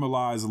say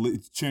normalize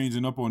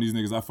changing up on these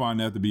niggas, I find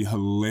that to be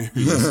hilarious.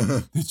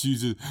 that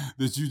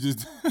you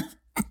just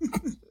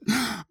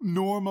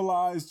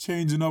normalize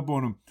changing up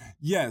on them.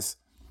 Yes,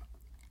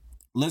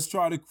 let's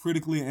try to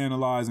critically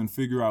analyze and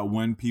figure out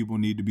when people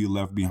need to be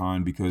left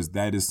behind, because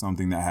that is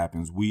something that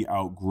happens. We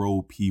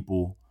outgrow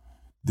people.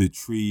 The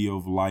tree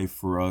of life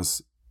for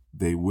us,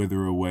 they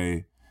wither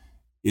away.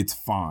 It's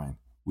fine.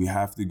 We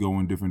have to go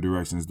in different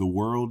directions. The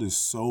world is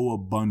so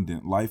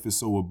abundant. Life is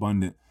so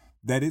abundant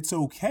that it's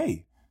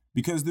okay,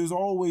 because there's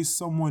always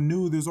someone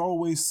new. There's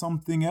always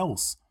something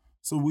else.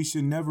 So we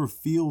should never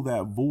feel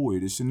that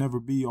void. It should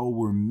never be, oh,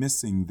 we're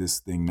missing this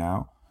thing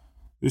now.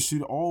 There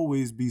should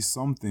always be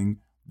something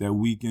that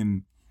we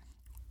can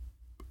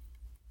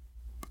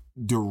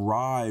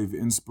derive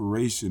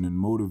inspiration and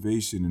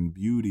motivation and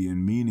beauty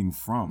and meaning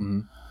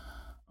from.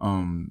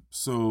 Mm-hmm.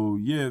 So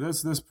yeah,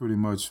 that's pretty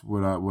much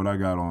what I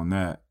got on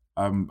that.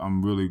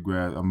 I'm really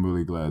glad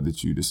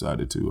that you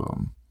decided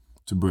to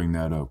bring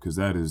that up, because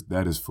that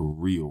is for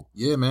real.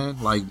 Yeah,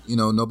 man. Like,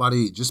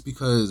 nobody, just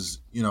because,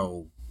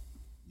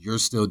 you're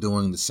still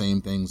doing the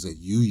same things that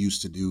you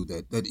used to do,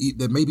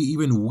 that maybe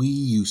even we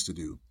used to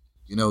do,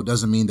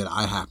 doesn't mean that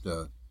I have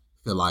to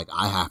feel like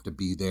I have to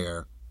be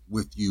there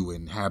with you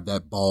and have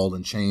that ball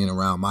and chain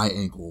around my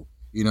ankle.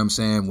 You know what I'm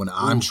saying? When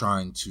I'm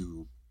trying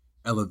to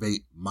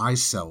elevate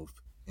myself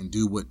and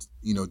do what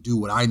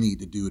I need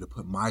to do to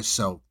put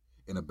myself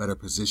in a better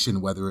position,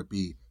 whether it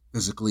be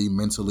physically,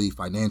 mentally,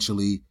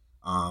 financially,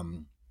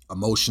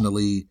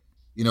 emotionally.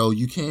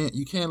 You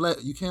can't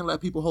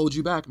let people hold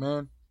you back,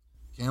 man.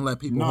 Can't let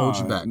people hold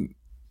you back.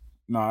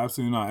 No,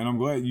 absolutely not. And I'm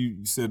glad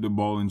you said the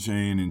ball and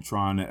chain and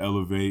trying to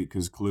elevate,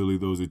 because clearly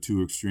those are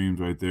two extremes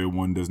right there.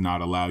 One does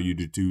not allow you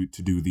to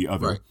do the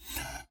other. Right.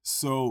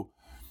 So,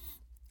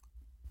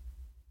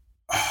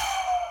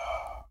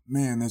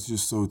 man, that's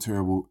just so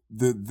terrible.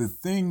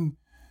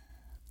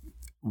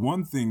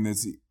 One thing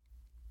that's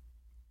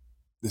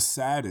the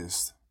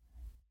saddest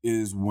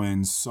is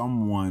when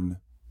someone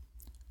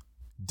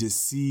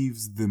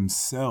deceives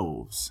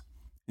themselves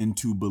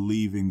into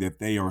believing that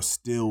they are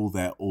still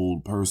that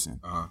old person.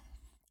 Uh-huh.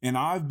 And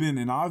I've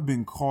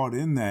been caught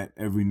in that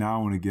every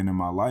now and again in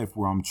my life,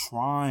 where I'm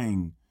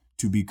trying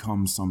to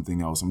become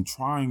something else. I'm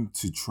trying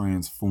to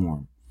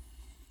transform.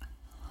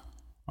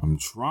 I'm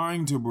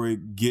trying to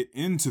get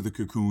into the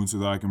cocoon so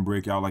that I can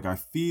break out. Like, I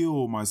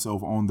feel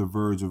myself on the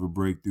verge of a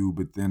breakthrough,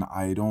 but then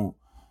I don't.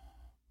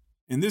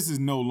 And this is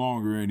no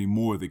longer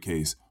anymore the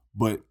case,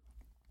 but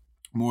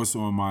more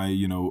so in my,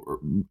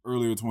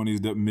 earlier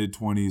 20s, mid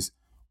 20s,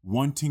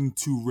 wanting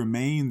to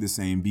remain the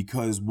same,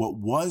 because what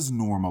was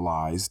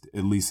normalized,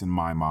 at least in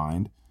my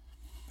mind,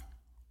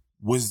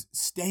 was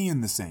staying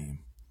the same,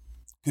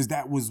 because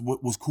that was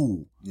what was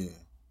cool. Yeah.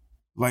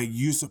 Like,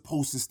 you're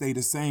supposed to stay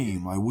the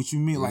same. Like, what you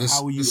mean? Yeah, like,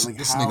 how are you?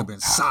 This how, nigga been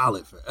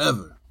solid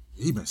forever.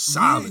 He been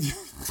solid.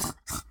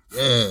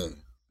 Yeah.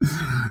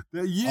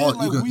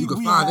 You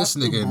can find this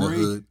nigga in the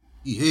hood.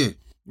 He here.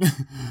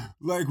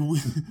 Like,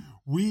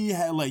 we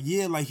had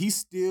he's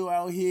still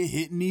out here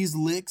hitting these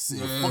licks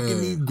and fucking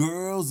these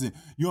girls, and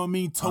you know what I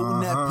mean,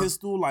 toting that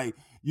pistol, like,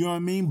 you know what I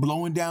mean,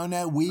 blowing down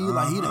that weed,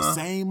 like, he the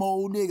same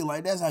old nigga.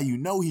 Like, that's how you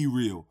know he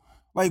real.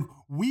 Like,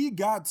 we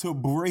got to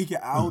break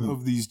out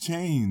of these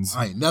chains.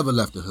 I ain't never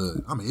left the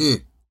hood. I'm here.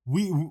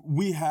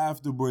 We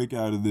have to break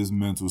out of this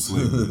mental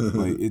slavery.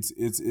 Like,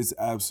 it's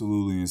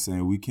absolutely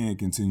insane. We can't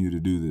continue to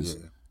do this.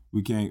 Yeah.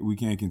 We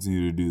can't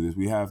continue to do this.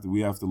 We have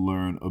to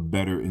learn a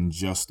better and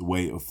just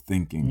way of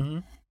thinking. Mm-hmm.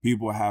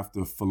 People have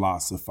to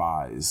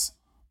philosophize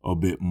a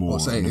bit more.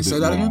 Say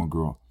that again.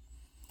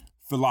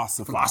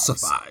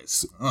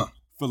 Philosophize.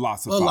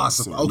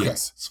 Philosophize. Okay.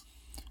 Yes.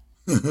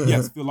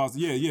 Yes,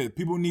 philosophy. Yeah.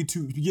 People need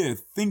to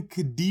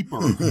think deeper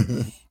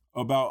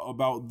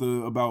about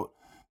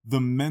the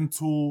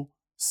mental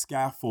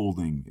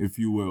scaffolding, if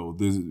you will,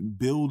 the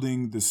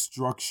building the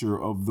structure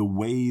of the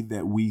way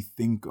that we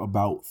think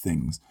about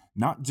things.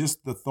 Not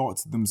just the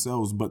thoughts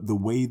themselves, but the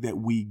way that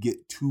we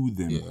get to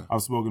them. Yeah.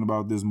 I've spoken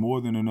about this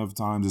more than enough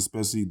times,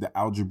 especially the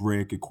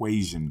algebraic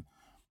equation,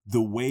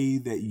 the way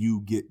that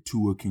you get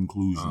to a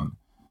conclusion.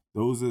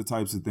 Those are the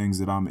types of things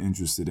that I'm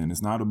interested in.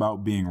 It's not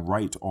about being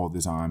right all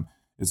the time.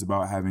 It's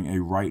about having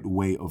a right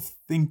way of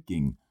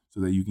thinking so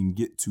that you can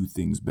get to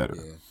things better.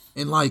 Yeah.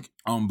 And like,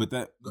 but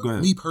that, go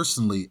ahead. Me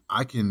personally,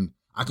 I can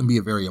be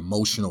a very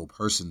emotional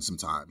person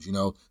sometimes,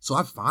 So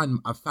I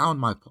found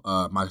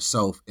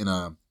myself in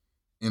the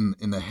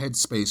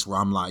headspace where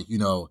I'm like,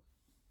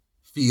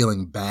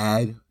 feeling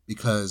bad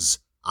because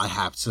I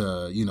have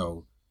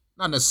to,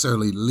 not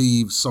necessarily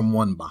leave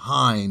someone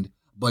behind,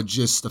 but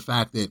just the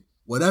fact that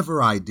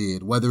whatever I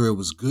did, whether it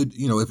was good,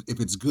 if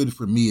it's good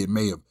for me, it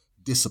may have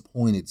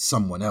disappointed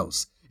someone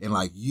else. And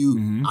like you,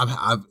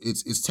 mm-hmm.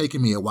 It's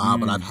taken me a while,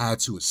 but I've had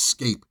to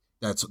escape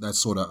that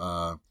sort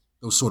of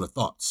those sort of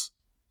thoughts.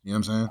 You know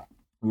what I'm saying?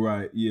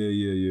 Right.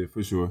 Yeah,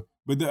 for sure.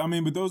 But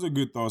but those are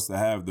good thoughts to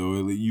have,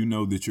 though. You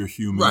know that you're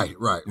human,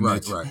 right. And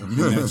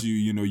that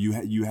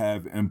you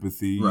have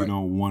empathy. Right. You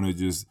don't want to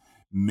just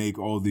make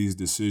all these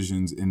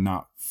decisions and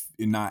not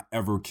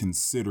ever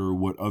consider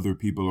what other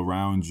people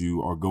around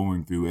you are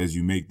going through as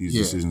you make these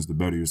decisions to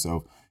better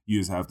yourself. You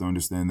just have to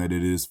understand that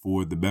it is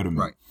for the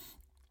betterment.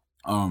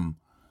 Right.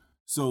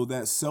 So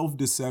that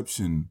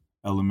self-deception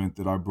element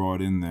that I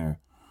brought in there,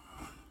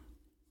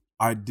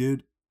 I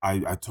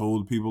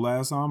told people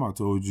last time, I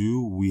told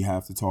you, we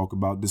have to talk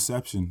about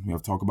deception. We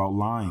have to talk about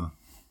lying.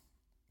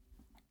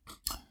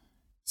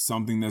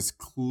 Something that's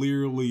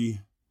clearly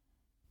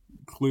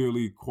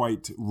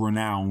quite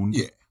renowned.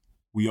 Yeah.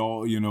 We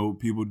all,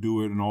 people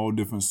do it in all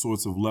different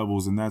sorts of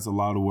levels, and that's a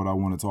lot of what I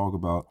want to talk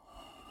about.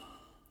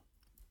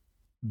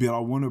 But I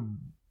want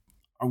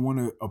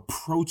to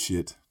approach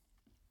it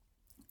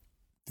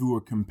through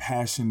a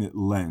compassionate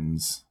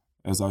lens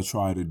as I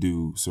try to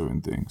do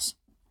certain things.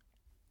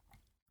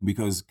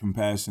 Because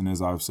compassion,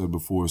 as I've said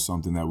before, is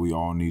something that we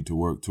all need to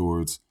work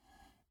towards,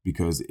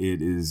 because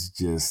it is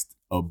just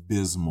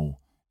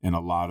abysmal in a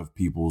lot of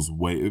people's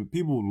way.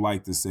 People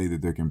like to say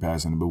that they're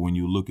compassionate, but when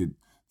you look at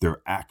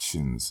their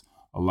actions,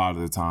 a lot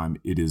of the time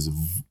it is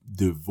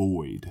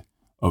devoid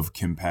of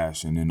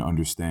compassion and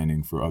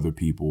understanding for other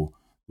people,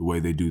 the way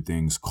they do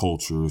things,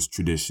 cultures,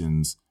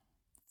 traditions,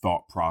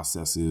 thought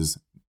processes,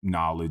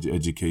 knowledge,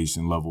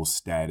 education level,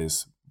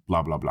 status,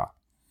 blah, blah, blah.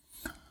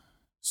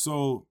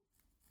 So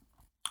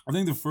I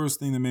think the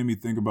first thing that made me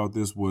think about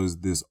this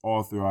was this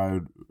author.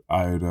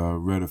 I had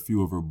read a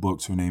few of her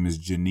books. Her name is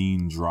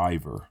Janine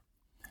Driver.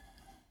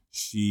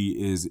 She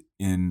is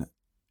an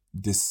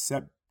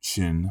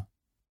deception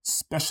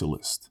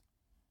specialist.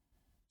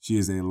 She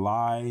is a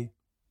lie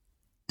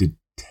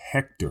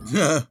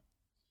detector.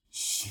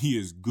 She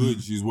is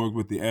good. She's worked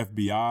with the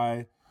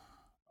FBI,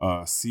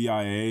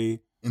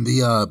 CIA, In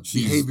the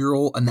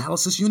behavioral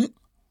analysis unit?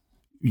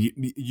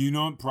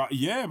 But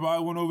I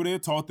went over there,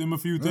 taught them a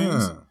few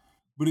things.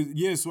 But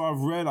so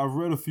I've read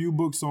a few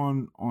books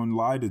on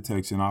lie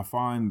detection. I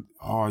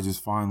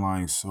just find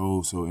lying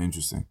so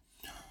interesting,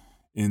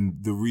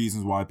 and the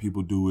reasons why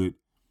people do it,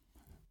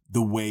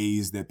 the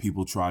ways that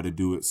people try to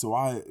do it. So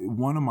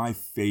one of my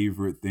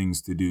favorite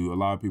things to do, a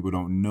lot of people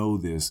don't know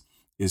this,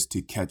 is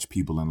to catch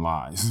people in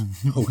lies.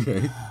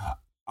 Okay.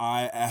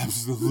 I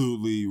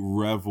absolutely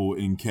revel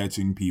in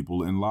catching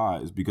people in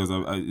lies because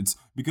it's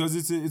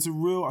a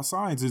real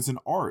science. It's an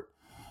art.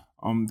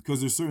 Because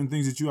there's certain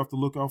things that you have to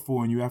look out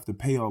for and you have to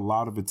pay a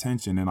lot of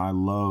attention. And I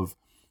love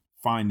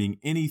finding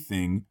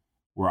anything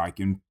where I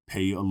can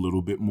pay a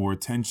little bit more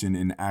attention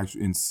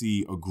and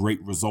see a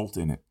great result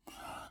in it.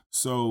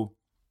 So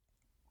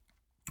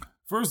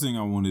first thing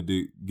I wanted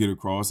to get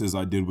across, as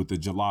I did with the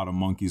gelato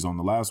monkeys on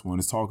the last one,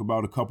 is talk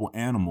about a couple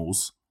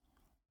animals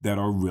that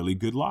are really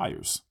good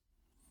liars,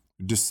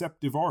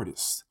 deceptive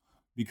artists,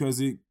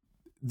 because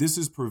this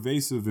is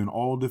pervasive in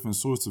all different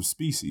sorts of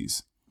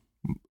species.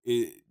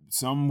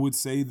 Some would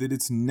say that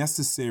it's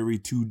necessary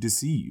to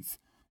deceive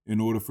in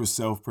order for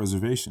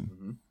self-preservation.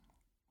 Mm-hmm.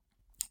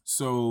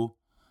 So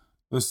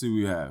let's see,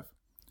 we have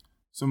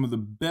some of the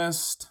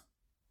best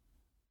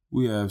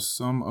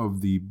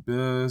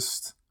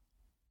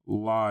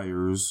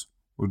liars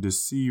or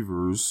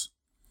deceivers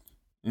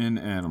in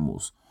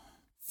animals.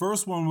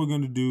 First one we're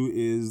going to do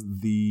is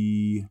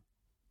the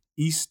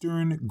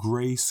eastern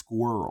gray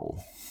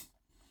squirrel.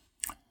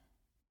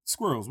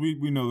 Squirrels, we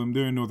know them.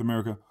 They're in North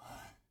America.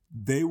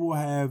 They will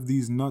have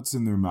these nuts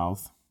in their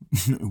mouth.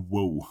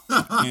 Whoa.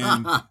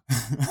 And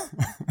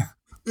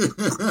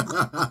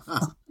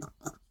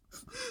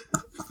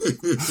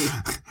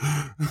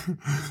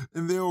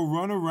and they'll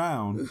run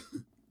around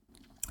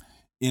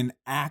and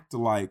act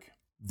like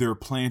they're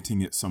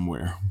planting it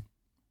somewhere.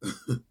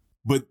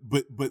 But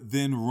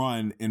then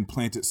run and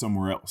plant it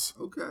somewhere else.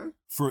 Okay.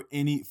 For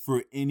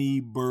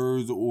any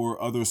birds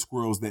or other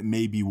squirrels that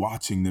may be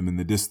watching them in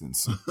the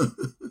distance.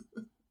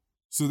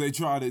 So they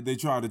try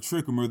to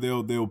trick them, or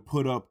they'll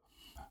put up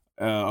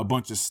a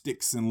bunch of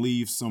sticks and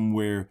leaves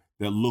somewhere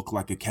that look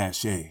like a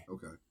cache.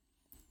 Okay.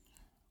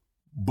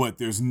 But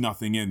there's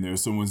nothing in there.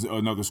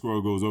 Another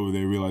squirrel goes over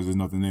there, realizes there's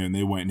nothing there, and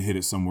they went and hid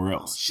it somewhere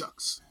else. Oh,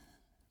 shucks.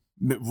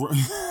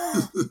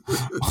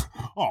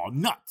 Oh,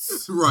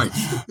 nuts. Right.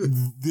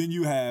 Then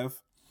you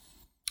have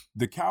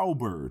the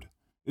cowbird.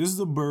 This is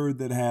a bird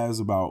that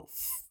has about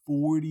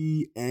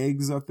 40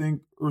 eggs, I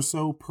think, or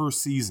so per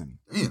season.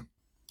 Damn.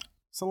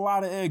 It's a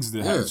lot of eggs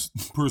that hatch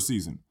per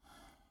season.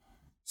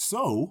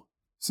 So,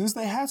 since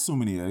they have so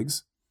many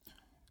eggs,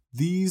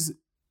 these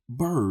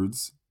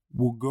birds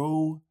will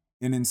go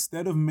and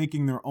instead of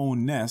making their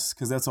own nests,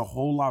 because that's a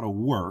whole lot of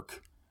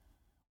work,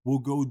 will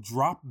go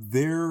drop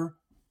their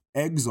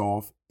eggs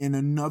off in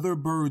another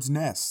bird's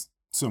nest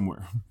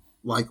somewhere.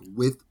 Like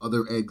with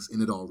other eggs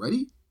in it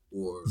already?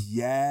 Or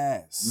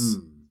yes.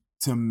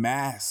 To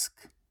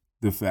mask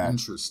the fact.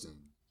 Interesting.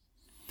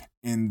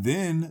 And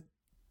then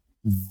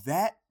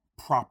that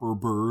proper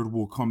bird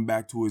will come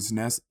back to its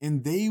nest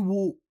and they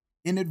will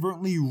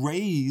inadvertently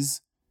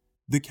raise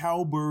the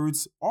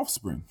cowbird's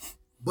offspring.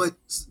 But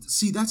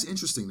see, that's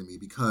interesting to me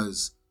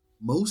because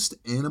most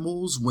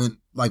animals,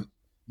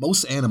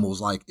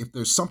 if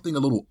there's something a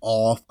little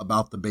off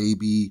about the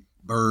baby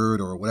bird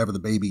or whatever the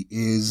baby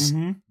is,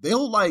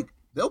 they'll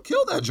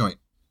kill that joint.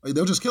 Like,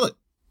 they'll just kill it.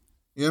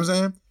 You know what I'm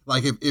saying?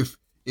 Like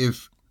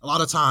if a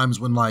lot of times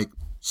when like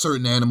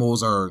certain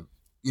animals are,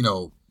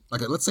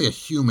 like let's say a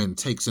human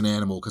takes an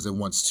animal because it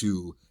wants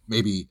to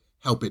maybe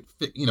help it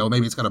fit,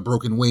 maybe it's got a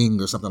broken wing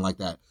or something like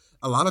that.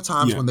 A lot of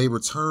times when they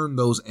return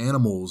those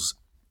animals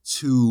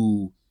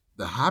to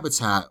the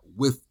habitat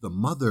with the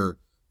mother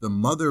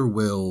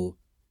will,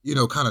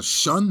 kind of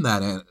shun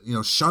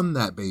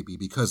that baby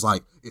because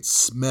like it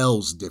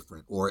smells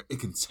different or it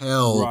can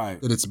tell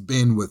that it's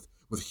been with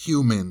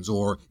humans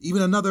or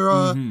even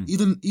another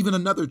even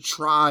another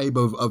tribe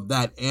of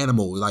that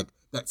animal. Like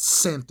that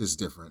scent is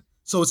different.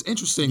 So it's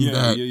interesting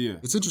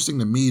it's interesting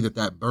to me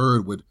that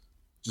bird would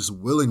just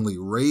willingly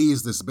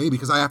raise this baby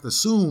because I have to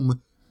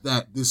assume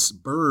that this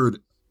bird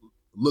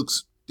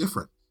looks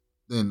different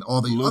than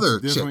all the other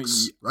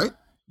chicks, right?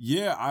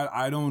 Yeah,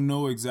 I don't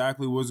know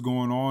exactly what's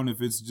going on.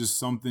 If it's just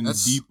something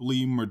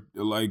deeply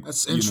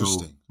that's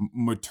interesting,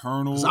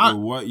 maternal or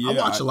what? Yeah, I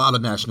watch a lot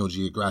of National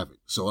Geographic,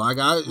 so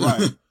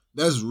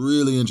that's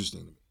really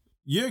interesting to me.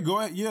 Yeah, go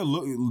ahead. Yeah,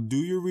 look, do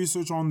your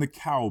research on the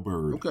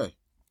cowbird. Okay.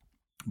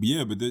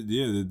 Yeah,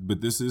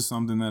 but this is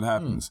something that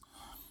happens.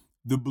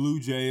 The blue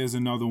jay is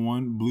another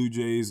one. Blue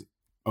jays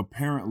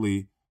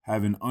apparently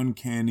have an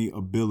uncanny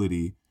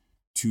ability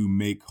to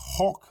make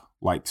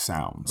hawk-like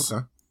sounds.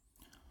 Okay.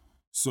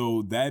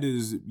 So that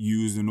is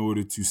used in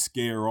order to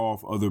scare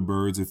off other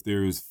birds if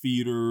there is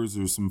feeders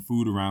or some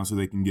food around so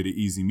they can get an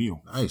easy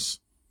meal. Nice.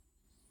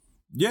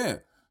 Yeah.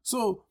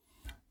 So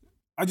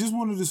I just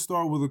wanted to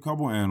start with a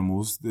couple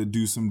animals that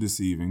do some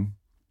deceiving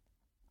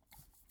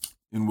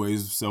in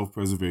ways of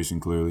self-preservation,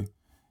 clearly.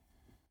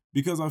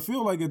 Because I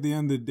feel like at the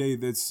end of the day,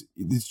 that's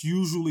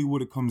usually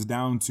what it comes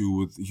down to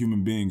with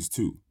human beings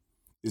too,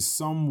 is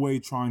some way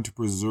trying to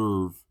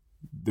preserve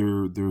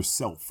their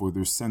self or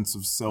their sense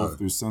of self,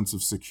 their sense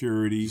of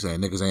security. You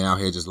saying niggas ain't out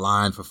here just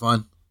lying for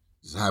fun?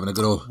 Just having a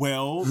good old...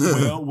 Well,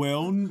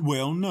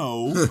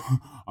 no.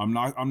 I'm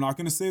not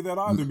gonna say that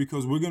either,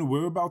 because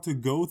we're about to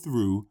go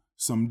through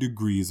some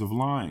degrees of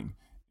lying.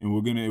 And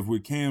we're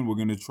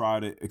gonna try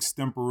to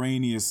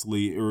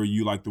extemporaneously, or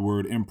you like the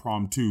word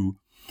impromptu,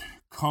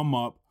 come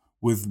up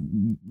with,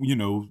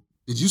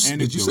 Did you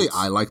say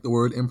I like the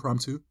word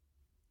impromptu?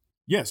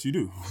 Yes, you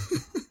do.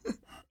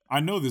 I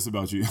know this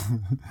about you.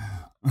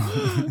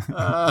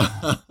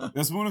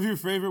 That's one of your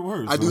favorite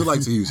words. I do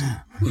like to use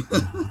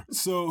it.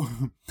 So,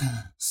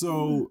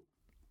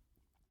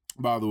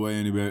 by the way,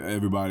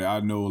 everybody,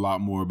 I know a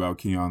lot more about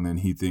Keon than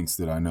he thinks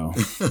that I know.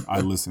 I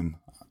listen.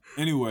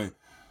 Anyway,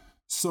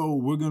 so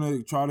we're going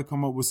to try to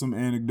come up with some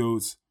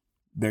anecdotes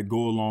that go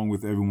along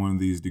with every one of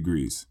these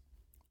degrees.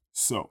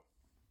 So,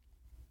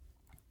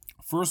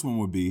 first one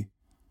would be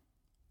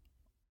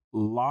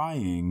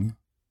lying.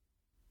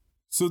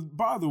 So,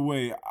 by the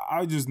way,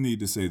 I just need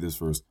to say this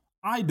first.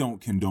 I don't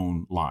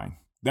condone lying.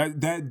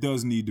 That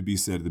does need to be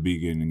said at the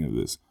beginning of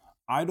this.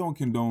 I don't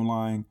condone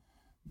lying.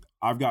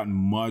 I've gotten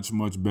much,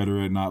 much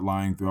better at not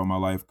lying throughout my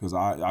life, because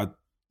I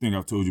think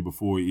I've told you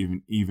before,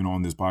 even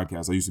on this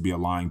podcast, I used to be a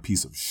lying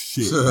piece of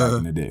shit back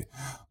in the day.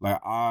 Like,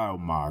 oh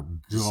my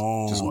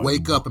God. Just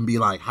wake up and be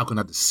like, how can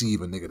I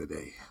deceive a nigga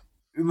today?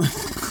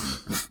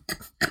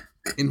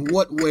 In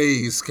what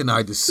ways can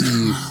I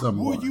deceive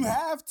someone? Well, you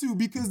have to,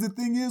 because the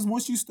thing is,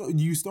 once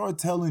you start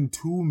telling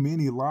too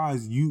many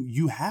lies,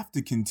 you have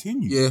to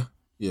continue.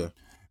 Yeah.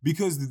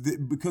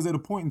 Because at a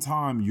point in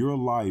time, your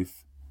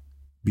life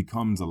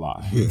becomes a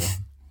lie. Yeah.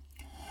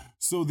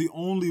 So the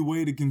only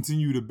way to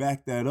continue to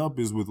back that up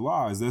is with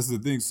lies. That's the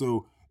thing.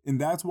 So,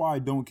 and that's why I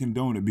don't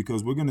condone it,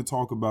 because we're going to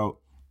talk about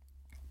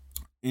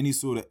any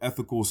sort of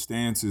ethical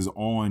stances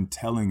on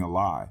telling a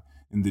lie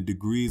and the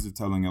degrees of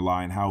telling a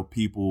lie and how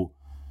people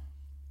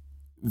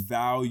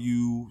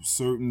value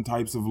certain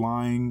types of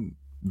lying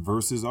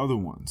versus other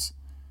ones,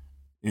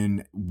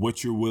 and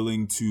what you're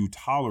willing to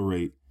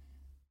tolerate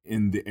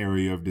in the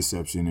area of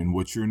deception and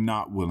what you're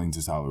not willing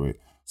to tolerate.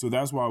 So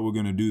that's why we're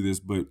going to do this.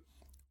 But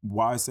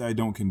why I say I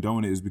don't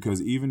condone it is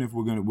because even if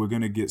we're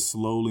going to get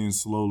slowly and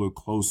slowly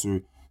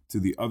closer to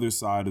the other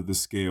side of the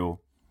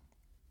scale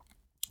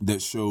that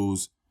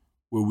shows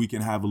where we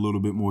can have a little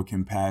bit more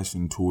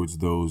compassion towards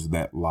those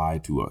that lie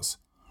to us.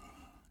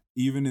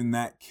 Even in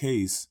that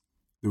case,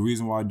 the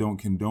reason why I don't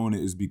condone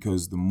it is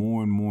because the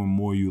more and more and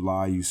more you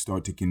lie, you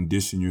start to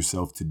condition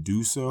yourself to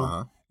do so.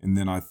 Uh-huh. And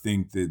then I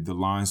think that the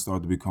lines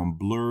start to become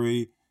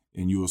blurry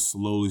and you will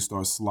slowly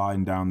start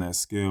sliding down that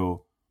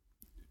scale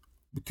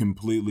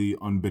completely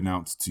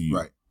unbeknownst to you.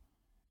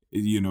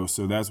 Right.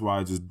 So that's why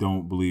I just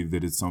don't believe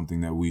that it's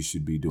something that we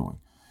should be doing.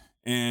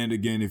 And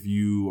again, if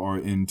you are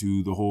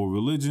into the whole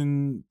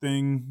religion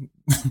thing,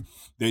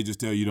 they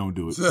just tell you don't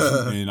do it.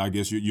 And I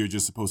guess you're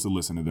just supposed to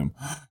listen to them.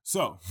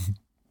 So,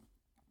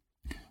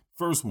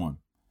 first one.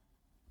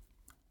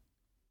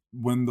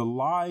 When the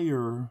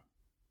liar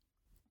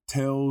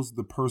tells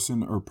the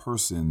person or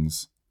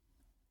persons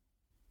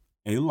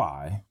a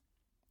lie,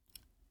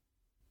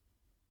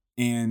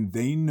 and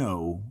they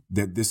know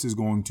that this is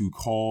going to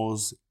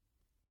cause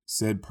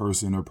said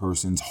person or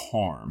persons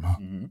harm,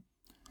 mm-hmm.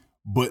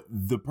 but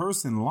the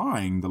person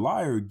lying, the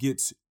liar,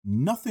 gets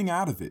nothing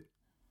out of it.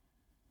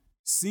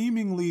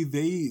 Seemingly,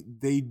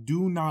 they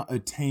do not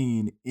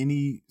attain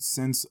any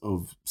sense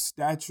of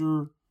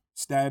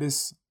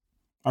status,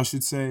 I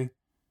should say.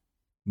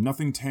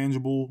 Nothing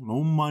tangible,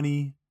 no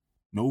money,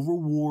 no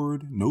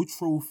reward, no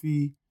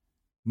trophy,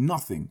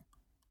 nothing.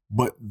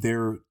 But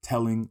they're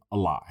telling a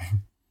lie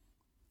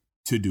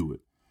to do it.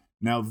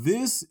 Now,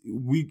 this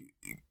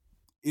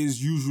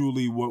is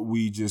usually what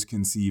we just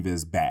conceive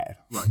as bad.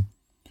 Right.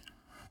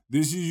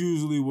 This is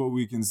usually what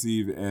we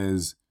conceive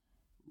as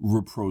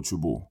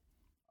reproachable.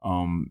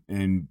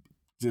 And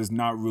just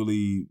not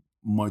really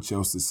much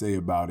else to say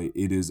about it.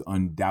 It is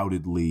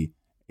undoubtedly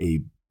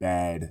a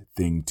bad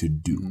thing to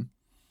do. Mm-hmm.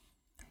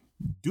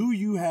 Do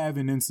you have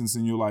an instance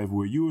in your life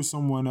where you or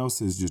someone else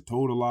has just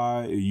told a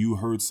lie, or you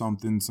heard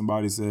something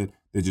somebody said,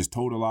 they just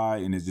told a lie,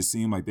 and it just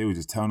seemed like they were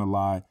just telling a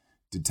lie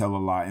to tell a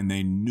lie, and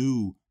they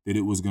knew that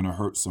it was going to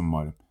hurt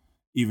someone,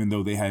 even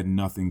though they had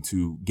nothing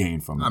to gain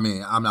from it? I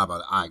mean, I'm not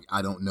about,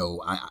 I don't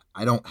know.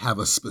 I don't have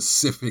a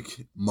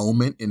specific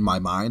moment in my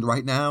mind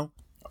right now,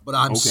 but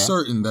I'm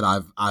certain that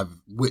I've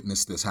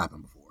witnessed this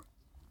happen before.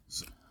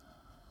 So.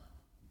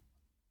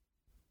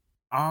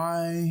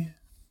 I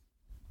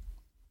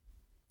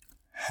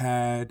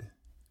had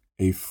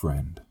a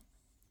friend,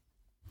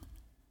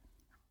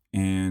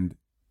 and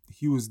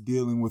he was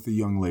dealing with a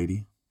young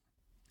lady,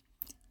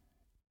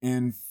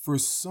 and for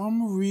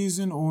some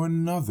reason or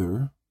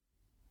another,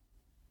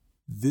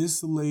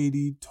 this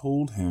lady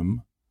told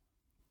him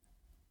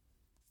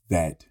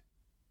that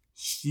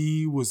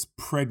she was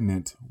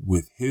pregnant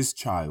with his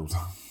child.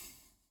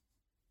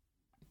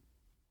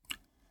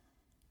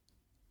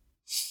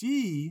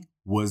 She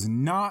was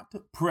not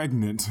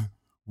pregnant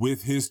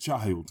with his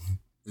child.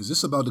 Is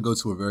this about to go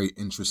to a very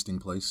interesting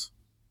place?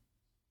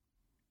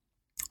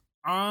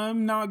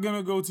 I'm not going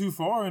to go too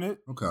far in it.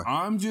 Okay.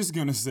 I'm just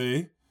going to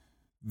say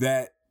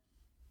that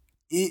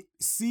it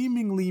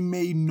seemingly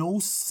made no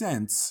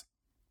sense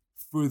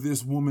for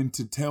this woman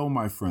to tell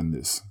my friend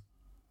this.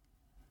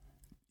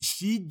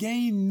 She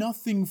gained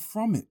nothing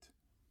from it.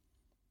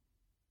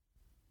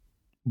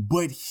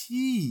 But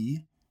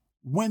he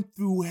went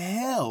through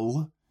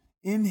hell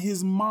in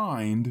his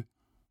mind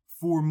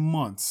for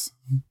months.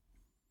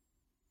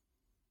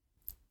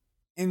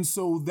 And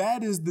so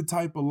that is the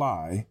type of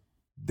lie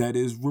that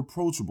is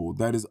reproachable,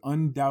 that is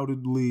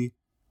undoubtedly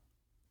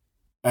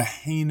a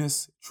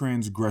heinous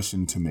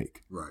transgression to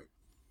make. Right.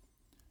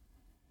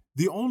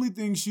 The only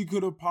thing she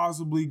could have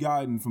possibly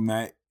gotten from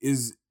that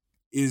is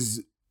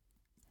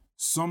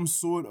some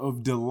sort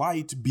of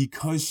delight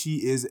because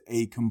she is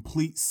a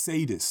complete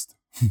sadist.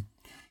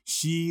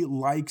 She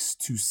likes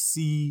to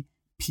see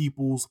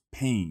people's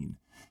pain.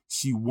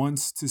 She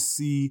wants to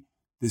see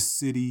the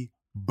city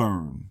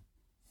burn.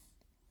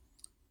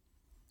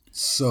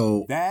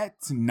 So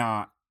that's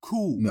not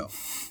cool. No.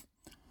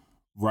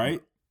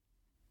 Right?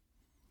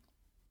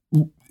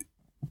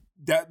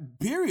 That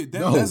period.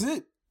 That's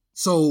it.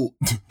 So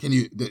can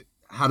you?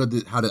 How did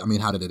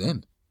it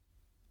end?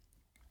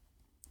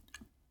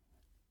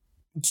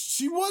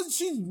 She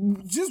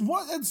just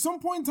at some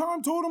point in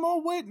time told him,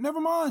 "Oh wait,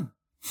 never mind."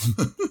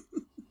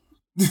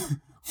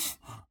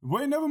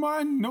 Wait, never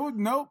mind.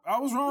 Nope, I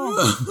was wrong.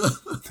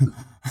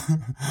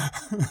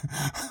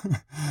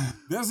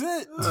 That's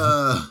it.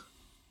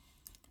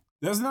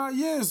 That's not,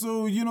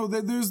 so,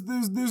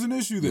 there's an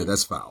issue there. Yeah,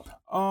 that's foul.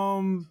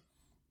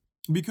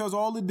 Because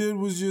all it did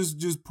was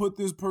just put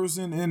this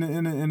person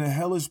in a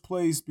hellish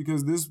place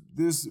because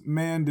this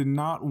man did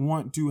not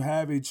want to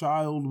have a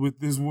child with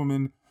this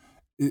woman.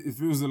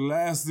 If it was the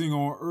last thing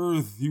on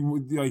earth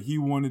he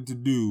wanted to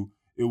do,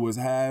 it was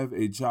have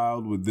a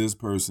child with this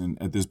person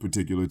at this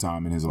particular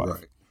time in his life.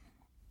 Right.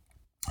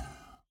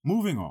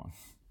 Moving on.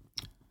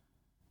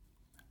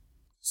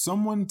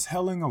 Someone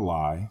telling a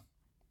lie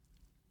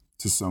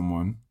to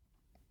someone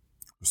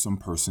or some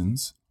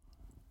persons,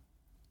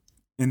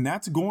 and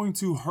that's going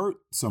to hurt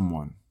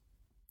someone.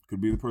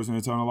 Could be the person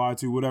they're telling a lie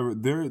to, whatever.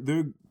 They're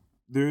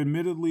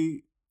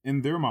admittedly,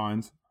 in their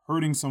minds,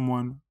 hurting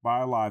someone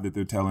by a lie that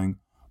they're telling,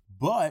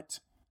 but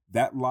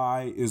that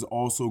lie is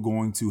also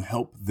going to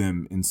help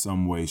them in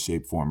some way,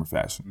 shape, form, or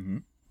fashion. Mm-hmm.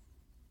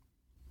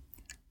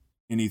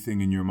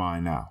 Anything in your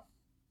mind now?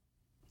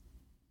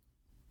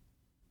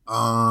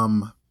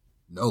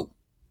 Nope.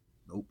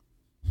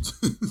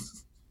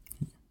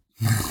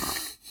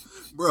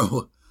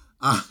 Bro,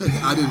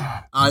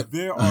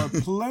 There are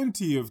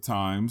plenty of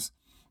times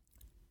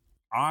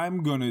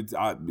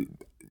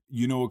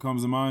you know what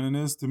comes to mind in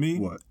this to me?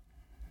 What?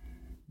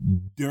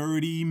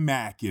 Dirty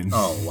macking.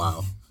 Oh,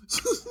 wow.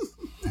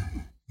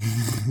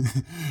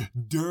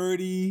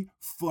 Dirty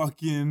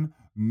fucking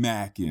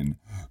macking.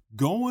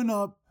 Going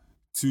up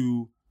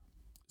to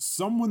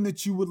someone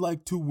that you would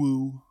like to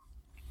woo,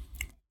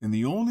 and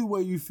the only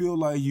way you feel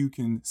like you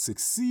can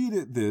succeed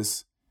at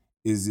this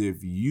is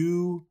if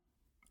you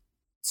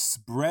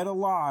spread a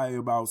lie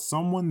about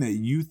someone that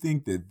you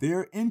think that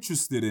they're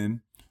interested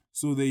in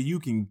so that you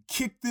can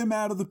kick them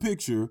out of the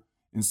picture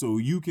and so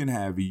you can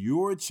have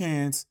your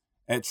chance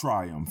at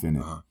triumph in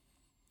it.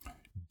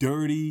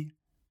 Dirty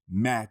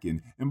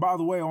macking. And by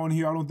the way, on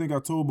here, I don't think I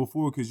told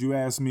before because you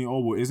asked me,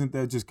 isn't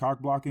that just cock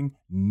blocking?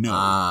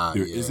 No,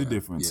 there is a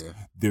difference. Yeah.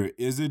 There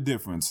is a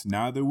difference.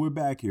 Now that we're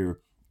back here,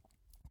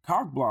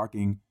 cock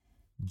blocking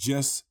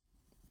just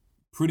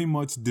pretty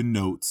much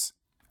denotes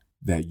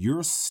that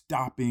you're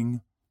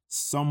stopping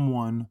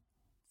someone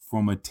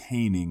from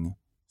attaining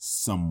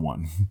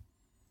someone.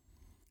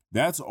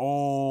 That's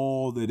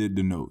all that it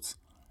denotes.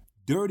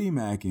 Dirty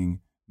macking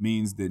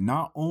means that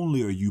not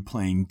only are you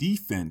playing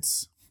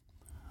defense,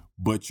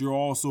 but you're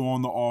also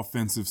on the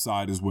offensive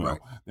side as well. Right.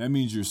 That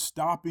means you're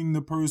stopping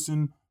the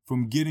person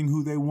from getting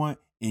who they want,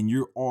 and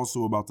you're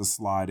also about to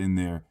slide in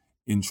there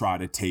and try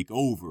to take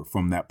over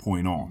from that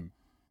point on. Mm-hmm.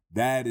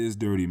 That is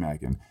dirty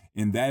macking.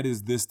 And that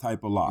is this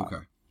type of lie.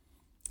 Okay.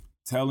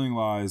 Telling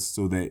lies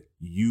so that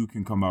you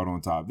can come out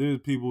on top. There's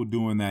people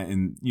doing that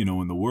in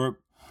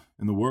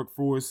the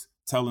workforce,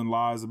 telling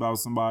lies about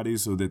somebody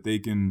so that they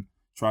can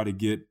try to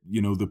get,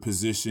 the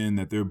position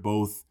that they're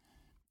both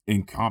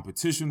in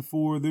competition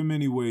for. There are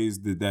many ways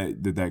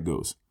that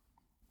goes.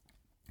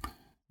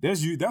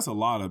 That's a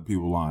lot of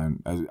people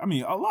lying. A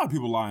lot of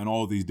people lie in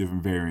all these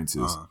different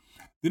variances.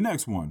 The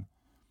next one.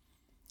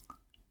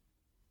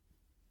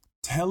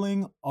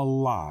 Telling a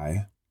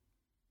lie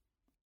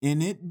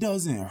and it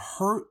doesn't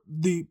hurt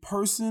the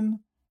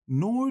person,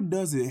 nor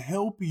does it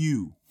help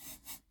you.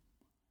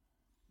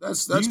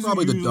 That's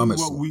probably the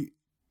dumbest one.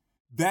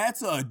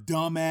 That's a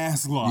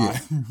dumbass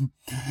lie. Yeah.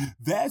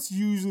 That's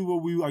usually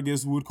what we, I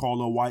guess, would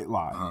call a white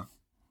lie.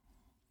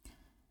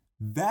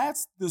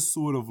 That's the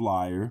sort of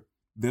liar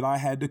that I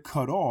had to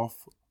cut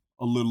off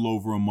a little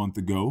over a month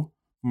ago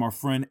from our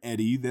friend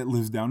Eddie that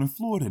lives down in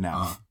Florida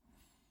now.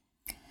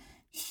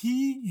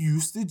 he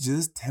used to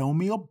just tell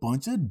me a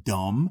bunch of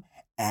dumb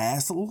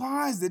ass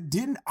lies that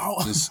didn't.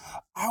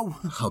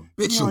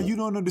 Habitual. You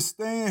don't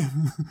understand.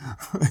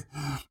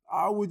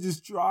 I would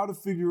just try to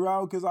figure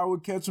out, because I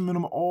would catch him in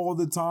them all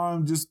the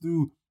time, just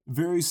through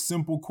very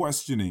simple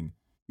questioning.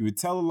 He would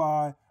tell a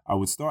lie. I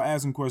would start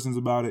asking questions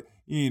about it,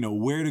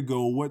 where to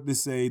go, what to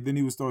say. Then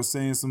he would start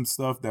saying some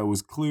stuff that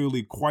was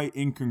clearly quite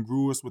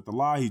incongruous with the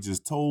lie he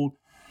just told.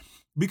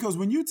 Because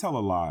when you tell a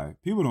lie,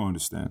 people don't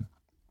understand.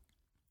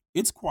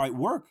 It's quite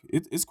work.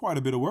 It's quite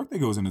a bit of work that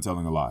goes into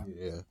telling a lie.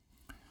 Yeah.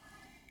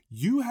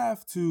 You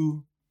have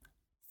to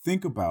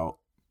think about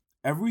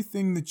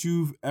everything that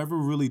you've ever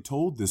really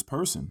told this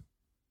person.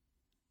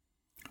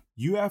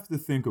 You have to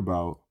think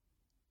about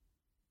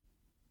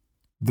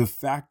the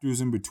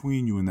factors in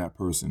between you and that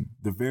person,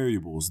 the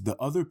variables, the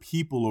other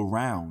people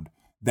around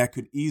that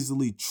could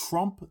easily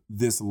trump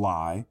this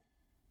lie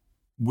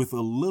with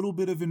a little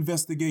bit of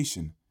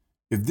investigation.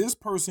 If this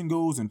person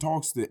goes and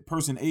talks to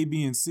person A,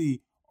 B, and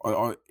C,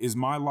 is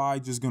my lie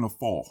just going to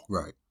fall?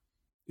 Right.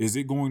 Is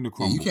it going to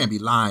crumble? Yeah, you can't be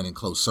lying in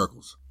close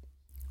circles.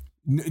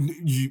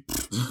 You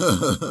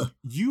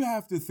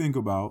have to think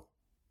about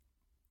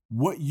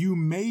what you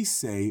may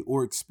say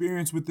or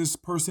experience with this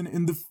person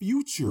in the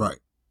future. Right.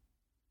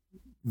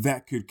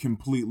 That could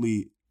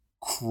completely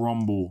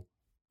crumble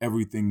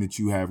everything that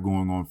you have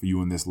going on for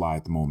you in this lie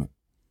at the moment.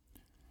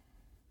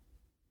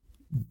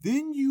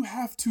 Then you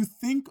have to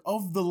think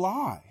of the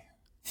lie.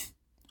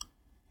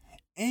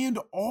 And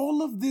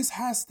all of this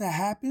has to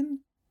happen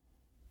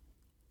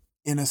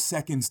in a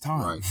second's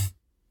time. Right.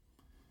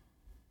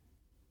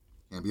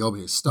 Can't be over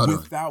here stuttering.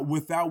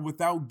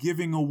 Without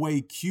giving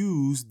away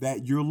cues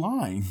that you're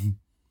lying.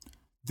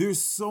 There's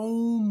so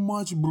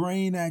much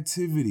brain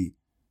activity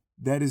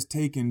that is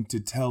taken to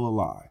tell a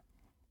lie.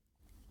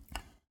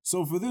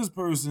 So for this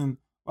person,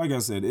 like I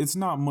said, it's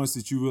not much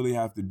that you really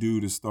have to do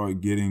to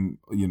start getting,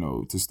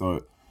 to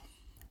start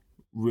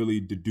really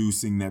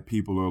deducing that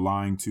people are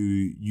lying to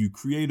you. You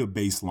create a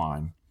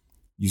baseline.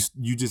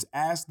 You just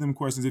ask them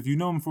questions. If you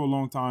know them for a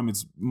long time,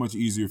 it's much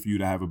easier for you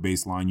to have a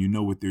baseline. You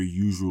know what they're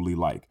usually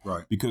like.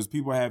 Right. Because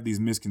people have these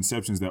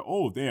misconceptions that,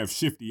 they have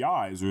shifty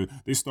eyes, or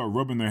they start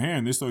rubbing their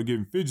hand, they start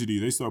getting fidgety,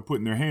 they start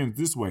putting their hands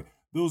this way.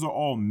 Those are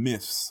all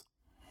myths.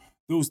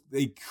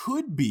 They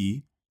could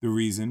be the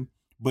reason,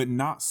 but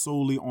not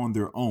solely on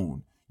their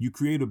own. You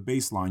create a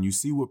baseline. You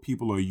see what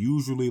people are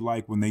usually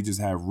like when they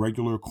just have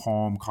regular,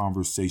 calm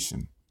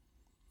conversation.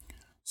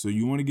 So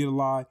you want to get a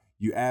lie,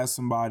 you ask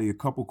somebody a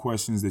couple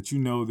questions that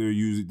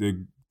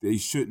they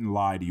shouldn't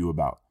lie to you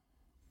about.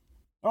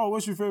 Oh,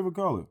 what's your favorite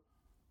color?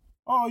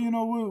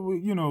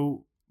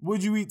 Oh,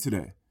 what'd you eat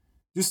today?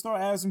 Just start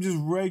asking just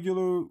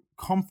regular,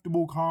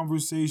 comfortable,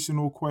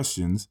 conversational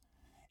questions.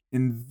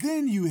 And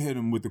then you hit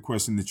them with the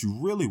question that you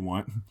really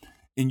want,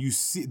 and you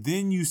see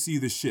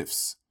the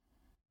shifts.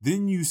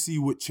 Then you see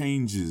what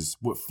changes,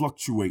 what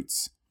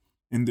fluctuates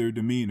in their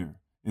demeanor,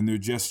 in their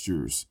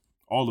gestures,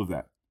 all of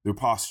that, their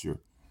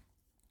posture.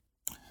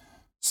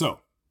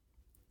 So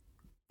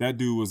that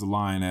dude was a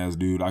lying ass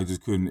dude. I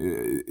just couldn't.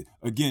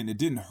 It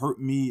didn't hurt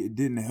me. It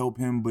didn't help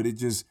him, but it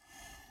just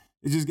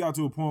got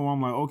to a point where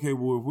I'm like, okay,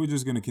 well, if we're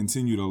just gonna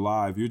continue to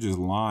lie, if you're just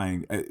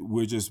lying,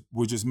 we're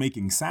just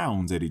making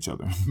sounds at each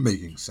other.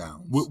 Making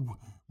sounds.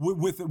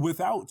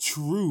 Without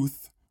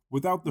truth,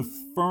 without the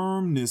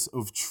firmness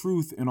of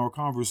truth in our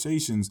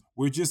conversations,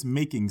 we're just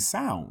making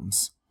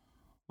sounds.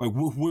 Like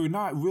we're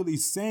not really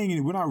saying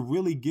it. We're not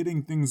really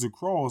getting things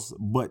across,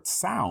 but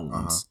sounds.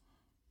 Uh-huh.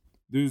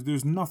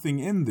 There's nothing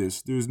in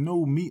this. There's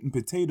no meat and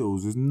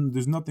potatoes.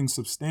 There's nothing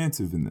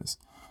substantive in this.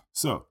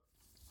 So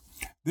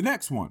the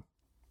next one.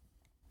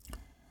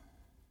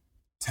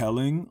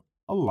 Telling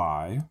a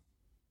lie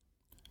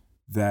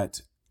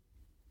that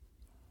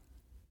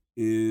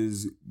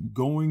is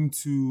going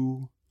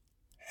to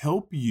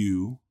help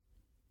you,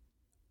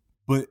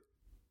 but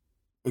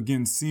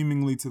again,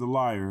 seemingly to the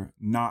liar,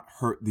 not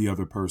hurt the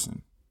other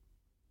person.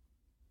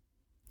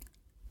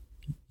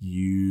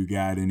 You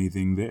got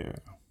anything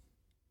there?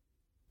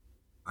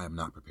 I am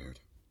not prepared.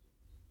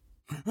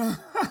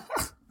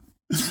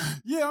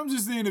 Yeah, I'm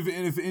just saying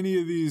if any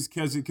of these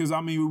catch it, because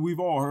we've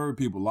all heard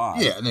people lie.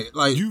 Yeah,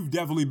 and you've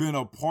definitely been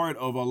a part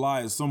of a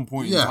lie at some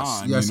point in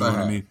time. Yes, you know what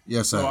I mean?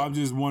 Yes, so I'm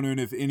just wondering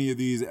if any of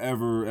these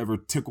ever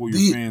tickle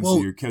your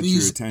fancy or catch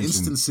your attention. These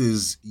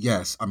instances,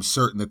 yes, I'm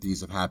certain that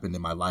these have happened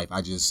in my life.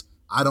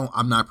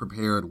 I'm not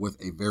prepared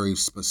with a very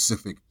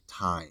specific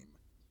time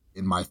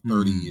in my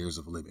 30 years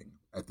of living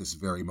at this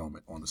very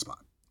moment on the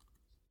spot.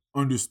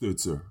 Understood,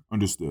 sir.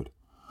 Understood.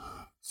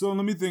 So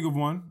let me think of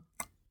one.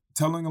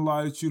 Telling a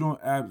lie that you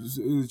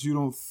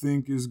don't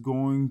think is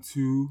going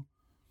to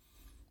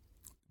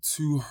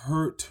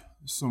hurt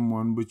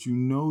someone, but you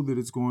know that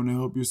it's going to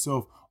help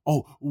yourself.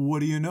 Oh, what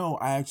do you know?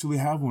 I actually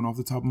have one off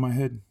the top of my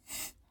head.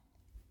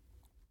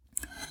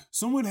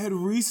 Someone had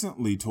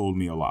recently told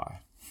me a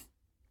lie.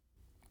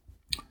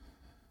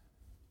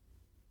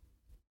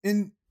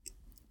 And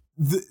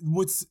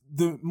what's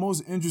the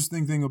most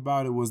interesting thing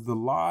about it was the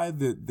lie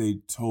that they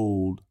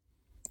told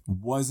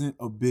wasn't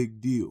a big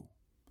deal.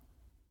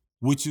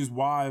 which is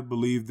why I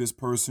believe this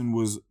person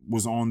was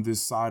on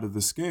this side of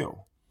the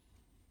scale.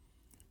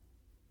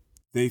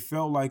 They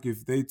felt like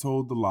if they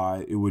told the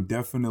lie, it would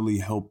definitely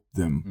help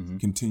them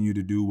continue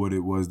to do what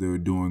it was they were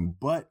doing.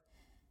 But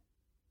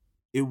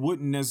it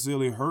wouldn't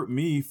necessarily hurt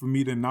me for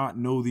me to not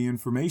know the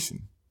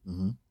information.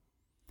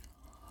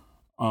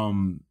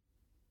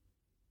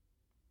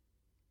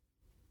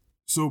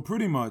 So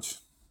pretty much,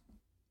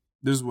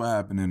 this is what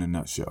happened in a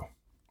nutshell.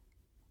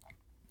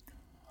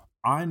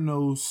 I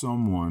know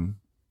someone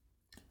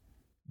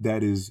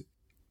that is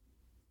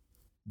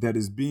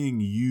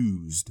being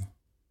used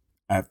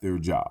at their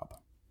job.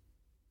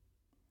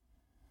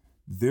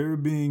 They're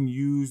being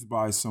used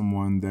by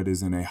someone that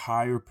is in a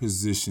higher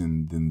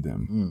position than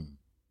them.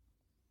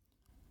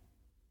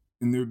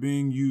 And they're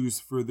being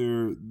used for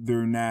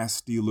their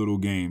nasty little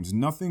games.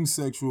 Nothing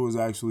sexual is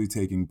actually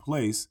taking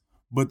place,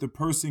 but the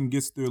person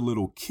gets their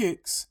little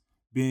kicks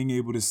being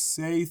able to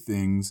say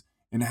things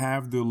and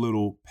have their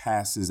little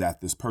passes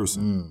at this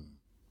person.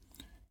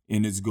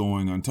 And it's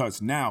going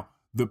untouched. Now,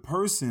 the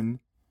person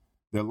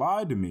that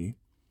lied to me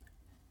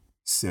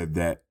said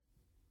that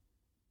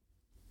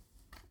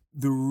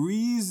the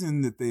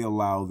reason that they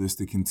allow this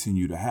to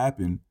continue to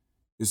happen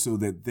is so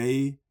that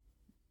they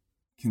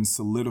can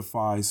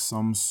solidify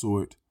some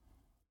sort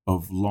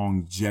of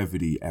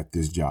longevity at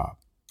this job.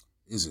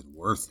 Is it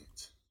worth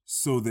it?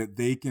 So that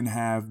they can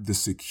have the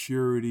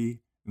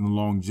security and the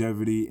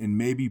longevity and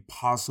maybe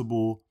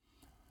possible,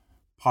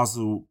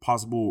 further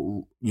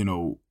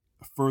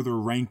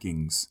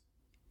rankings,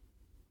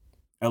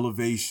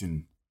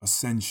 elevation,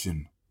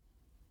 ascension.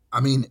 I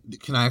mean,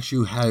 can I ask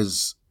you,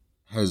 has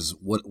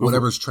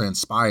whatever's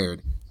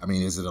transpired, I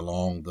mean, is it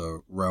along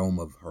the realm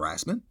of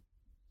harassment?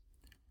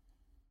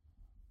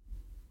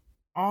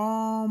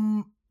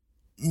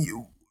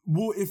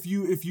 If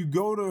you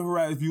go to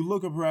if you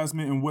look up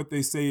harassment and what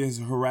they say is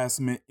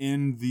harassment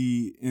in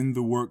the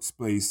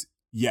workspace,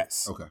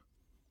 yes. Okay.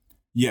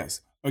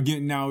 Yes.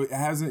 Again, now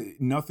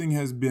nothing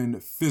has been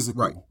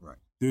physical. Right.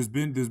 There's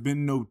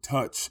been no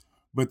touch,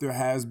 but there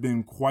has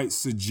been quite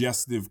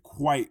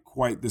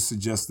the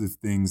suggestive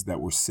things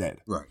that were said.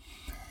 Right.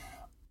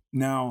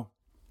 Now,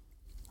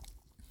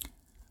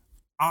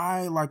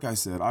 like I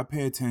said, I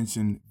pay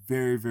attention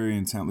very, very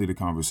intently to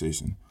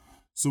conversation.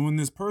 So when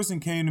this person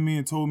came to me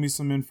and told me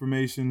some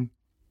information,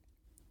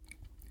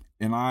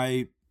 and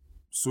I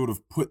sort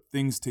of put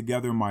things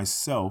together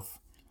myself,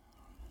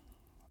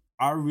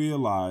 I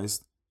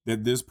realized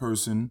that this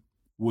person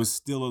was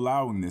still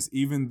allowing this,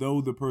 even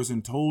though the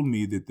person told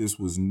me that this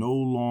was no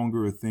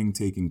longer a thing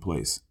taking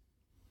place.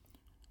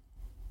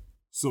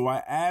 So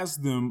I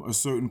asked them a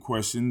certain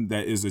question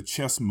that is a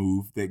chess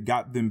move that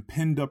got them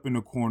pinned up in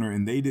a corner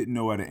and they didn't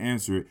know how to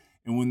answer it.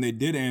 And when they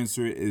did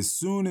answer it, as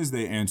soon as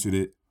they answered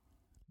it,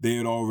 they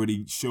had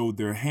already showed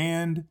their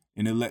hand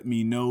and it let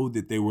me know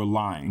that they were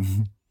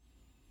lying.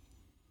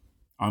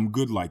 I'm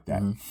good like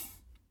that.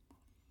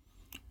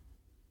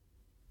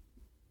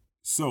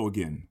 So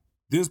again,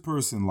 this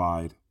person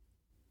lied,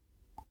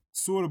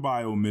 sort of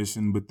by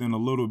omission, but then a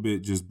little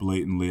bit just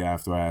blatantly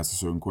after I asked a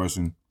certain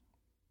question.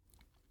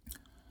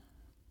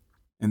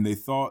 And they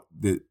thought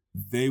that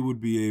they would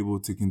be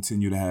able to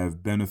continue to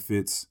have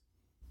benefits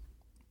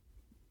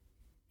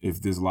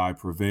if this lie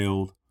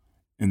prevailed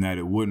and that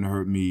it wouldn't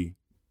hurt me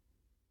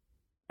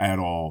at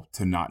all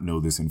to not know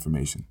this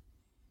information.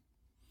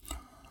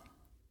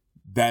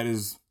 That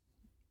is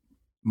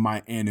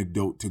my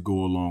anecdote to go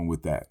along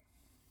with that.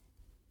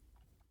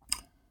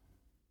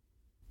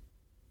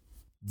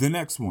 The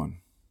next one.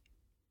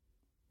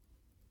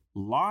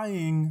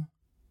 Lying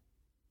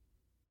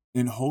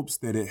in hopes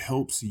that it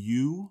helps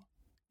you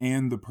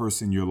and the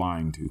person you're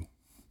lying to.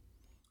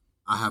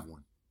 I have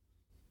one.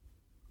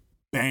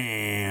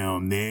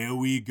 Bam, there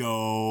we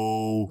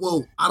go.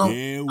 Well,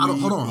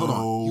 hold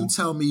on. You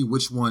tell me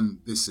which one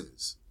this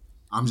is.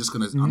 I'm just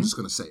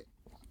gonna say it.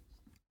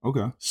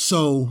 Okay.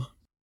 So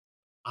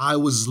I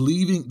was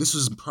leaving, this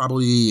was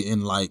probably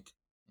in like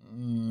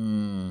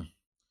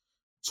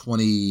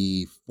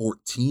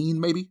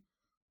 2014, maybe.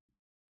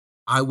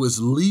 I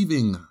was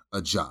leaving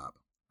a job.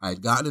 I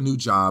had gotten a new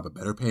job, a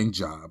better paying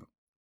job.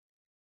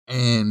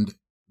 And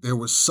there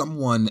was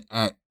someone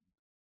at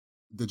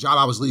the job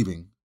I was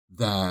leaving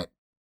that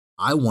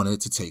I wanted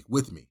to take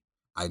with me.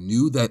 I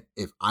knew that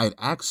if I had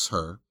asked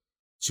her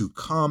to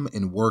come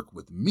and work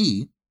with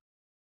me,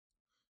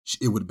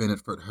 it would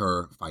benefit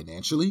her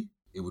financially.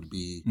 It would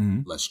be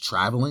less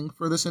traveling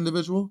for this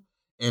individual.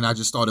 And I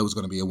just thought it was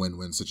going to be a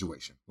win-win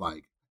situation.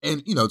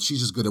 And she's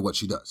just good at what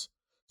she does.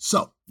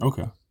 So,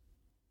 okay.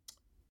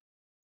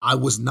 I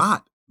was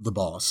not the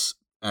boss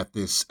at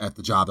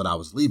the job that I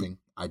was leaving.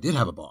 I did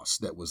have a boss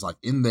that was like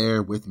in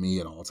there with me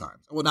at all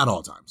times. Well, not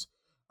all times.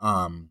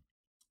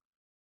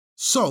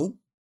 So,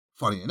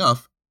 funny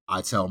enough,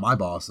 I tell my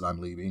boss that I'm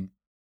leaving,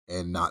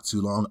 and not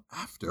too long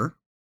after,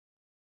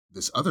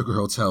 this other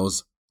girl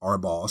tells our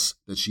boss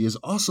that she is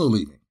also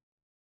leaving.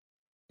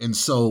 And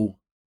so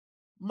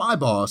my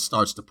boss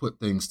starts to put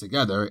things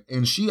together,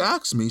 and she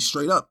asks me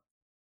straight up,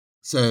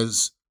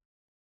 says,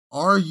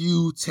 are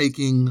you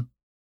taking,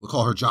 we'll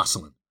call her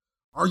Jocelyn,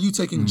 are you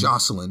taking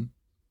Jocelyn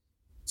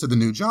to the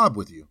new job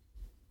with you?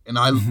 And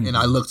I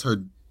looked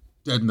her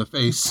dead in the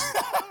face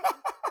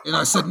and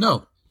I said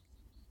no.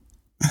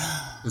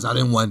 Because I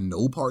didn't want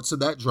no parts of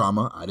that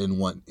drama. I didn't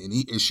want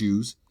any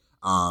issues.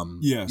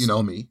 Yes. You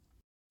know me.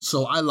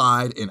 So I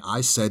lied and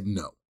I said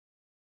no.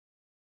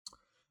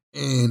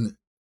 And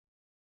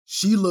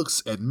she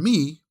looks at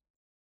me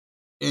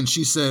and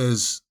she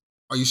says,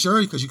 "Are you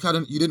sure? Because you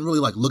didn't really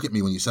like look at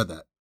me when you said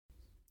that."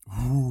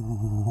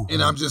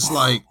 And I'm just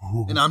like,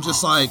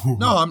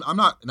 no, I'm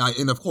not.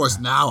 And of course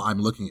now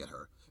I'm looking at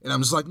her and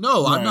I'm just like,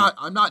 no, right.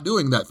 I'm not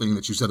doing that thing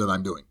that you said that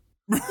I'm doing.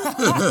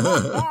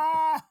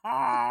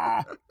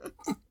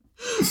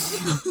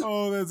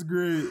 Oh, that's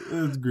great.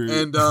 That's great.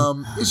 And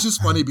it's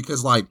just funny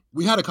because like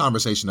we had a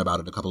conversation about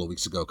it a couple of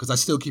weeks ago because I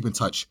still keep in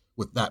touch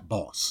with that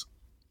boss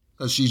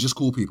because she's just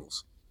cool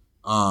peoples.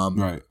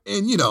 Right.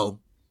 And you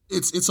know,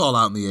 it's all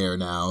out in the air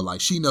now.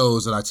 Like she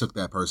knows that I took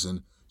that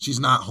person. She's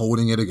not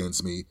holding it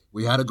against me.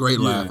 We had a great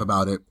laugh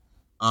about it.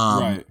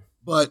 Right.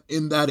 But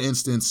in that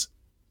instance,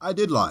 I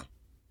did lie.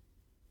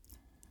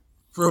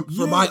 For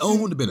my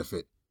own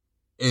benefit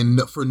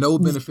and for no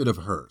benefit of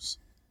hers.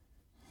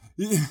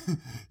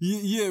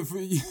 Yeah,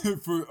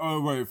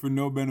 for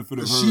no benefit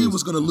of hers. She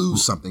was going to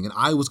lose something and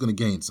I was going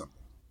to gain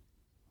something.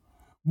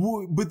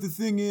 Well, but the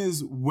thing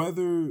is,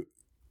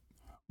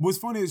 what's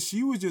funny is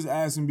she was just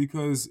asking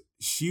because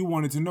she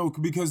wanted to know,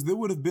 because there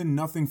would have been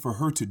nothing for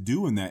her to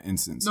do in that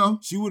instance. No.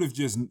 She would have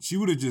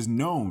just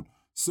known.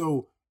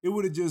 So it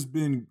would have just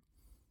been,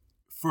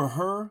 for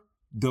her,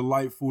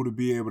 delightful to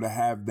be able to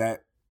have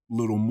that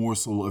little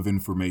morsel of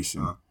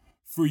information. Uh-huh.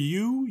 For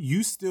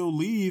you still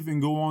leave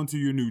and go on to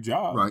your new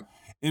job. Right.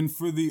 And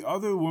for the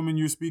other woman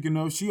you're speaking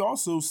of, she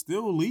also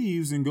still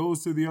leaves and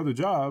goes to the other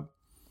job.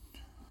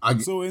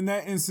 So in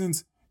that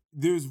instance,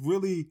 there's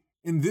really,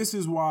 and this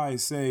is why I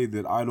say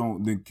that I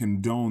don't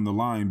condone the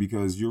lying,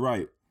 because you're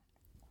right.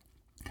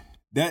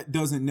 That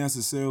doesn't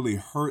necessarily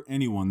hurt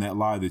anyone, that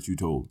lie that you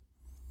told.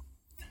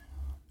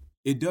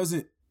 It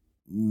doesn't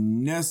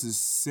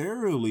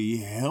necessarily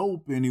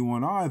help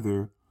anyone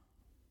either.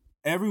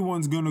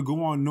 Everyone's going to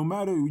go on, no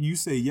matter you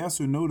say yes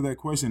or no to that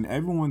question,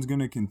 everyone's going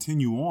to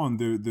continue on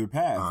their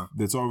path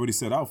that's already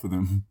set out for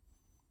them.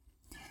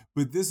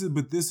 But this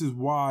is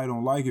why I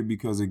don't like it,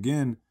 because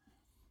again,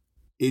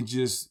 it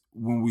just,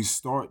 when we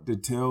start to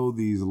tell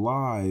these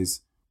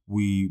lies,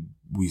 we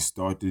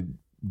start to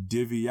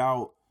divvy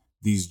out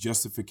these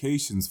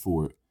justifications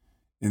for it.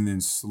 And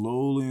then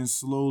slowly and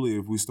slowly,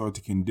 if we start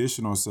to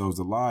condition ourselves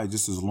to lie,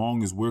 just as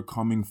long as we're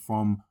coming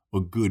from a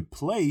good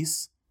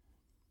place,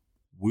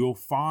 we'll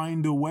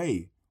find a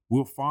way.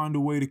 We'll find a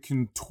way to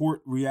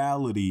contort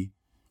reality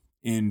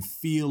and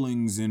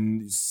feelings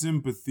and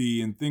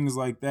sympathy and things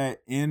like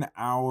that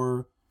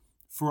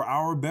for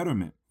our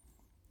betterment.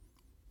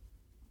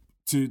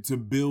 To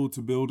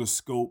build a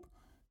scope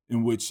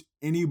in which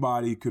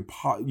anybody could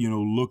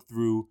look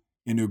through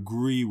and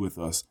agree with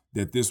us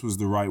that this was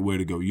the right way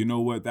to go. You know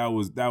what? That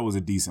was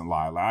a decent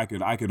lie. Like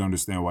I could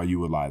understand why you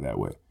would lie that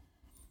way.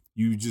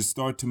 You just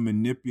start to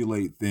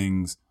manipulate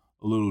things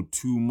a little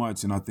too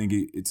much, and I think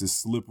it's a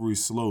slippery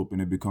slope, and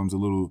it becomes a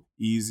little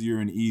easier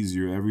and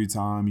easier every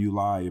time you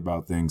lie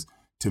about things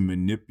to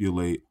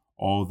manipulate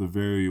all the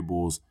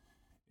variables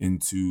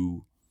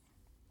into,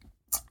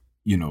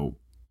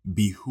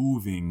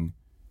 behooving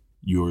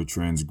your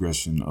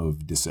transgression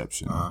of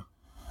deception.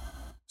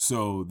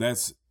 So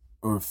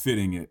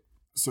fitting it.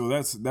 So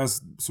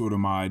that's sort of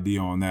my idea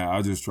on that.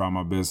 I just try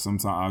my best.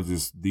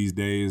 Sometimes these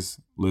days,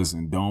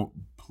 listen,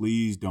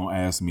 please don't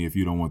ask me if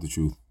you don't want the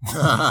truth.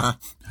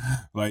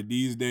 Like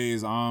these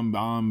days,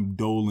 I'm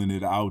doling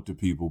it out to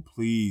people.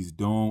 Please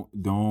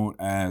don't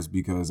ask,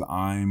 because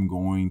I'm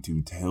going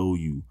to tell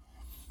you.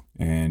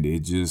 And it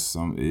just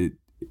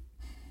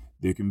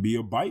there can be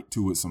a bite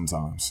to it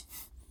sometimes.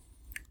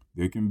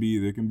 There can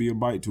be a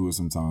bite to it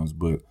sometimes,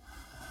 but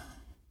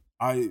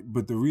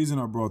the reason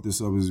I brought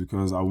this up is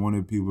because I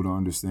wanted people to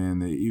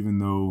understand that even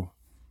though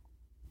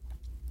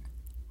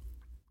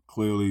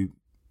clearly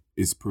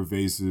it's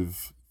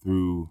pervasive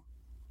through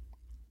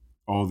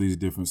all these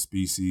different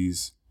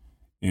species,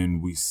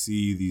 and we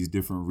see these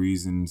different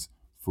reasons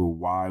for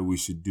why we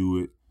should do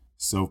it,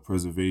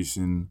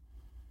 self-preservation,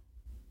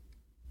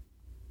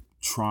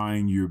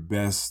 trying your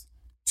best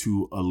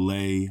to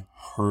allay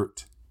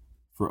hurt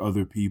for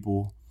other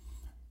people.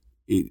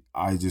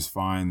 I just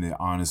find that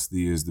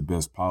honesty is the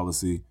best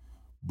policy.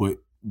 But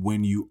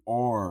when you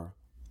are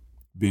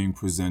being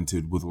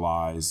presented with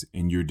lies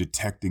and you're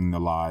detecting the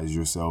lies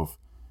yourself,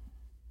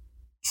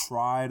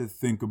 try to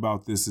think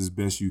about this as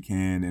best you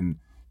can and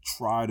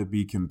try to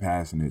be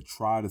compassionate.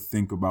 Try to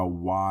think about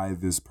why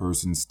this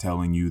person's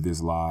telling you this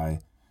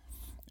lie.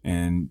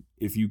 And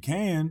if you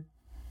can,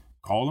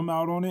 call them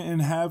out on it and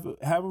have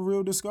a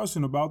real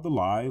discussion about the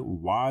lie,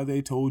 why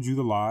they told you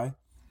the lie,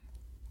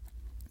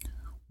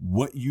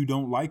 what you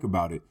don't like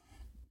about it.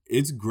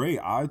 It's great.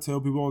 I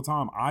tell people all the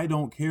time, I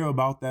don't care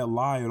about that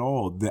lie at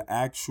all. The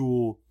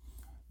actual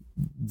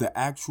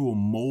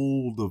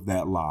mold of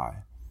that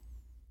lie,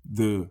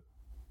 the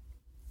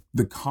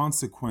the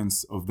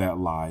consequence of that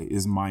lie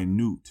is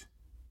minute.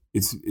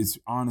 It's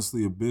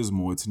honestly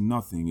abysmal. It's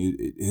nothing.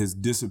 It has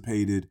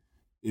dissipated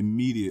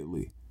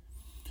immediately.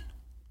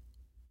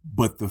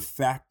 But the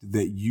fact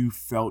that you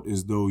felt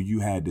as though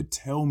you had to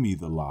tell me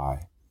the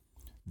lie,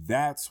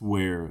 that's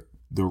where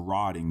the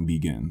rotting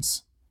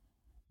begins.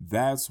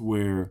 That's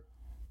where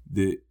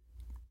the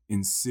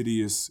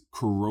insidious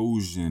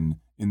corrosion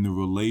in the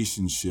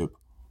relationship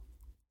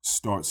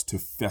starts to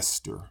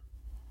fester.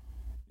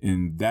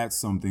 And that's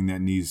something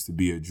that needs to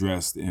be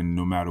addressed in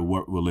no matter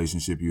what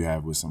relationship you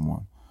have with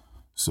someone.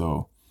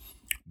 So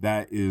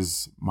that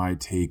is my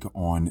take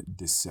on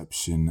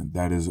deception.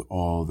 That is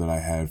all that I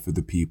had for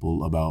the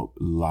people about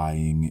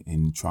lying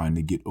and trying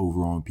to get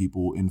over on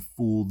people and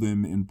fool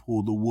them and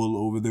pull the wool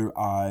over their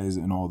eyes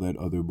and all that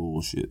other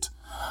bullshit.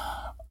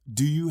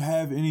 Do you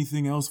have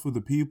anything else for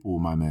the people,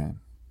 my man?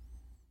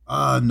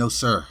 No,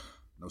 sir.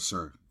 No,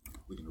 sir.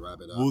 We can wrap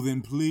it up. Well,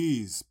 then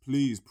please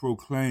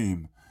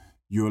proclaim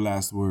your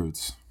last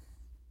words.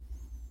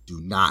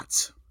 Do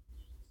not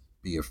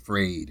be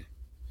afraid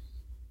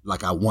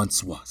like I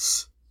once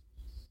was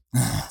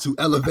to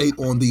elevate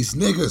on these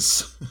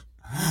niggas.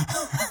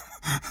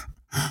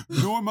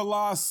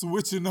 Normalize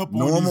switching up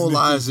on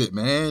Normalize it,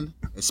 man.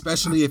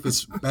 Especially if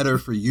it's better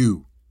for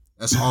you.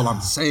 That's all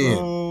I'm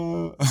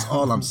saying. That's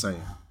all I'm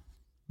saying.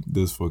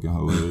 That's fucking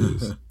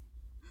hilarious.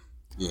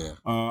 Yeah.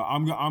 I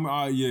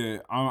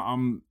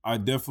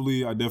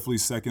definitely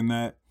second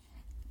that.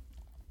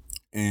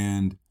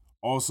 And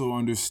also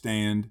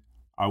understand,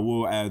 I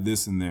will add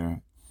this in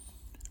there.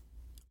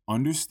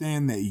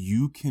 Understand that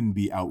you can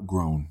be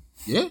outgrown.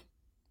 Yeah.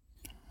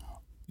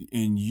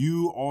 And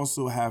you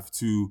also have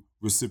to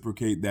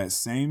reciprocate that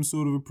same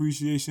sort of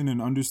appreciation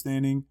and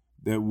understanding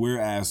that we're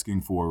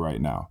asking for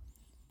right now.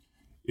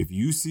 If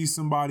you see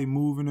somebody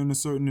moving in a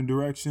certain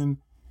direction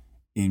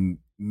and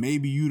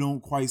maybe you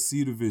don't quite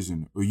see the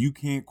vision or you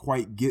can't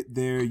quite get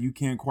there, you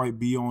can't quite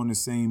be on the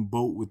same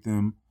boat with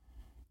them,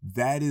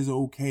 that is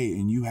okay.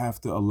 And you have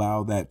to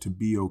allow that to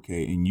be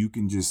okay. And you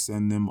can just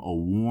send them a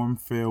warm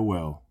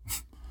farewell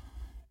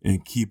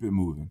and keep it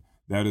moving.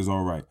 That is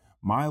all right.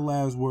 My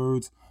last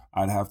words,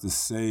 I'd have to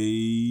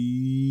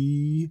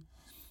say,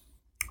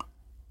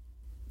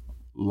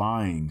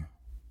 lying.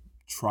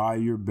 Try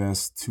your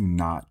best to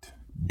not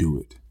do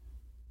it.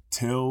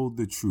 Tell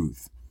the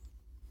truth.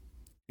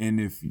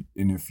 And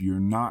if you're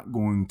not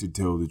going to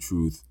tell the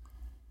truth,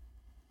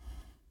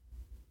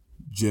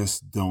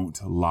 just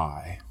don't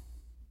lie.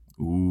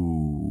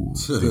 Ooh,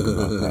 think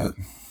about that.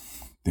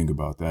 Think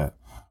about that.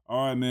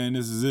 All right, man,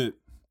 this is it.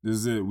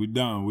 We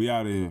done. We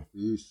out of here.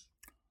 Peace.